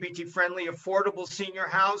LGBT-friendly, affordable senior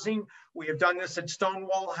housing. We have done this at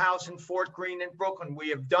Stonewall House in Fort Greene in Brooklyn. We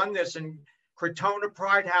have done this in Crotona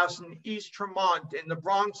Pride House in East Tremont. In the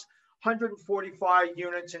Bronx, 145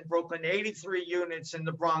 units in Brooklyn, 83 units in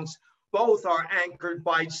the Bronx. Both are anchored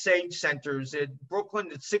by SAGE centers. In Brooklyn,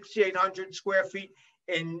 it's 6,800 square feet.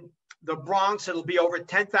 In the Bronx, it'll be over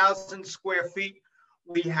 10,000 square feet.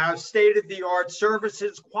 We have state-of-the-art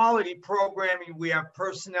services, quality programming. We have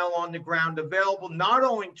personnel on the ground available, not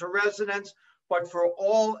only to residents, but for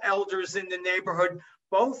all elders in the neighborhood.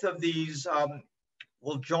 Both of these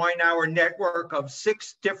will join our network of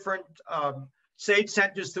 6 different SAGE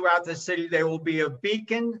centers throughout the city. They will be a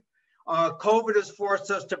beacon. COVID has forced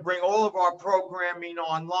us to bring all of our programming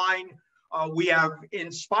online. We have, in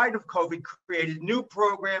spite of COVID, created new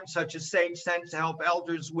programs such as SAGE Send to help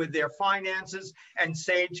elders with their finances, and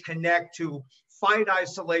SAGE Connect to fight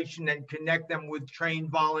isolation and connect them with trained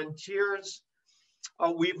volunteers.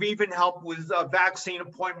 We've even helped with vaccine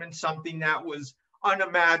appointments, something that was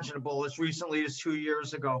unimaginable as recently as 2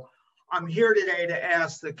 years ago. I'm here today to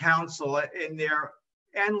ask the council, in their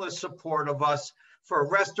endless support of us, for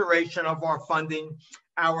restoration of our funding.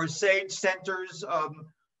 Our SAGE centers,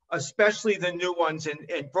 especially the new ones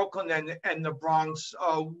in Brooklyn and the Bronx,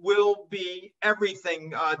 will be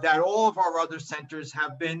everything that all of our other centers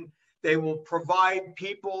have been. They will provide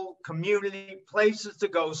people, community, places to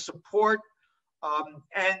go, support,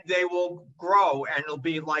 and they will grow, and it'll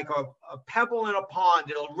be like a pebble in a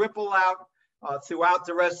pond. It'll ripple out throughout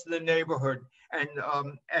the rest of the neighborhood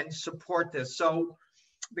and support this. So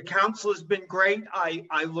the council has been great.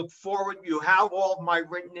 I look forward. You have all of my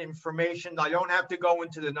written information. I don't have to go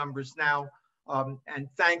into the numbers now. And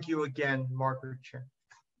thank you again, Margaret Chair.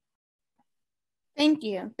 Thank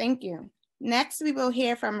you. Thank you. Next, we will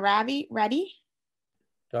hear from Ravi Reddy.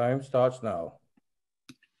 Time starts now.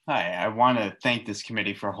 Hi, I want to thank this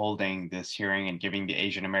committee for holding this hearing and giving the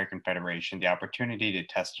Asian American Federation the opportunity to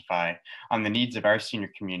testify on the needs of our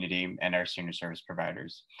senior community and our senior service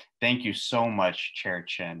providers. Thank you so much, Chair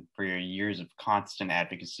Chen, for your years of constant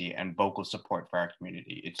advocacy and vocal support for our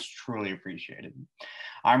community. It's truly appreciated.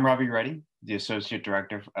 I'm Ravi Reddy, the Associate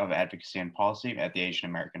Director of Advocacy and Policy at the Asian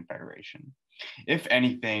American Federation. If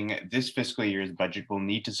anything, this fiscal year's budget will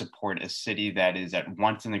need to support a city that is at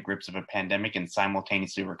once in the grips of a pandemic and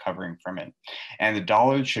simultaneously recovering from it. And the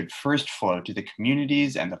dollars should first flow to the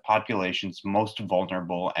communities and the populations most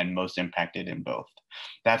vulnerable and most impacted in both.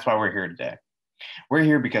 That's why we're here today. We're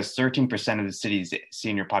here because 13% of the city's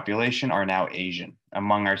senior population are now Asian.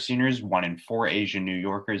 Among our seniors, 1 in 4 Asian New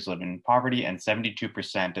Yorkers live in poverty, and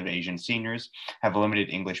 72% of Asian seniors have limited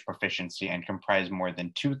English proficiency and comprise more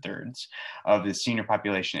than 2/3 of the senior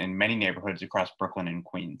population in many neighborhoods across Brooklyn and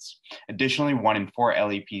Queens. Additionally, 1 in 4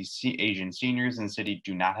 LEP Asian seniors in the city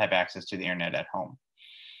do not have access to the internet at home.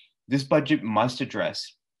 This budget must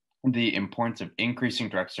address the importance of increasing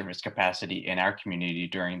direct service capacity in our community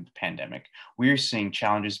during the pandemic. We are seeing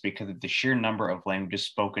challenges because of the sheer number of languages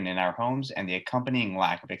spoken in our homes and the accompanying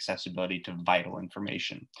lack of accessibility to vital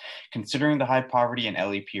information. Considering the high poverty and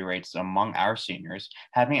LEP rates among our seniors,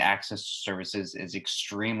 having access to services is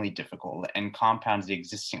extremely difficult and compounds the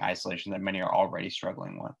existing isolation that many are already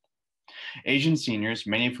struggling with. Asian seniors,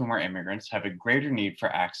 many of whom are immigrants, have a greater need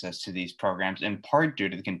for access to these programs, in part due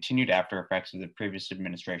to the continued after effects of the previous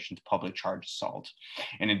administration's public charge assault.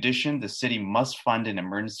 In addition, the city must fund an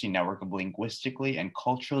emergency network of linguistically and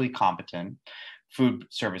culturally competent food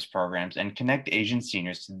service programs and connect Asian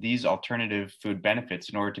seniors to these alternative food benefits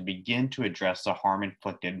in order to begin to address the harm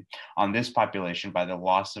inflicted on this population by the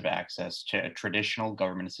loss of access to traditional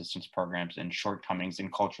government assistance programs and shortcomings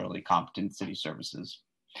in culturally competent city services.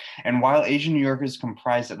 And while Asian New Yorkers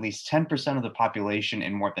comprise at least 10% of the population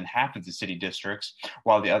in more than half of the city districts,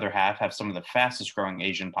 while the other half have some of the fastest growing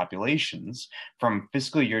Asian populations, from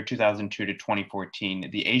fiscal year 2002 to 2014,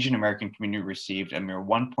 the Asian American community received a mere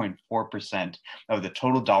 1.4% of the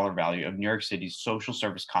total dollar value of New York City's social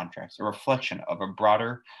service contracts, a reflection of a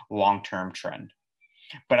broader long-term trend.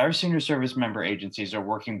 But our senior service member agencies are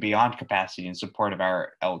working beyond capacity in support of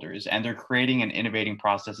our elders, and they're creating and innovating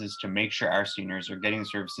processes to make sure our seniors are getting the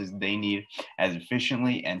services they need as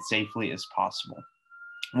efficiently and safely as possible.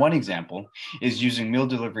 One example is using meal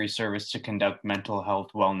delivery service to conduct mental health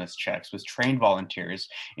wellness checks with trained volunteers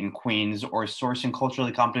in Queens, or sourcing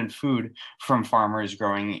culturally competent food from farmers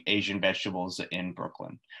growing Asian vegetables in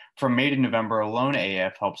Brooklyn. From May to November alone,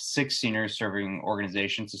 AAF helped 6 senior serving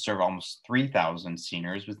organizations to serve almost 3,000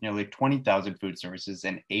 seniors with nearly 20,000 food services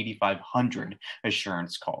and 8,500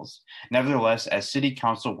 assurance calls. Nevertheless, as City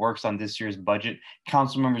Council works on this year's budget,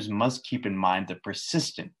 council members must keep in mind the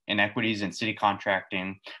persistent inequities in city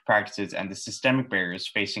contracting practices and the systemic barriers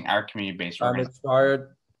facing our community-based organizations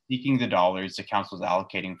seeking the dollars the council is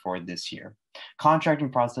allocating for this year.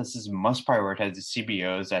 Contracting processes must prioritize the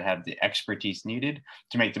CBOs that have the expertise needed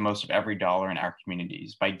to make the most of every dollar in our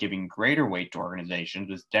communities by giving greater weight to organizations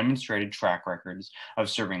with demonstrated track records of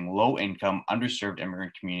serving low-income, underserved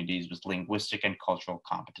immigrant communities with linguistic and cultural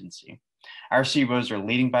competency. Our CBOs are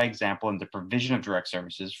leading by example in the provision of direct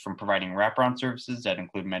services, from providing wraparound services that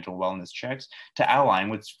include mental wellness checks to allying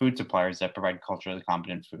with food suppliers that provide culturally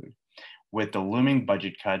competent food. With the looming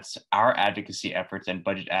budget cuts, our advocacy efforts and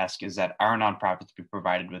budget ask is that our nonprofits be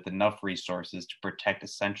provided with enough resources to protect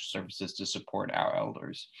essential services to support our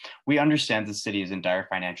elders. We understand the city is in dire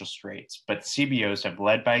financial straits, but CBOs have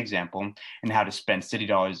led by example in how to spend city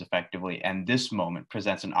dollars effectively, and this moment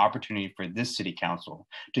presents an opportunity for this city council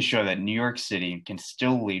to show that New York City can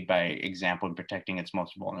still lead by example in protecting its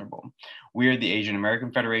most vulnerable. We are the Asian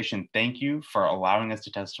American Federation. Thank you for allowing us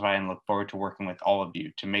to testify, and look forward to working with all of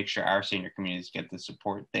you to make sure our senior communities get the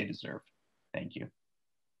support they deserve. Thank you.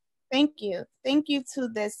 Thank you. Thank you to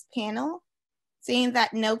this panel. Seeing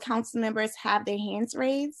that no council members have their hands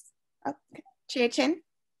raised. Okay. Chair Chen.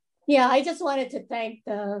 Yeah, I just wanted to thank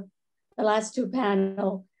the last 2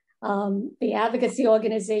 panel, the advocacy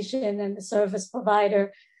organization and the service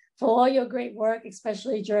provider, for all your great work,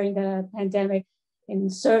 especially during the pandemic, in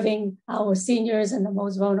serving our seniors and the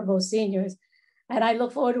most vulnerable seniors. And I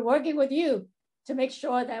look forward to working with you to make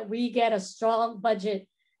sure that we get a strong budget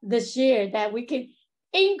this year, that we can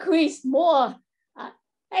increase more.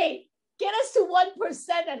 Hey, get us to 1%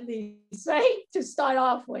 at least, right? To start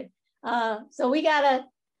off with. So we gotta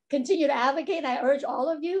continue to advocate. I urge all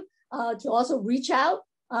of you to also reach out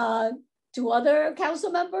to other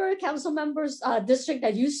council members, district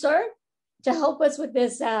that you serve, to help us with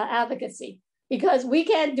this advocacy, because we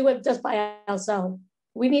can't do it just by ourselves.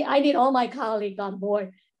 I need all my colleagues on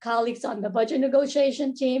board, colleagues on the budget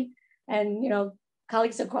negotiation team, and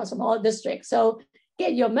colleagues across from all districts. So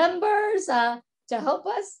get your members to help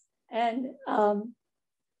us and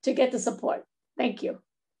to get the support. Thank you.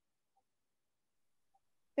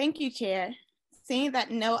 Thank you, Chair. Seeing that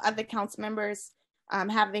no other council members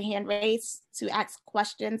have their hand raised to ask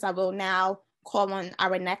questions, I will now call on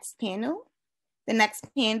our next panel. The next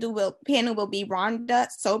panel will be Rhonda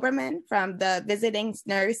Soberman from the Visiting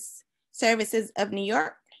Nurse Services of New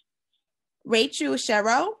York, Rachel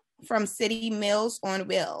Sherrow from City Meals on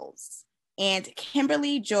Wheels, and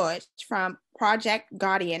Kimberly George from Project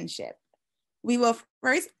Guardianship. We will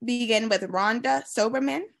first begin with Rhonda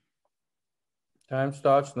Soberman. Time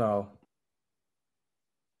starts now.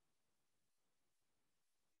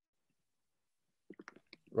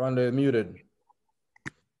 Rhonda, you're muted.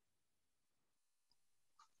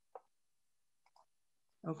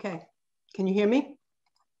 Okay, can you hear me?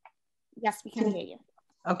 Yes, we can hear you.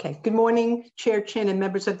 Okay, good morning, Chair Chin and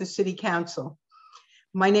members of the City Council.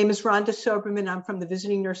 My name is Rhonda Soberman. I'm from the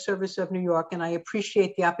Visiting Nurse Service of New York, and I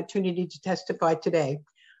appreciate the opportunity to testify today.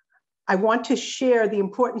 I want to share the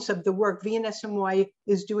importance of the work VNSNY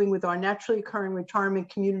is doing with our naturally occurring retirement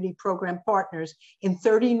community program partners in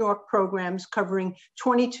 30 NORC programs covering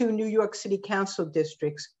 22 New York City Council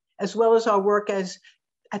districts, as well as our work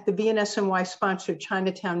at the VNSNY sponsored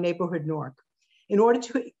Chinatown Neighborhood NORC. In order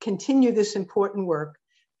to continue this important work,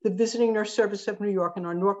 the Visiting Nurse Service of New York and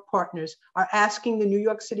our NORC partners are asking the New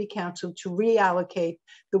York City Council to reallocate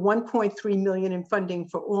the $1.3 million in funding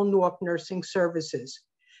for all NORC nursing services.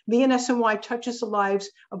 VNSNY touches the lives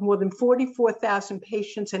of more than 44,000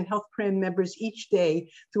 patients and health plan members each day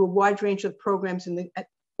through a wide range of programs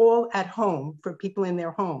all at home for people in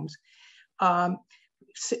their homes.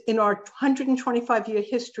 In our 125-year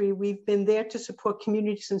history, we've been there to support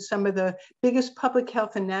communities in some of the biggest public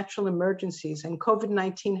health and natural emergencies, and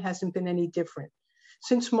COVID-19 hasn't been any different.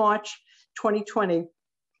 Since March 2020,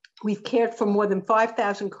 we've cared for more than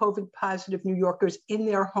 5,000 COVID-positive New Yorkers in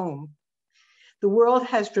their home. The world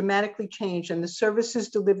has dramatically changed, and the services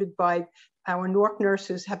delivered by our NORC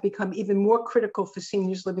nurses have become even more critical for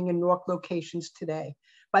seniors living in NORC locations today.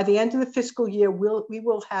 By the end of the fiscal year, we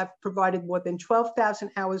will have provided more than 12,000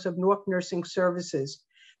 hours of NORC nursing services.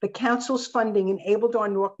 The Council's funding enabled our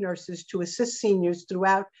NORC nurses to assist seniors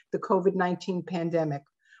throughout the COVID-19 pandemic.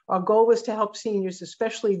 Our goal was to help seniors,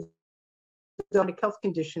 especially with health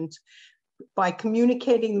conditions, by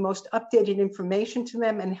communicating the most updated information to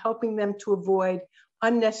them and helping them to avoid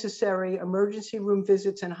unnecessary emergency room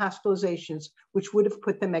visits and hospitalizations, which would have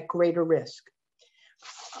put them at greater risk.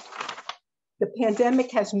 The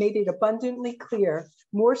pandemic has made it abundantly clear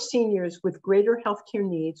more seniors with greater healthcare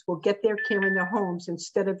needs will get their care in their homes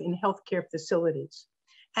instead of in healthcare facilities.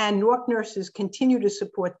 And NORC nurses continue to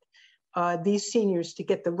support these seniors to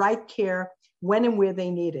get the right care when and where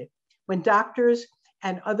they need it. When doctors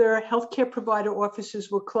and other healthcare provider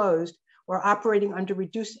offices were closed or operating under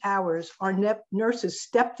reduced hours, our nurses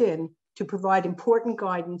stepped in to provide important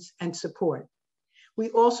guidance and support. We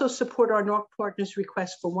also support our NORC partners'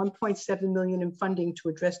 request for $1.7 million in funding to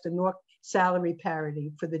address the NORC salary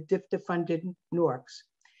parity for the DFTA-funded NORCs.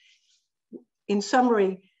 In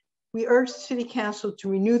summary, we urge the City Council to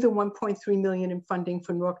renew the $1.3 million in funding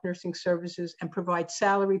for NORC nursing services and provide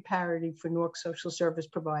salary parity for NORC social service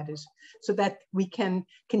providers so that we can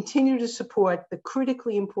continue to support the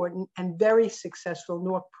critically important and very successful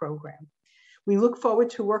NORC program. We look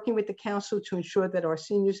forward to working with the Council to ensure that our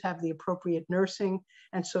seniors have the appropriate nursing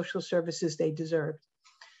and social services they deserve.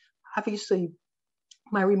 Obviously,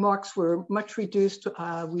 my remarks were much reduced.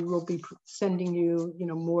 We will be sending you,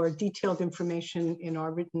 more detailed information in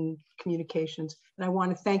our written communications. And I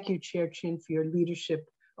want to thank you, Chair Chin, for your leadership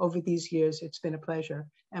over these years. It's been a pleasure.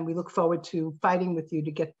 And we look forward to fighting with you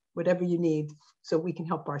to get whatever you need so we can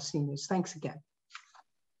help our seniors. Thanks again.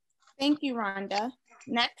 Thank you, Rhonda.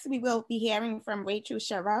 Next, we will be hearing from Rachel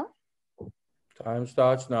Sherrow. Time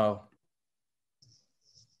starts now.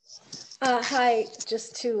 Hi,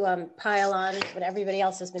 just to pile on what everybody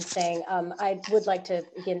else has been saying, I would like to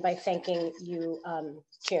begin by thanking you,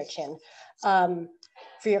 Chair Chin,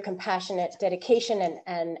 for your compassionate dedication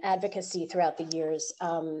and advocacy throughout the years,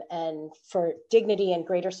 and for dignity and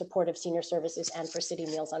greater support of senior services and for City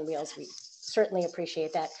Meals on Wheels. We certainly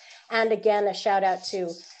appreciate that. And again, a shout out to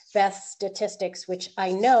Beth's statistics, which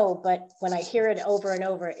I know, but when I hear it over and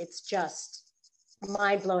over, it's just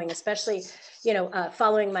mind-blowing, especially,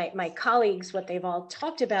 following my colleagues, what they've all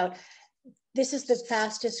talked about. This is the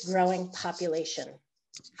fastest growing population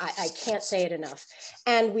I can't say it enough.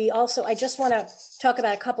 And we also, I just want to talk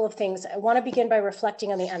about a couple of things. I want to begin by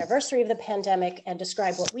reflecting on the anniversary of the pandemic and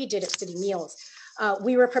describe what we did at City Meals.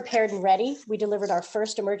 We were prepared and ready. We delivered our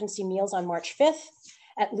first emergency meals on March 5th,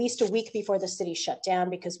 at least a week before the city shut down,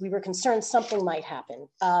 because we were concerned something might happen,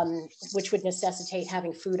 which would necessitate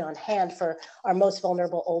having food on hand for our most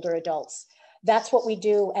vulnerable older adults. That's what we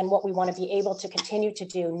do and what we want to be able to continue to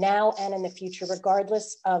do now and in the future,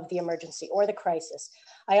 regardless of the emergency or the crisis.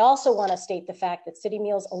 I also want to state the fact that City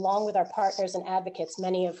Meals, along with our partners and advocates,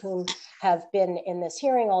 many of whom have been in this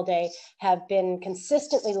hearing all day, have been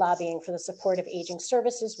consistently lobbying for the support of aging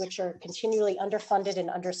services, which are continually underfunded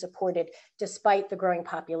and undersupported despite the growing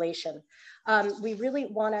population. We really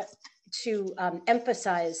want to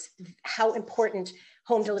emphasize how important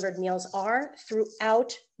home delivered meals are.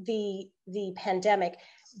 Throughout the pandemic,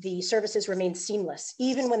 the services remained seamless,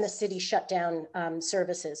 even when the city shut down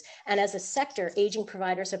services. And as a sector, aging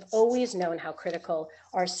providers have always known how critical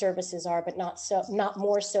our services are, but not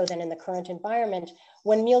more so than in the current environment,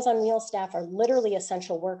 when Meals on Wheels staff are literally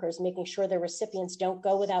essential workers, making sure their recipients don't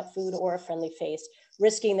go without food or a friendly face,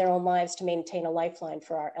 risking their own lives to maintain a lifeline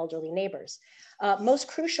for our elderly neighbors. Most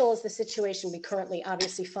crucial is the situation we currently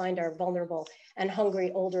obviously find our vulnerable and hungry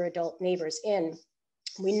older adult neighbors in.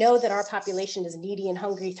 We know that our population is needy and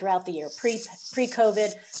hungry throughout the year,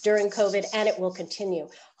 pre-COVID, during COVID, and it will continue.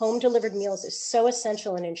 Home delivered meals is so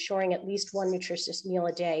essential in ensuring at least one nutritious meal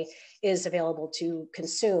a day is available to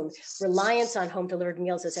consume. Reliance on home delivered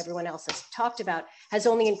meals, as everyone else has talked about, has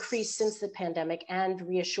only increased since the pandemic and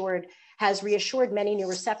has reassured many new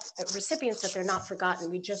recipients that they're not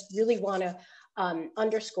forgotten. We just really want to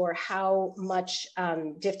underscore how much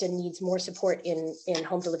DFTA needs more support in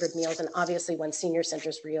home delivered meals, and obviously when senior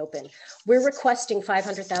centers reopen. We're requesting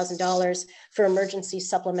 $500,000 for emergency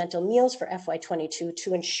supplemental meals for FY22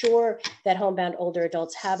 to ensure that homebound older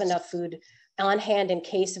adults have enough food on hand in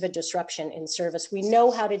case of a disruption in service. We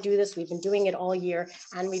know how to do this. We've been doing it all year,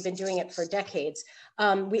 and we've been doing it for decades.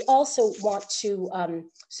 We also want to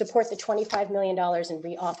support the $25 million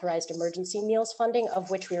in reauthorized emergency meals funding,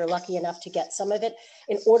 of which we were lucky enough to get some of it,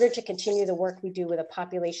 in order to continue the work we do with a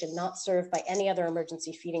population not served by any other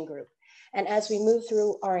emergency feeding group. And as we move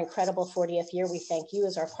through our incredible 40th year, we thank you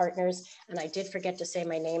as our partners. And I did forget to say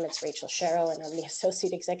my name. It's Rachel Sherrill, and I'm the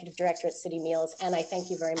Associate Executive Director at City Meals. And I thank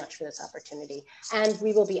you very much for this opportunity. And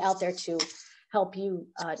we will be out there to help you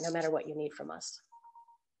no matter what you need from us.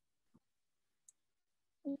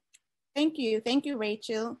 Thank you. Thank you,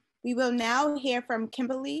 Rachel. We will now hear from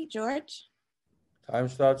Kimberly George. Time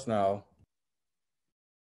starts now.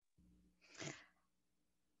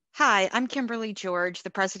 Hi, I'm Kimberly George,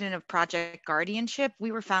 the president of Project Guardianship.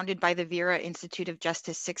 We were founded by the Vera Institute of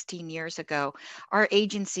Justice 16 years ago. Our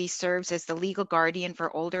agency serves as the legal guardian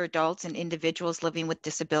for older adults and individuals living with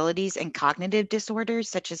disabilities and cognitive disorders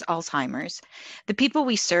such as Alzheimer's. The people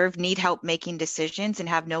we serve need help making decisions and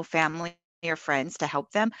have no family or friends to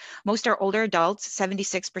help them. Most are older adults,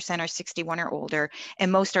 76% are 61 or older,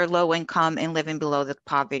 and most are low income and living below the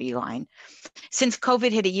poverty line. Since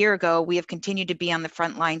COVID hit a year ago, we have continued to be on the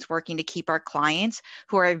front lines working to keep our clients,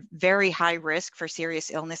 who are very high risk for serious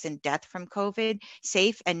illness and death from COVID,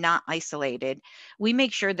 safe and not isolated. We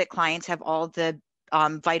make sure that clients have all the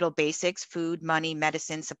vital basics: food, money,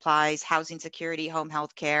 medicine, supplies, housing security, home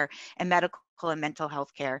health care, and medical and mental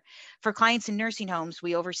health care. For clients in nursing homes,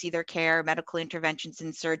 we oversee their care, medical interventions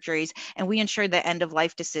and surgeries, and we ensure that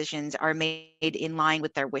end-of-life decisions are made in line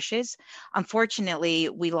with their wishes. Unfortunately,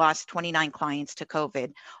 we lost 29 clients to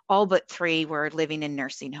COVID. All but 3 were living in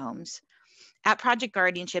nursing homes. At Project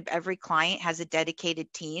Guardianship, every client has a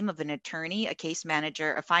dedicated team of an attorney, a case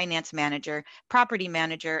manager, a finance manager, property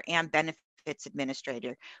manager, and benefits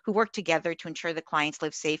administrator who work together to ensure the clients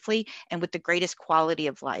live safely and with the greatest quality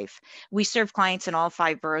of life. We serve clients in all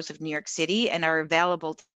 5 boroughs of New York City and are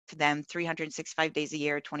available to them 365 days a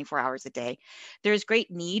year, 24 hours a day. There is great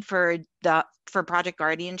need for Project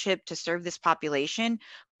Guardianship to serve this population.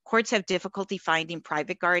 Courts have difficulty finding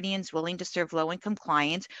private guardians willing to serve low-income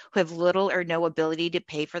clients who have little or no ability to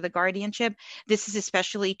pay for the guardianship. This is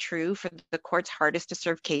especially true for the court's hardest to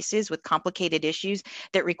serve cases with complicated issues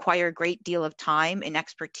that require a great deal of time and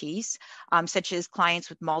expertise, such as clients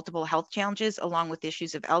with multiple health challenges, along with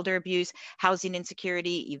issues of elder abuse, housing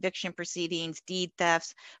insecurity, eviction proceedings, deed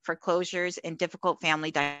thefts, foreclosures, and difficult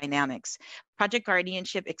family dynamics. Project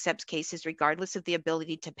Guardianship accepts cases regardless of the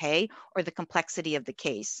ability to pay or the complexity of the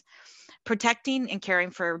case. Protecting and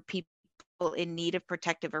caring for people in need of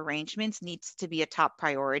protective arrangements needs to be a top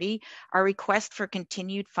priority. Our request for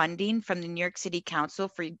continued funding from the New York City Council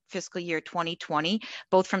for fiscal year 2020,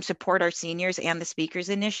 both from Support Our Seniors and the Speakers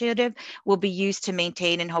Initiative, will be used to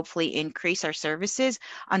maintain and hopefully increase our services.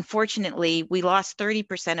 Unfortunately, we lost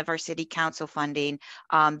 30% of our City Council funding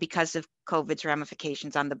because of COVID's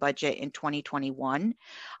ramifications on the budget in 2021.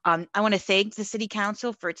 I want to thank the City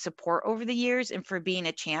Council for its support over the years and for being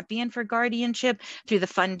a champion for guardianship through the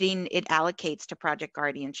funding it allocates to Project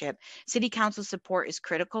Guardianship. City Council support is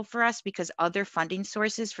critical for us because other funding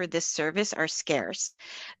sources for this service are scarce.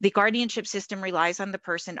 The guardianship system relies on the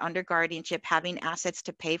person under guardianship having assets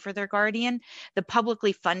to pay for their guardian. The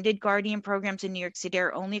publicly funded guardian programs in New York City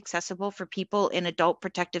are only accessible for people in adult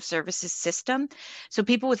protective services system. So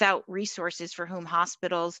people without resources for whom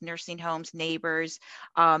hospitals, nursing homes, neighbors,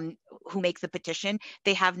 who make the petition,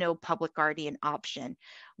 they have no public guardian option.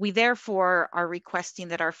 We therefore are requesting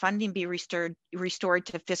that our funding be restored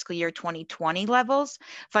to fiscal year 2020 levels.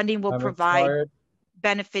 Funding will provide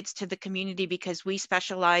benefits to the community because we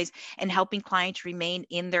specialize in helping clients remain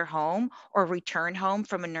in their home or return home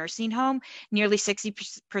from a nursing home. Nearly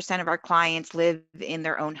 60% of our clients live in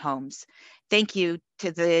their own homes. Thank you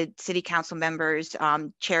to the City Council members,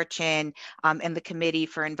 Chair Chin, and the committee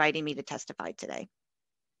for inviting me to testify today.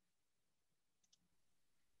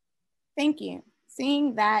 Thank you.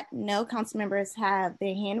 Seeing that no council members have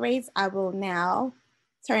their hand raised, I will now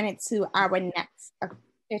turn it to our next.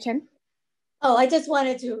 Chair Chin. Oh, I just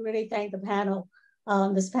wanted to really thank the panel,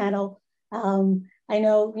 this panel. I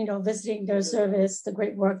know, visiting their service, the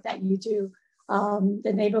great work that you do,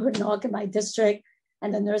 the neighborhood NOC in my district,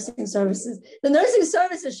 and the nursing services. The nursing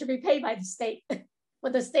services should be paid by the state, for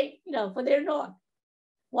the state, for their NOC.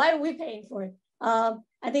 Why are we paying for it?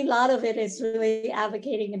 I think a lot of it is really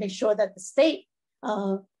advocating to make sure that the state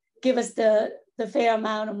give us the fair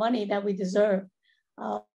amount of money that we deserve.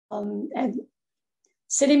 And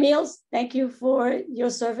City Meals, thank you for your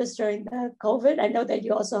service during the COVID. I know that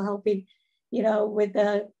you're also helping, with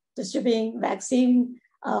the distributing vaccine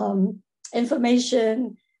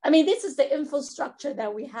information. I mean, this is the infrastructure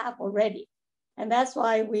that we have already. And that's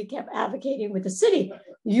why we kept advocating with the city,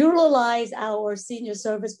 utilize our senior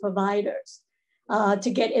service providers to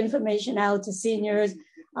get information out to seniors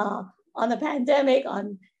on the pandemic,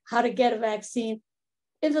 on how to get a vaccine.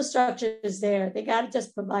 Infrastructure is there. They got to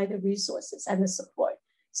just provide the resources and the support.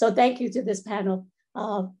 So thank you to this panel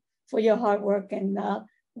for your hard work. And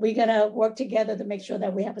we're going to work together to make sure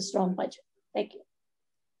that we have a strong budget. Thank you.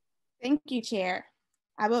 Thank you, Chair.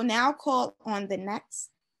 I will now call on the next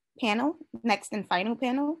and final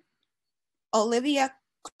panel, Olivia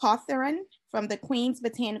Cawthorn from the Queens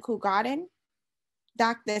Botanical Garden,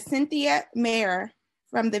 Dr. Cynthia Mayer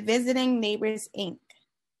from the Visiting Neighbors, Inc.,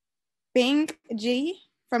 Bing G.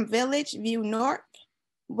 from Village View North,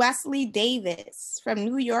 Wesley Davis from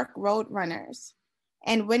New York Roadrunners,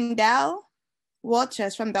 and Wendell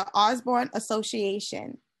Walters from the Osborne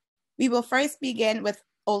Association. We will first begin with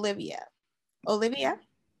Olivia. Olivia?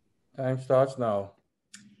 Time starts now.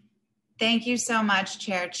 Thank you so much,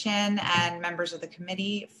 Chair Chin and members of the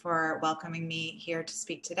committee for welcoming me here to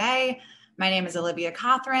speak today. My name is Olivia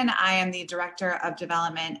Cawthorn. I am the Director of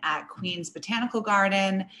Development at Queens Botanical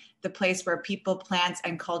Garden, the place where people, plants,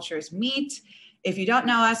 and cultures meet. If you don't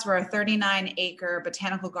know us, we're a 39-acre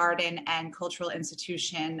botanical garden and cultural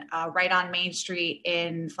institution right on Main Street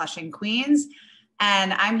in Flushing, Queens.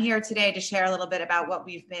 And I'm here today to share a little bit about what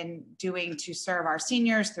we've been doing to serve our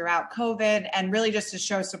seniors throughout COVID, and really just to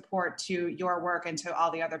show support to your work and to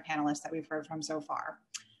all the other panelists that we've heard from so far.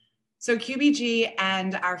 So QBG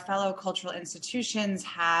and our fellow cultural institutions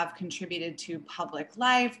have contributed to public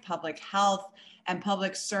life, public health, and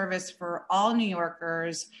public service for all New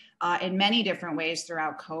Yorkers in many different ways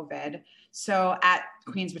throughout COVID. So at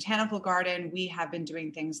Queens Botanical Garden, we have been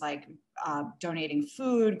doing things like donating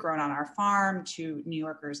food grown on our farm to New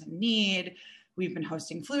Yorkers in need. We've been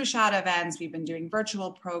hosting flu shot events. We've been doing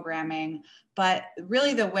virtual programming. But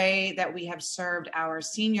really the way that we have served our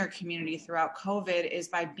senior community throughout COVID is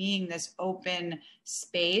by being this open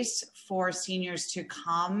space for seniors to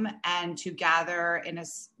come and to gather in a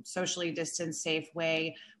socially distanced, safe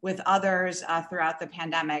way with others throughout the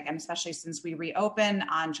pandemic, and especially since we reopened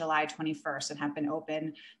on July 21st and have been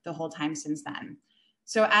open the whole time since then.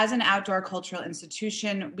 So as an outdoor cultural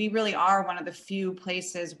institution, we really are one of the few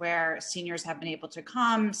places where seniors have been able to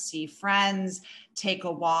come, see friends, take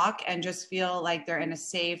a walk, and just feel like they're in a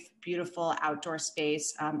safe, beautiful outdoor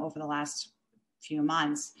space over the last few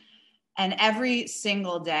months. And every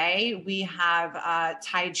single day we have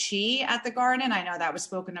Tai Chi at the garden. I know that was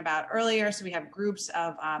spoken about earlier. So we have groups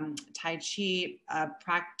of Tai Chi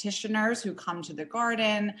practitioners who come to the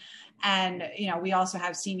garden. And, you know, we also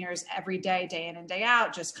have seniors every day, day in and day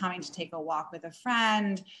out, just coming to take a walk with a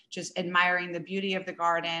friend, just admiring the beauty of the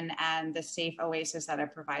garden and the safe oasis that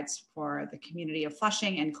it provides for the community of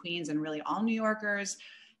Flushing and Queens and really all New Yorkers.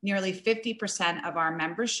 Nearly 50% of our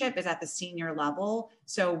membership is at the senior level.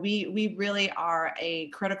 So we really are a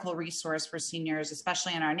critical resource for seniors,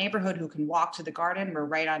 especially in our neighborhood who can walk to the garden. We're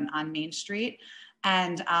right on Main Street.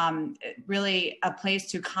 And really a place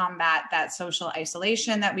to combat that social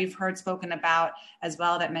isolation that we've heard spoken about as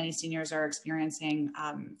well, that many seniors are experiencing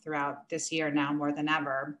throughout this year now more than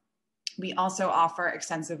ever. We also offer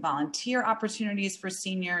extensive volunteer opportunities for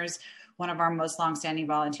seniors. One of our most longstanding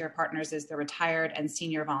volunteer partners is the Retired and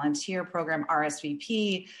Senior Volunteer Program,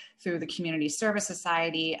 RSVP, through the Community Service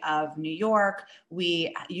Society of New York.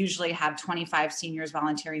 We usually have 25 seniors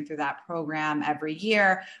volunteering through that program every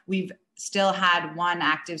year. We've still had one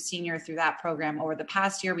active senior through that program over the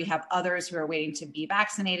past year. We have others who are waiting to be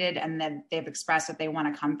vaccinated, and then they've expressed that they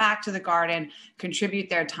want to come back to the garden,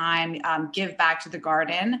 contribute their time, give back to the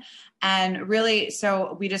garden. And really,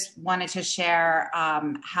 so we just wanted to share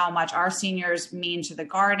how much our seniors mean to the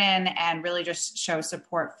garden and really just show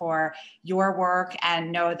support for your work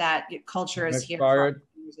and know that culture is here for our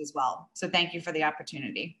seniors as well. So thank you for the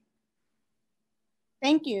opportunity.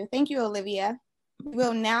 Thank you. Thank you, Olivia.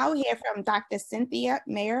 We'll now hear from Dr. Cynthia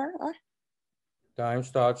Mayer. Time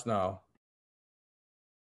starts now.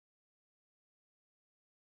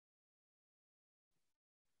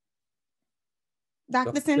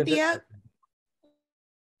 Dr. Cynthia,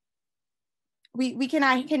 we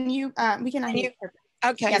cannot hear her.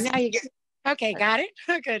 Okay, yes. now you get, okay, got it?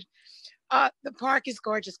 Good. The park is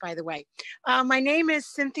gorgeous, by the way. My name is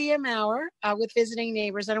Cynthia Maurer with Visiting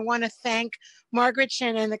Neighbors, and I want to thank Margaret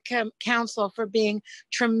Chin and the council for being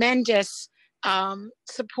tremendous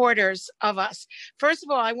supporters of us. First of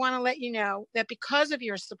all, I want to let you know that because of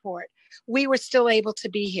your support, we were still able to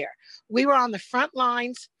be here. We were on the front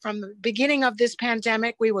lines from the beginning of this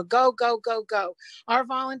pandemic. We were go, go, go, go. Our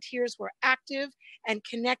volunteers were active and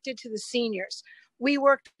connected to the seniors. We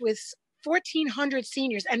worked with 1,400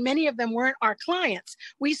 seniors, and many of them weren't our clients.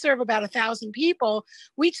 We serve about 1,000 people.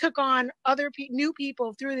 We took on other new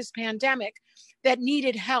people through this pandemic that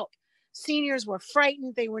needed help. Seniors were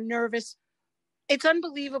frightened, they were nervous. It's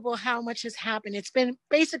unbelievable how much has happened. It's been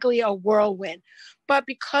basically a whirlwind. But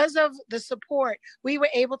because of the support, we were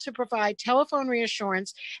able to provide telephone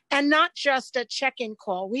reassurance and not just a check-in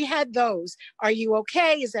call. We had those. Are you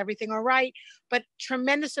okay? Is everything all right? But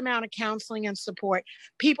tremendous amount of counseling and support.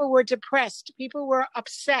 People were depressed. People were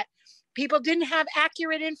upset. People didn't have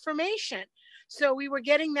accurate information. So we were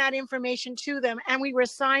getting that information to them, and we were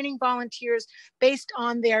assigning volunteers based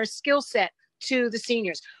on their skill set to the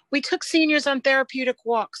seniors. We took seniors on therapeutic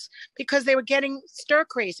walks because they were getting stir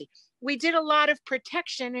crazy. We did a lot of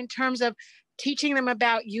protection in terms of teaching them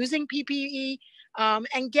about using PPE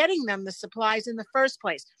and getting them the supplies in the first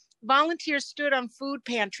place. Volunteers stood on food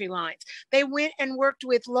pantry lines. They went and worked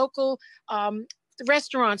with local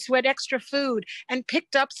restaurants who had extra food and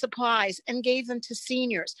picked up supplies and gave them to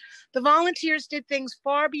seniors. The volunteers did things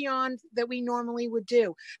far beyond that we normally would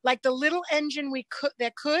do. Like the little engine we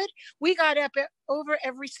got up over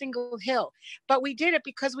every single hill. But we did it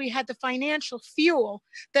because we had the financial fuel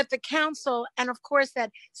that the council and of course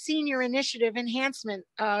that senior initiative enhancement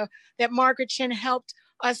that Margaret Chin helped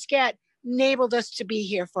us get enabled us to be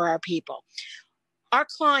here for our people. Our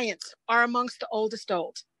clients are amongst the oldest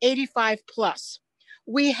 85 plus.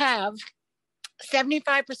 We have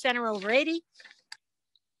 75% are over 80,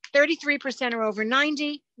 33% are over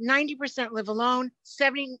 90, 90% live alone,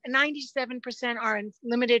 97% are in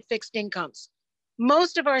limited fixed incomes.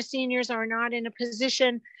 Most of our seniors are not in a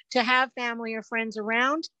position to have family or friends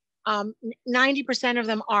around. 90% of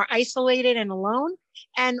them are isolated and alone.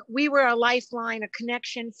 And we were a lifeline, a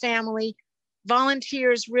connection, family.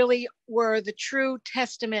 Volunteers really were the true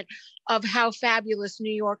testament of how fabulous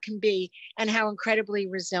New York can be and how incredibly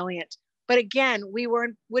resilient. But again, we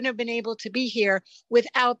wouldn't have been able to be here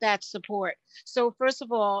without that support. So first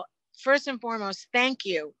of all, first and foremost, thank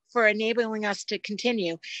you for enabling us to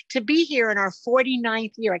continue to be here in our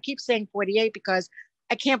 49th year. I keep saying 48 because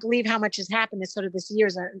I can't believe how much has happened. This year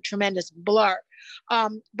is a tremendous blur.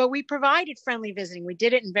 But we provided friendly visiting. We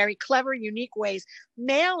did it in very clever, unique ways.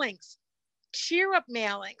 Mailings, cheer up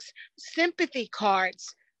mailings, sympathy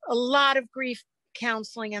cards, a lot of grief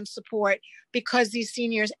counseling and support because these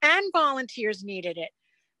seniors and volunteers needed it.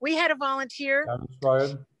 We had a volunteer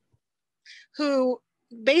who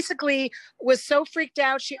basically was so freaked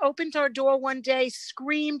out. She opened our door one day,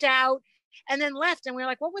 screamed out, and then left. And we were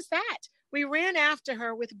like, what was that? We ran after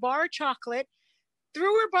her with bar chocolate,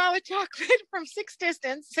 threw her bar of chocolate from 6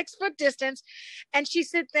 foot distance. And she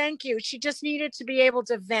said, thank you. She just needed to be able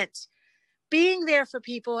to vent. Being there for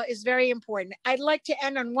people is very important. I'd like to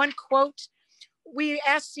end on one quote. We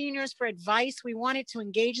asked seniors for advice. We wanted to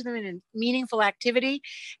engage them in a meaningful activity.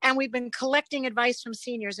 And we've been collecting advice from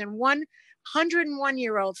seniors. And one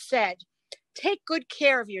 101-year-old said, take good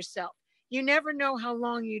care of yourself. You never know how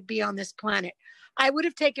long you'd be on this planet. I would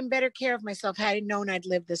have taken better care of myself had I known I'd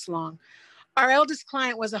live this long. Our eldest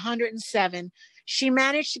client was 107. She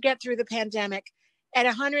managed to get through the pandemic. At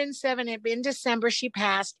 107, in December, she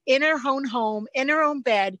passed in her own home, in her own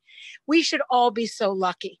bed. We should all be so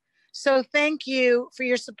lucky. So thank you for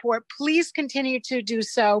your support. Please continue to do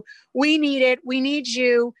so. We need it. We need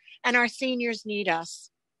you, and our seniors need us.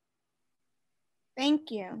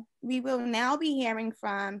 Thank you. We will now be hearing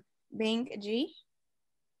from Bing G.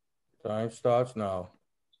 Time starts now.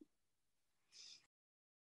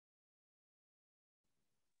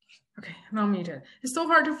 Okay, I'm unmuted. It's so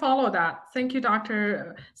hard to follow that. Thank you,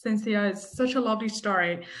 Dr. Cynthia. It's such a lovely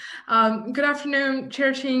story. Good afternoon,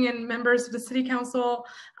 Chair Ching and members of the City Council.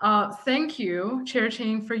 Thank you, Chair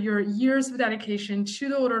Ching, for your years of dedication to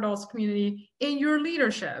the older adults community and your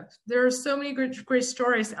leadership. There are so many great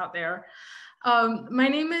stories out there. My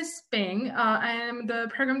name is Bing. I am the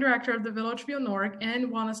program director of the Village View North and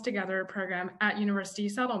Wellness Together program at University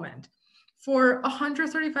Settlement. For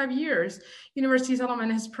 135 years, University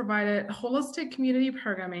Settlement has provided holistic community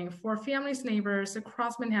programming for families, neighbors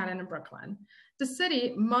across Manhattan and Brooklyn. The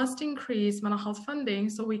city must increase mental health funding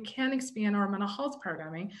so we can expand our mental health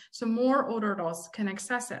programming so more older adults can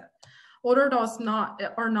access it. Older adults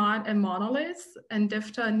are not a monolith, and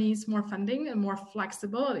DFTA needs more funding and more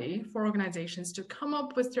flexibility for organizations to come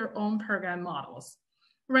up with their own program models.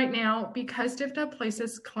 Right now, because DFTA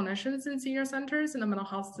places clinicians in senior centers in the mental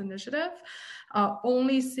health initiative,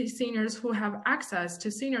 only seniors who have access to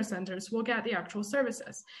senior centers will get the actual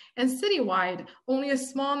services. And citywide, only a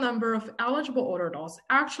small number of eligible older adults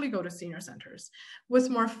actually go to senior centers. With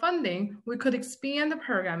more funding, we could expand the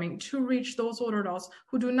programming to reach those older adults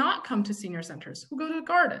who do not come to senior centers, who go to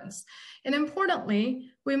gardens. And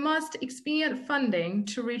importantly, we must expand funding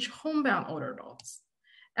to reach homebound older adults.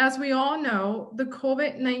 As we all know, the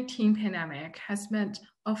COVID-19 pandemic has meant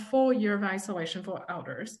a full year of isolation for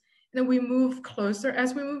elders. And as we move closer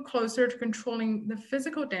to controlling the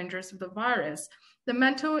physical dangers of the virus, the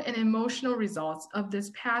mental and emotional results of this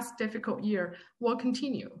past difficult year will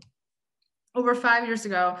continue. Over 5 years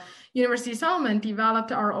ago, University Settlement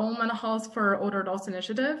developed our own mental health for older adults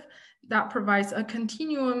initiative that provides a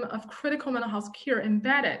continuum of critical mental health care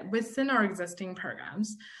embedded within our existing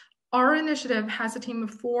programs. Our initiative has a team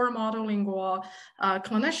of 4 monolingual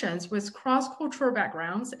clinicians with cross-cultural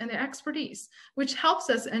backgrounds and expertise, which helps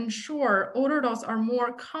us ensure older adults are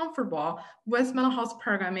more comfortable with mental health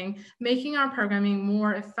programming, making our programming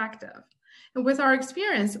more effective. And with our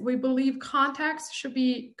experience, we believe contracts should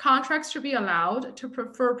be allowed to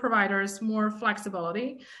prefer providers more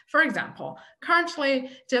flexibility. For example,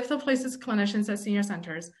 currently, DFTA places clinicians at senior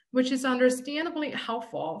centers, which is understandably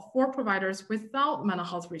helpful for providers without mental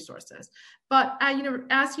health resources. But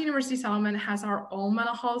as University Settlement has our own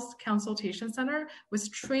mental health consultation center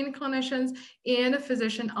with trained clinicians and a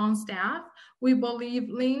physician on staff, we believe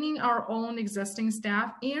leaning our own existing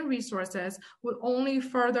staff and resources would only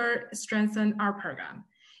further strengthen our program.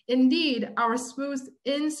 Indeed, our smooth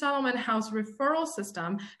in-settlement house referral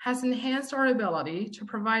system has enhanced our ability to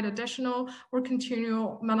provide additional or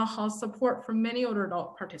continual mental health support for many older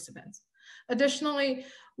adult participants. Additionally,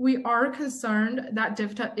 we are concerned that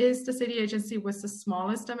DFTA is the city agency with the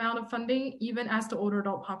smallest amount of funding, even as the older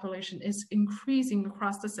adult population is increasing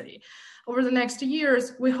across the city. Over the next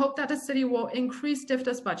years, we hope that the city will increase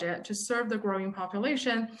DFTA's budget to serve the growing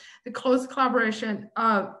population, the close collaboration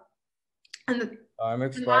of, and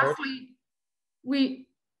lastly, we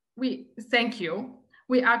thank you.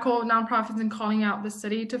 We echo nonprofits in calling out the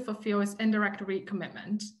city to fulfill its indirect REIT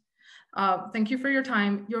commitment. Thank you for your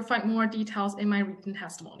time. You'll find more details in my written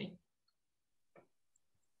testimony.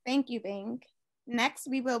 Thank you, Bing. Next,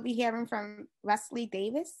 we will be hearing from Wesley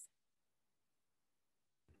Davis.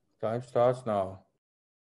 Time starts now.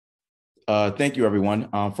 Thank you, everyone.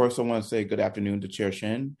 First, I want to say good afternoon to Chair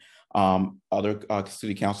Shin, other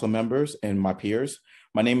city council members, and my peers.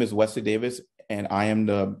 My name is Wesley Davis, and I am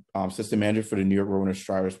the assistant manager for the New York Roadrunner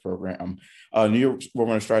Striders program. New York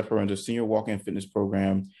Roadrunner Striders program is a senior walk-in fitness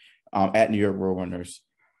program at New York Roadrunners.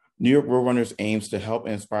 New York Road Runners aims to help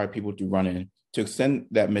and inspire people through running. To extend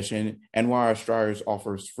that mission, NYR Striders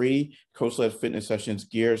offers free coach-led fitness sessions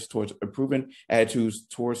geared towards improving attitudes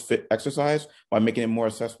towards fit exercise by making it more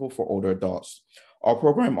accessible for older adults. Our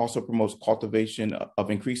program also promotes cultivation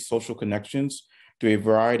of increased social connections through a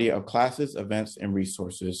variety of classes, events, and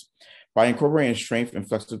resources. By incorporating strength and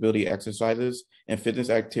flexibility exercises and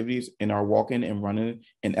fitness activities in our walking and running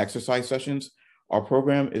and exercise sessions, our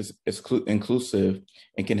program is inclusive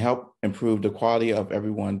and can help improve the quality of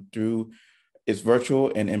everyone through its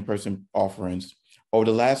virtual and in-person offerings. Over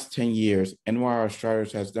the last 10 years, NYR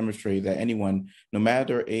Striders has demonstrated that anyone, no matter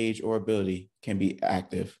their age or ability, can be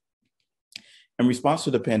active. In response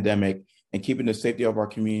to the pandemic and keeping the safety of our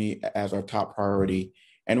community as our top priority,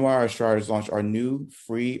 NYR Striders launched our new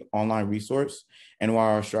free online resource,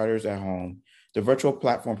 NYR Striders at Home. The virtual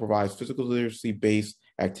platform provides physical literacy-based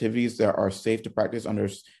activities that are safe to practice under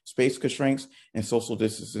space constraints and social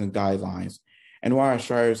distancing guidelines. NYR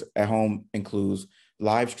Striders at Home includes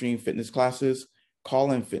live stream fitness classes,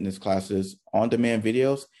 call-in fitness classes, on-demand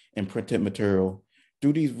videos, and printed material.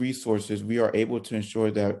 Through these resources, we are able to ensure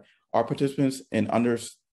that our participants in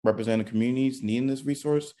underrepresented communities needing this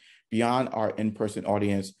resource beyond our in-person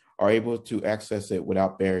audience are able to access it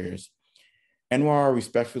without barriers. NYR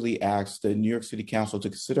respectfully asks the New York City Council to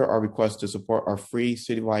consider our request to support our free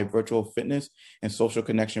citywide virtual fitness and social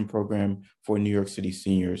connection program for New York City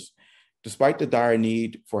seniors. Despite the dire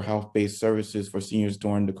need for health-based services for seniors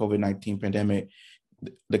during the COVID-19 pandemic,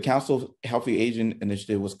 the Council's Healthy Aging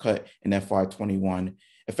Initiative was cut in FY21,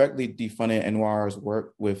 effectively defunding NYR's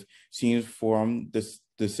work with seniors from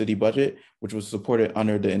the city budget, which was supported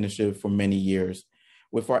under the initiative for many years.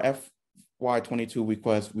 With our FY22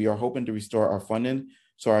 request, we are hoping to restore our funding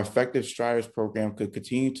so our effective Striders program could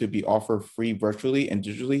continue to be offered free virtually and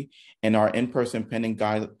digitally, and our in-person pending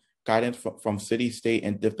guidance from city, state,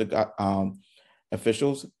 and DFTA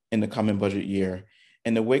officials in the coming budget year.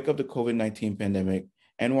 In the wake of the COVID-19 pandemic,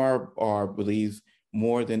 NYR believes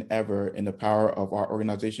more than ever in the power of our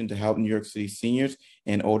organization to help New York City seniors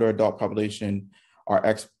and older adult population. Our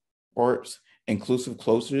experts, inclusive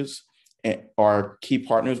closures, are key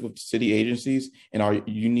partners with city agencies, and our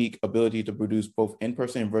unique ability to produce both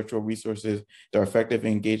in-person and virtual resources that are effective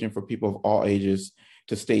and engaging for people of all ages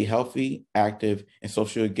to stay healthy, active, and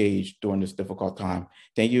socially engaged during this difficult time.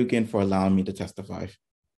 Thank you again for allowing me to testify.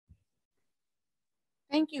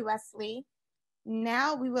 Thank you, Wesley.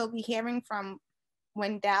 Now we will be hearing from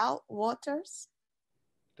Wendell Walters.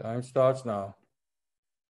 Time starts now.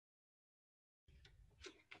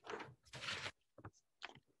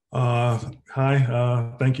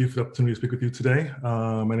 Hi, thank you for the opportunity to speak with you today.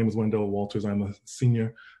 My name is Wendell Walters. I'm the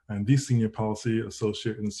senior policy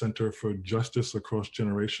associate in the Center for Justice Across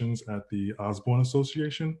Generations at the Osborne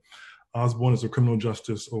Association. Osborne is a criminal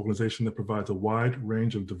justice organization that provides a wide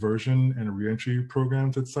range of diversion and reentry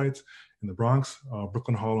programs at sites in the Bronx,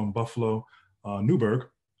 Brooklyn, Harlem, Buffalo, Newburgh,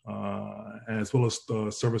 as well as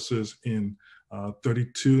services in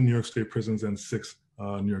 32 New York State prisons and 6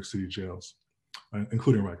 New York City jails,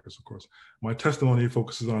 including Rikers, of course. My testimony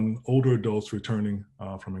focuses on older adults returning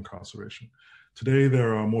from incarceration. Today,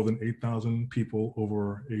 there are more than 8,000 people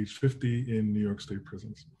over age 50 in New York State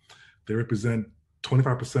prisons. They represent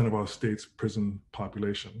 25% of our state's prison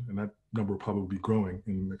population, and that number will probably be growing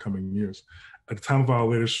in the coming years. At the time of our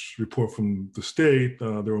latest report from the state,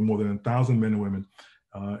 there were more than 1,000 men and women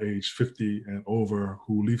age 50 and over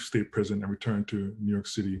who leave state prison and return to New York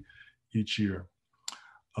City each year.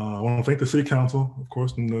 I want to thank the City Council, of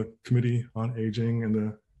course, and the Committee on Aging and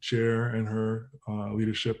the chair and her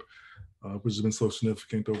leadership, which has been so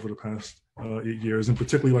significant over the past 8 years. And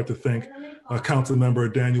particularly like to thank Council Member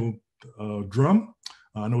Daniel Drum.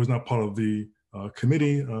 I know he's not part of the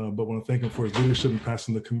committee, but I want to thank him for his leadership in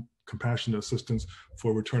passing the Compassionate Assistance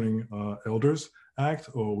for Returning Elders Act,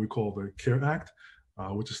 or we call the CARE Act,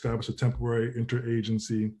 which established a temporary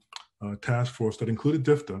interagency task force that included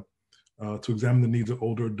DFTA to examine the needs of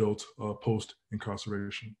older adults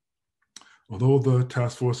post-incarceration. Although the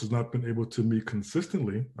task force has not been able to meet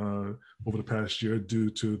consistently over the past year due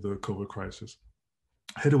to the COVID crisis,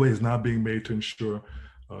 headway is now being made to ensure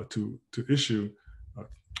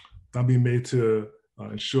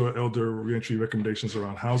ensure elder reentry recommendations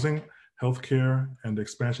around housing, healthcare, and the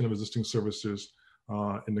expansion of existing services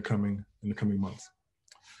in the coming months.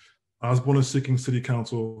 Osborne is seeking City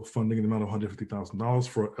Council funding in the amount of $150,000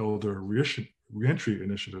 for Elder Reentry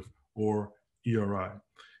Initiative, or ERI.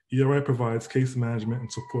 ERI provides case management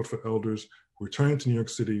and support for elders returning to New York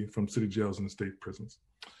City from city jails and state prisons.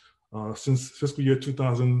 Since fiscal year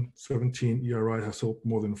 2017, ERI has helped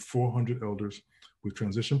more than 400 elders with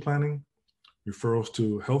transition planning, referrals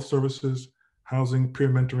to health services, housing, peer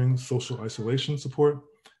mentoring, social isolation support,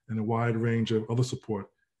 and a wide range of other support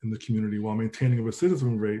in the community while maintaining a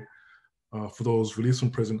recidivism rate for those released from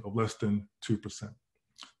prison of less than 2%.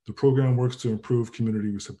 The program works to improve community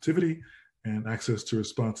receptivity and access to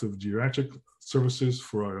responsive geriatric services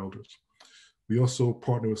for our elders. We also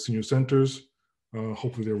partner with senior centers,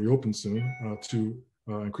 hopefully they'll reopen soon, to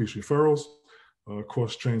increase referrals,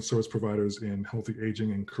 cross-train service providers in healthy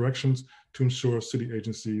aging and corrections to ensure city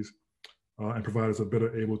agencies and providers are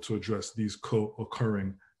better able to address these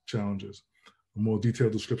co-occurring challenges. A more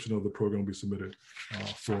detailed description of the program will be submitted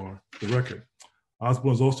for the record.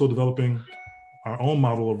 Osborne is also developing our own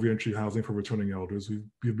model of reentry housing for returning elders.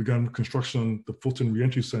 We've begun construction on the Fulton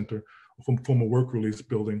Reentry Center, a former work release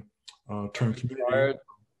building turned community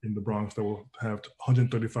in the Bronx that will have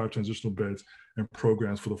 135 transitional beds and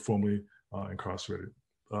programs for the formerly incarcerated.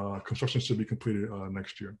 Construction should be completed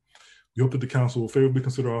next year. We hope that the council will favorably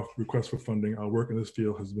consider our request for funding. Our work in this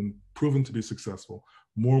field has been proven to be successful.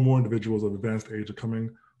 More and more individuals of advanced age are coming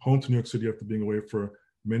home to New York City after being away for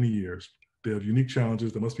many years. They have unique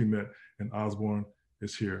challenges that must be met, and Osborne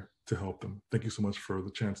is here to help them. Thank you so much for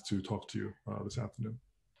the chance to talk to you this afternoon.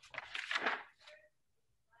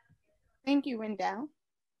 Thank you, Wendell.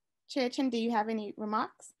 Chair Chin, do you have any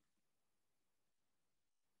remarks?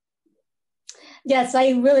 Yes, I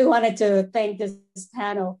really wanted to thank this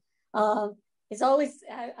panel. It's always,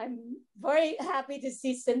 I'm very happy to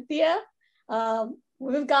see Cynthia.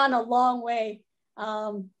 We've gone a long way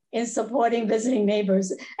in supporting visiting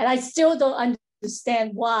neighbors. And I still don't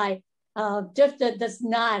understand why DFTA does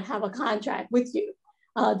not have a contract with you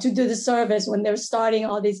to do the service when they're starting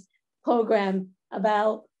all these programs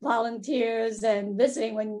about volunteers and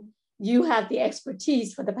visiting when you have the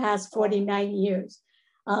expertise for the past 49 years.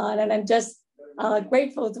 And I'm just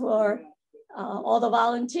grateful for all the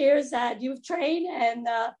volunteers that you've trained and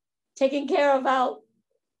taking care of our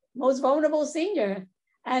most vulnerable senior.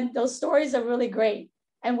 And those stories are really great.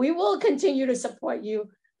 And we will continue to support you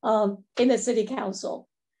in the city council.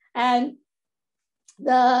 And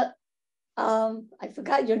the, I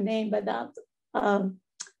forgot your name, but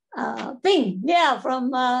Bing, yeah,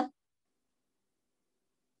 from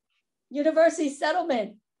University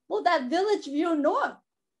Settlement. Well, that Village View North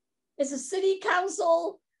is a city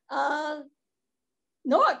council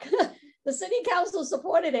North. The city council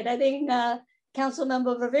supported it. I think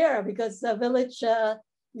Councilmember Rivera, because the Village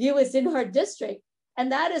View is in her district.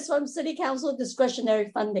 And that is from city council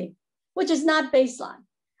discretionary funding, which is not baseline.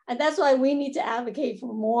 And that's why we need to advocate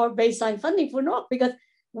for more baseline funding for North, because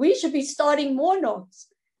we should be starting more Norths.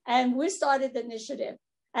 And we started the initiative.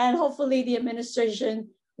 And hopefully the administration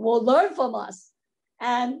will learn from us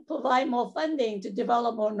and provide more funding to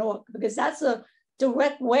develop more North, because that's a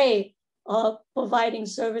direct way of providing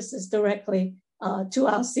services directly to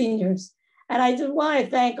our seniors. And I do want to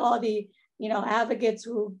thank all the advocates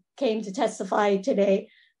who came to testify today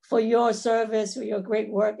for your service, for your great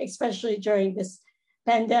work, especially during this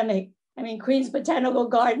pandemic. I mean, Queens Botanical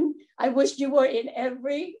Garden, I wish you were in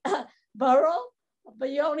every borough,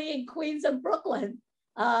 but you're only in Queens and Brooklyn.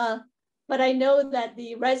 But I know that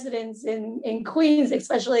the residents in Queens,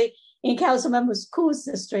 especially in Councilmember Ku's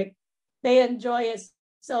district, they enjoy it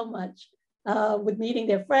so much with meeting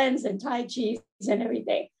their friends and Tai Chi and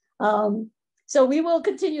everything. So we will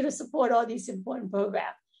continue to support all these important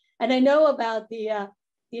programs. And I know about the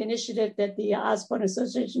initiative that the Osborne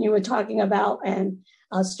Association you were talking about, and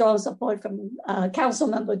strong support from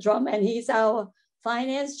Councilmember Drum, and he's our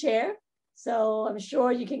finance chair. So I'm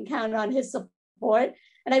sure you can count on his support.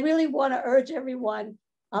 And I really want to urge everyone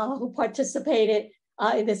who participated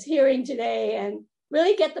in this hearing today and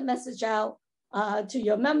really get the message out to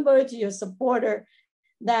your member, to your supporter,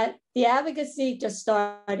 that the advocacy just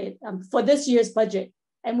started for this year's budget.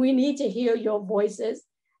 And we need to hear your voices,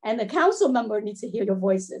 and the council member needs to hear your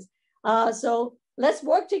voices. So let's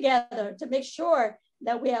work together to make sure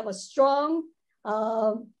that we have a strong,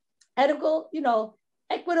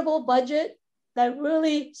 equitable budget that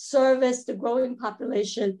really service the growing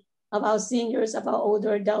population of our seniors, of our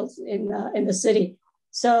older adults in the city.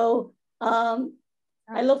 So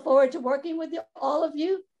I look forward to working with all of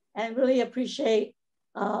you, and really appreciate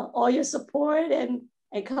all your support and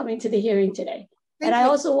coming to the hearing today. And I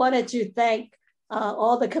also wanted to thank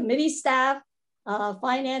all the committee staff,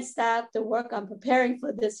 finance staff to work on preparing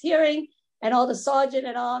for this hearing, and all the sergeant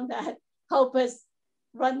and all that help us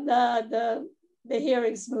run the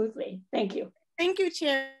hearing smoothly. Thank you. Thank you,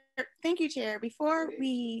 Chair. Thank you, Chair. Before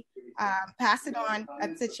we pass it on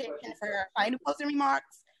to Chair for final closing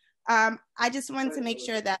remarks, I just wanted to make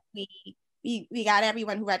sure that we we got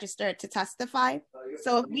everyone who registered to testify.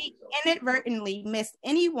 So if we inadvertently missed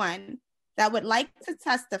anyone that would like to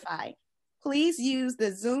testify, please use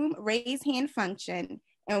the Zoom raise hand function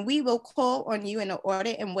and we will call on you in the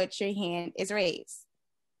order in which your hand is raised.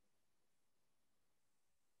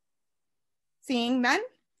 Seeing none,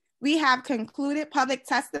 we have concluded public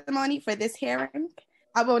testimony for this hearing.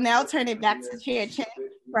 I will now turn it back to Chair Chen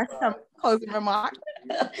for some closing remarks.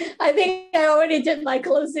 I think I already did my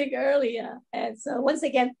closing earlier. And so once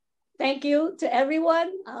again, thank you to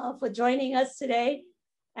everyone for joining us today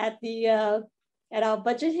at our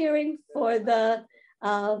budget hearing for the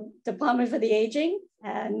Department for the Aging.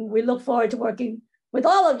 And we look forward to working with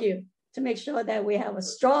all of you to make sure that we have a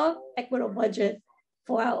strong, equitable budget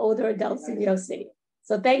for our older adults in New York City.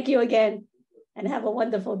 So thank you again and have a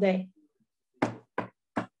wonderful day.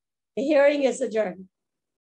 The hearing is adjourned.